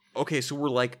small. Okay, so we're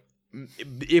like,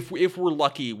 if we're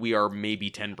lucky, we are maybe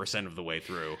 10% of the way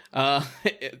through.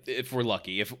 If we're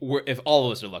lucky, if all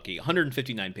of us are lucky,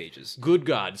 159 pages. Good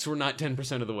God! So we're not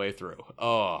 10% of the way through.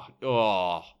 Oh!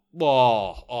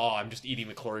 I'm just Edie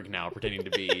McClurg now, pretending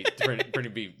to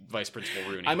be Vice Principal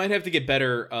Rooney. I might have to get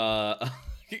better.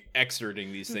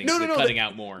 Excerpting these things and cutting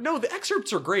out more. No, the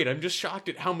excerpts are great. I'm just shocked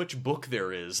at how much book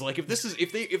there is. Like if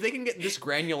they can get this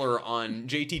granular on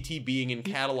JTT being in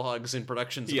catalogs and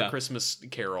productions of A Christmas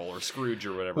Carol or Scrooge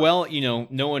or whatever. Well,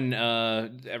 no one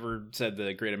ever said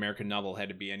the Great American Novel had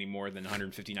to be any more than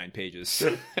 159 pages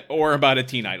or about a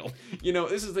teen idol.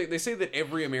 This is they say that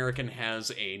every American has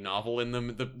a novel in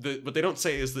them. What they don't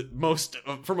say is that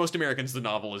for most Americans the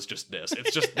novel is just this.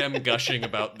 It's just them gushing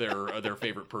about their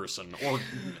favorite person, or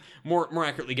more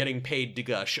accurately, getting paid to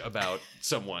gush about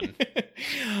someone.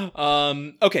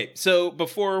 Okay, so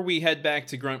before we head back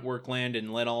to Gruntwork Land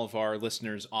and let all of our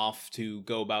listeners off to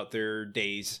go about their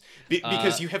days,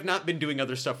 because you have not been doing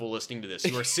other stuff while listening to this,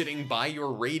 you are sitting by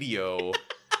your radio,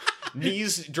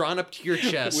 knees drawn up to your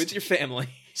chest, with your family,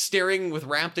 staring with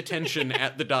rapt attention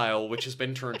at the dial, which has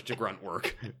been turned to grunt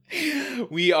work.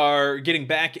 We are getting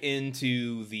back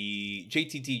into the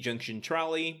JTT Junction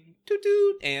trolley.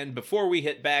 Toot-toot. And before we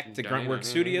hit back to Gruntwork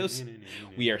Studios,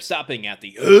 we are stopping at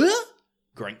the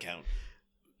grunt count.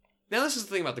 Now, this is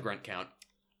the thing about the grunt count.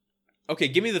 Okay,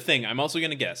 give me the thing. I'm also going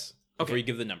to guess before you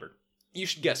give the number. You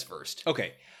should guess first.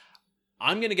 Okay.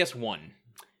 I'm going to guess 1.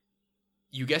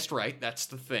 You guessed right. That's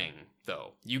the thing,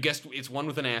 though. You guessed it's 1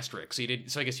 with an asterisk.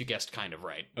 So I guess you guessed kind of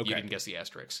right. Okay. You didn't guess the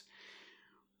asterisk.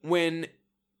 When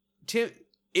Tim...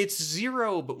 It's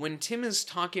 0, but when Tim is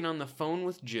talking on the phone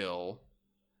with Jill...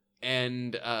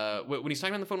 And when he's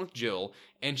talking on the phone with Jill,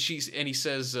 and he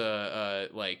says,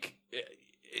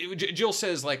 Jill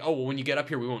says, like, oh, well, when you get up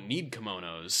here, we won't need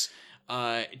kimonos.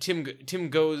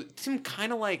 Tim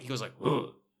kind of like, he goes like,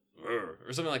 or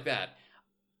something like that.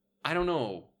 I don't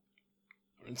know.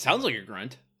 It sounds like a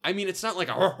grunt. I mean, it's not like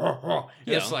a,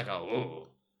 it's like a,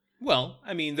 Well,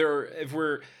 I mean,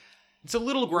 it's a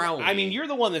little growly. I mean, you're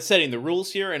the one that's setting the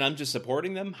rules here, and I'm just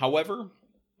supporting them. However,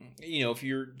 if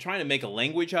you're trying to make a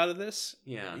language out of this,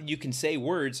 you can say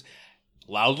words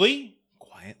loudly,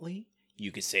 quietly.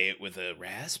 You can say it with a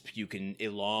rasp. You can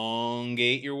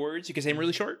elongate your words. You can say them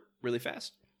really short, really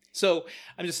fast. So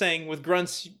I'm just saying, with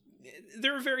grunts,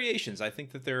 there are variations. I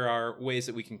think that there are ways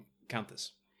that we can count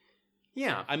this.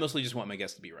 Yeah. I mostly just want my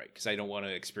guess to be right, because I don't want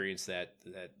to experience that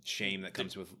shame that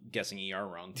comes with guessing ER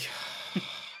wrong.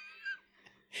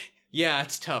 Yeah,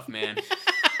 it's tough, man.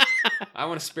 I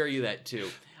want to spare you that, too.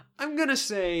 I'm going to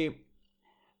say,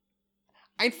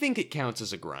 I think it counts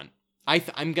as a grunt.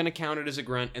 I'm going to count it as a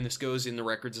grunt, and this goes in the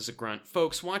records as a grunt.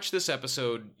 Folks, watch this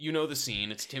episode. You know the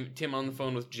scene. It's Tim on the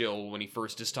phone with Jill when he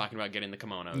first is talking about getting the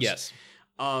kimonos. Yes.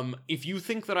 If you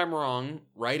think that I'm wrong,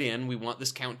 write in. We want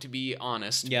this count to be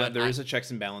honest. Yeah, there is a checks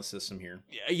and balance system here.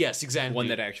 Yes, exactly. One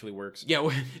that actually works. Yeah,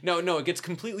 no, it gets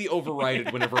completely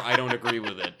overridden whenever I don't agree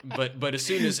with it. But as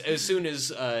soon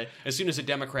as a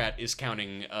Democrat is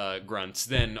counting grunts,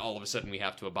 then all of a sudden we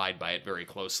have to abide by it very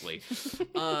closely.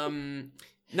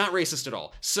 Not racist at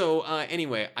all. So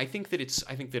anyway, I think that it's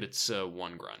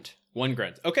 1 grunt. 1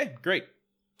 grunt. Okay, great.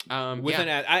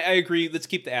 I agree. Let's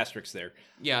keep the asterisks there.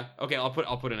 Yeah. Okay. I'll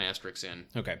put an asterisk in.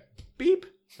 Okay. Beep.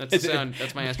 That's the sound.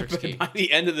 That's my asterisk key. By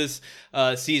the end of this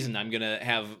season, I'm gonna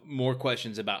have more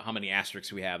questions about how many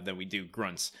asterisks we have than we do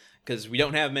grunts, because we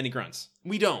don't have many grunts.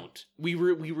 We don't. We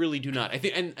really do not. I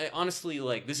think, and honestly,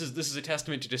 like this is a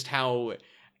testament to just how.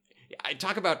 I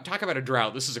talk about a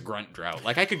drought. This is a grunt drought.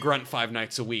 Like I could grunt 5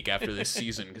 nights a week after this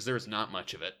season because there's not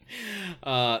much of it.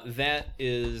 That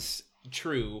is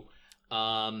true.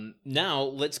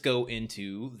 Now let's go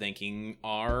into thanking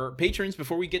our patrons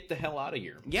before we get the hell out of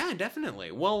here. Yeah,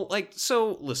 definitely. Well,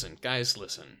 so listen, guys,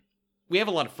 listen. We have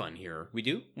a lot of fun here. We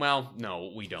do? Well,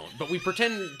 no, we don't. But we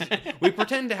pretend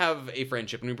to have a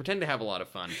friendship and we pretend to have a lot of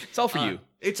fun. It's all for you.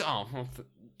 It's all.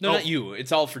 Not you.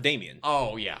 It's all for Damien.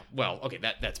 Oh yeah. Well, okay,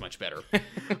 that's much better.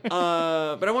 But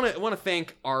I want to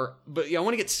thank I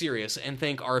want to get serious and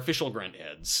thank our official grunt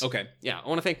heads. Okay. Yeah, I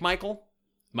want to thank Michael.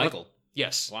 Michael.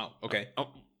 Yes. Wow. Okay.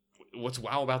 What's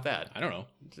wow about that? I don't know.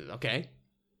 Okay.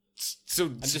 So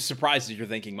I'm just surprised that you're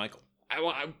thanking Michael. I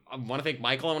want to thank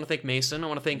Michael. I want to thank Mason. I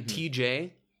want to thank TJ.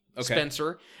 Okay.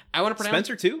 Spencer. I want to pronounce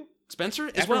Spencer too. Spencer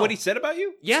as After well. what he said about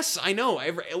you? Yes, I know.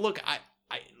 Look,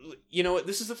 you know,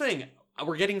 this is the thing.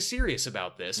 We're getting serious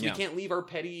about this. Yeah. We can't leave our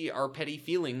petty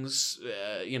feelings.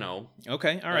 You know.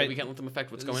 Okay. All right. We can't let them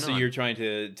affect what's going on. So you're trying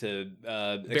to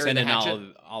extend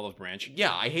an olive branch.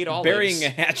 Yeah, I hate olives. Burying a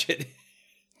hatchet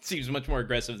seems much more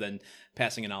aggressive than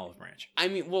passing an olive branch. I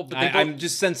mean, well, but I'm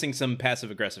just sensing some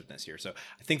passive aggressiveness here. So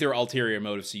I think there are ulterior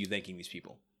motives to you thanking these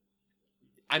people.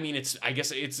 I mean, I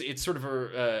guess it's sort of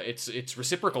it's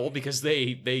reciprocal because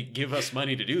they give us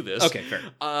money to do this. Okay, fair.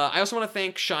 I also want to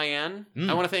thank Cheyenne.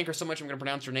 I want to thank her so much I'm going to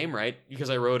pronounce her name right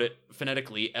because I wrote it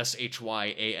phonetically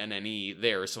Shyanne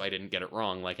there, so I didn't get it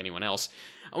wrong like anyone else.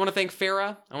 I want to thank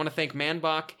Farah. I want to thank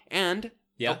Manbach, and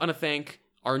I want to thank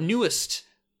our newest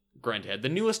Grunthead, the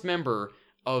newest member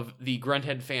of the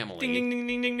Grunthead family. Ding ding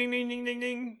ding ding ding ding ding ding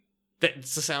ding.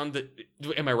 That's the sound that.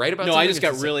 Am I right about? No,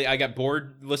 something? I got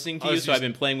bored listening to you, so I've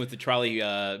been playing with the trolley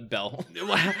bell.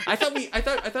 I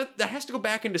thought that has to go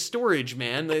back into storage,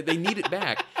 man. They need it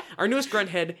back. Our newest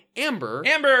Grunthead, Amber.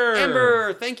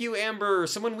 Thank you, Amber.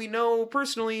 Someone we know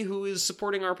personally who is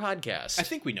supporting our podcast. I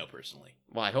think we know personally.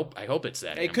 Well, I hope it's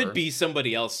that. It Amber. could be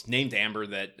somebody else named Amber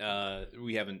that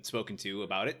we haven't spoken to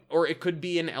about it, or it could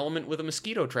be an element with a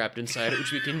mosquito trapped inside it,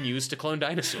 which we can use to clone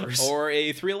dinosaurs, or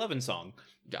a 311 song.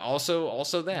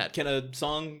 Also that. Can a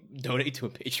song donate to a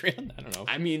Patreon? I don't know.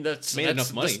 I mean, that's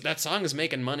enough money. That song is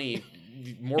making money,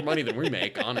 more money than we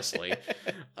make, honestly.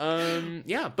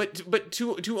 Yeah, but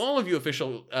to all of you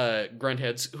official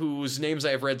gruntheads whose names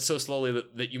I have read so slowly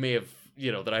that you may have,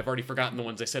 that I've already forgotten the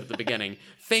ones I said at the beginning.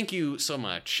 Thank you so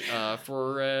much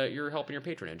for your help and your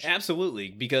patronage. Absolutely,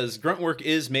 because Gruntwork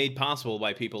is made possible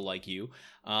by people like you.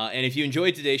 And if you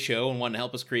enjoyed today's show and want to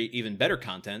help us create even better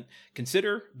content,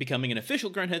 consider becoming an official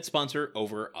Grunthead sponsor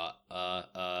over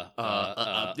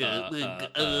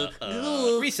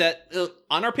Reset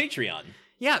on our Patreon.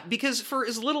 Yeah, because for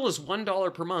as little as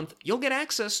 $1 per month, you'll get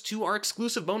access to our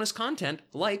exclusive bonus content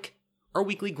like our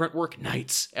weekly Gruntwork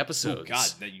Nights episodes. Oh God,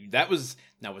 was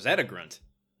that a grunt?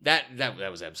 That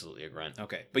was absolutely a grunt.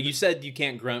 Okay, but you said you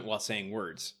can't grunt while saying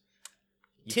words.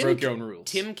 You broke your own rules.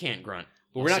 Tim can't grunt.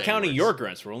 But we're not counting your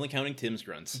grunts. We're only counting Tim's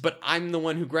grunts. But I'm the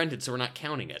one who grunted, so we're not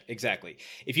counting it. Exactly.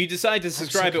 If you decide to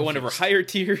subscribe at one of our higher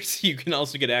tiers, you can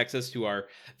also get access to our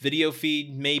video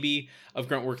feed, maybe, of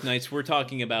Gruntwork Nights. We're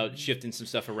talking about shifting some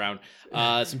stuff around.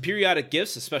 Some periodic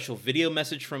gifts, a special video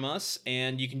message from us,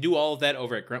 and you can do all of that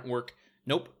over at Gruntwork.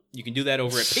 Nope. You can do that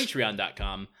over at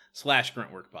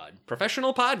patreon.com/gruntworkpod.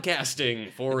 Professional podcasting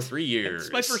for 3 years.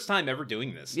 It's my first time ever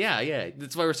doing this. Yeah.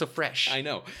 That's why we're so fresh. I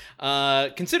know.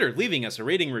 Consider leaving us a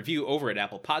rating review over at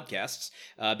Apple Podcasts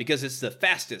because it's the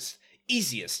fastest,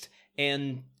 easiest,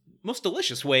 and most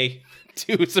delicious way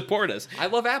to support us. I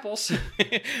love apples.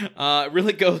 It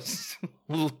really goes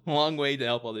a long way to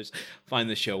help others find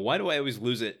the show. Why do I always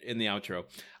lose it in the outro?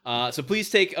 So please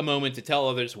take a moment to tell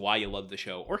others why you love the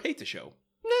show or hate the show.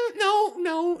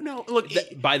 No. Look,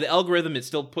 by the algorithm, it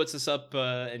still puts us up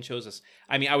and shows us.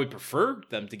 I mean, I would prefer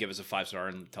them to give us a 5-star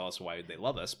and tell us why they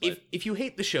love us. But if you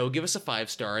hate the show, give us a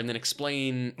 5-star and then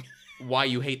explain why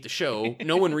you hate the show.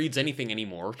 No one reads anything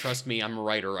anymore. Trust me, I'm a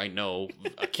writer. I know.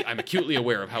 I'm acutely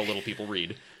aware of how little people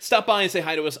read. Stop by and say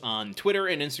hi to us on Twitter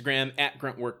and Instagram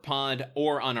 @GruntworkPod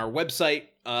or on our website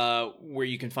where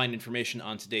you can find information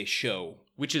on today's show,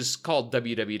 which is called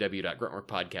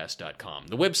www.gruntworkpodcast.com.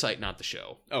 The website, not the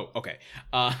show. Oh, okay.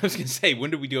 I was going to say,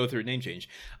 when did we go through a name change?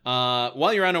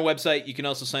 While you're on our website, you can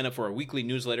also sign up for our weekly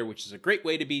newsletter, which is a great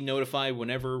way to be notified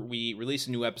whenever we release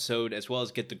a new episode, as well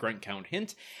as get the Grunt Count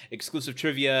hint, exclusive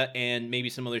trivia, and maybe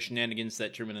some other shenanigans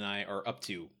that Truman and I are up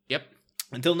to. Yep.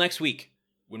 Until next week,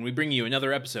 when we bring you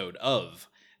another episode of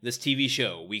this TV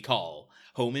show we call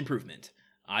Home Improvement.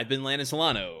 I've been Landon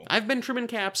Solano. I've been Truman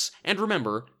Capps, and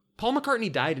remember, Paul McCartney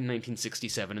died in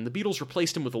 1967, and the Beatles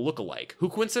replaced him with a lookalike, who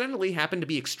coincidentally happened to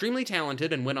be extremely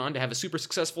talented and went on to have a super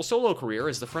successful solo career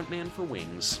as the frontman for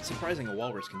Wings. Surprising a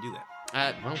walrus can do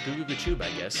that. Well, Goo Goo Goo Tube,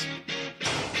 I guess.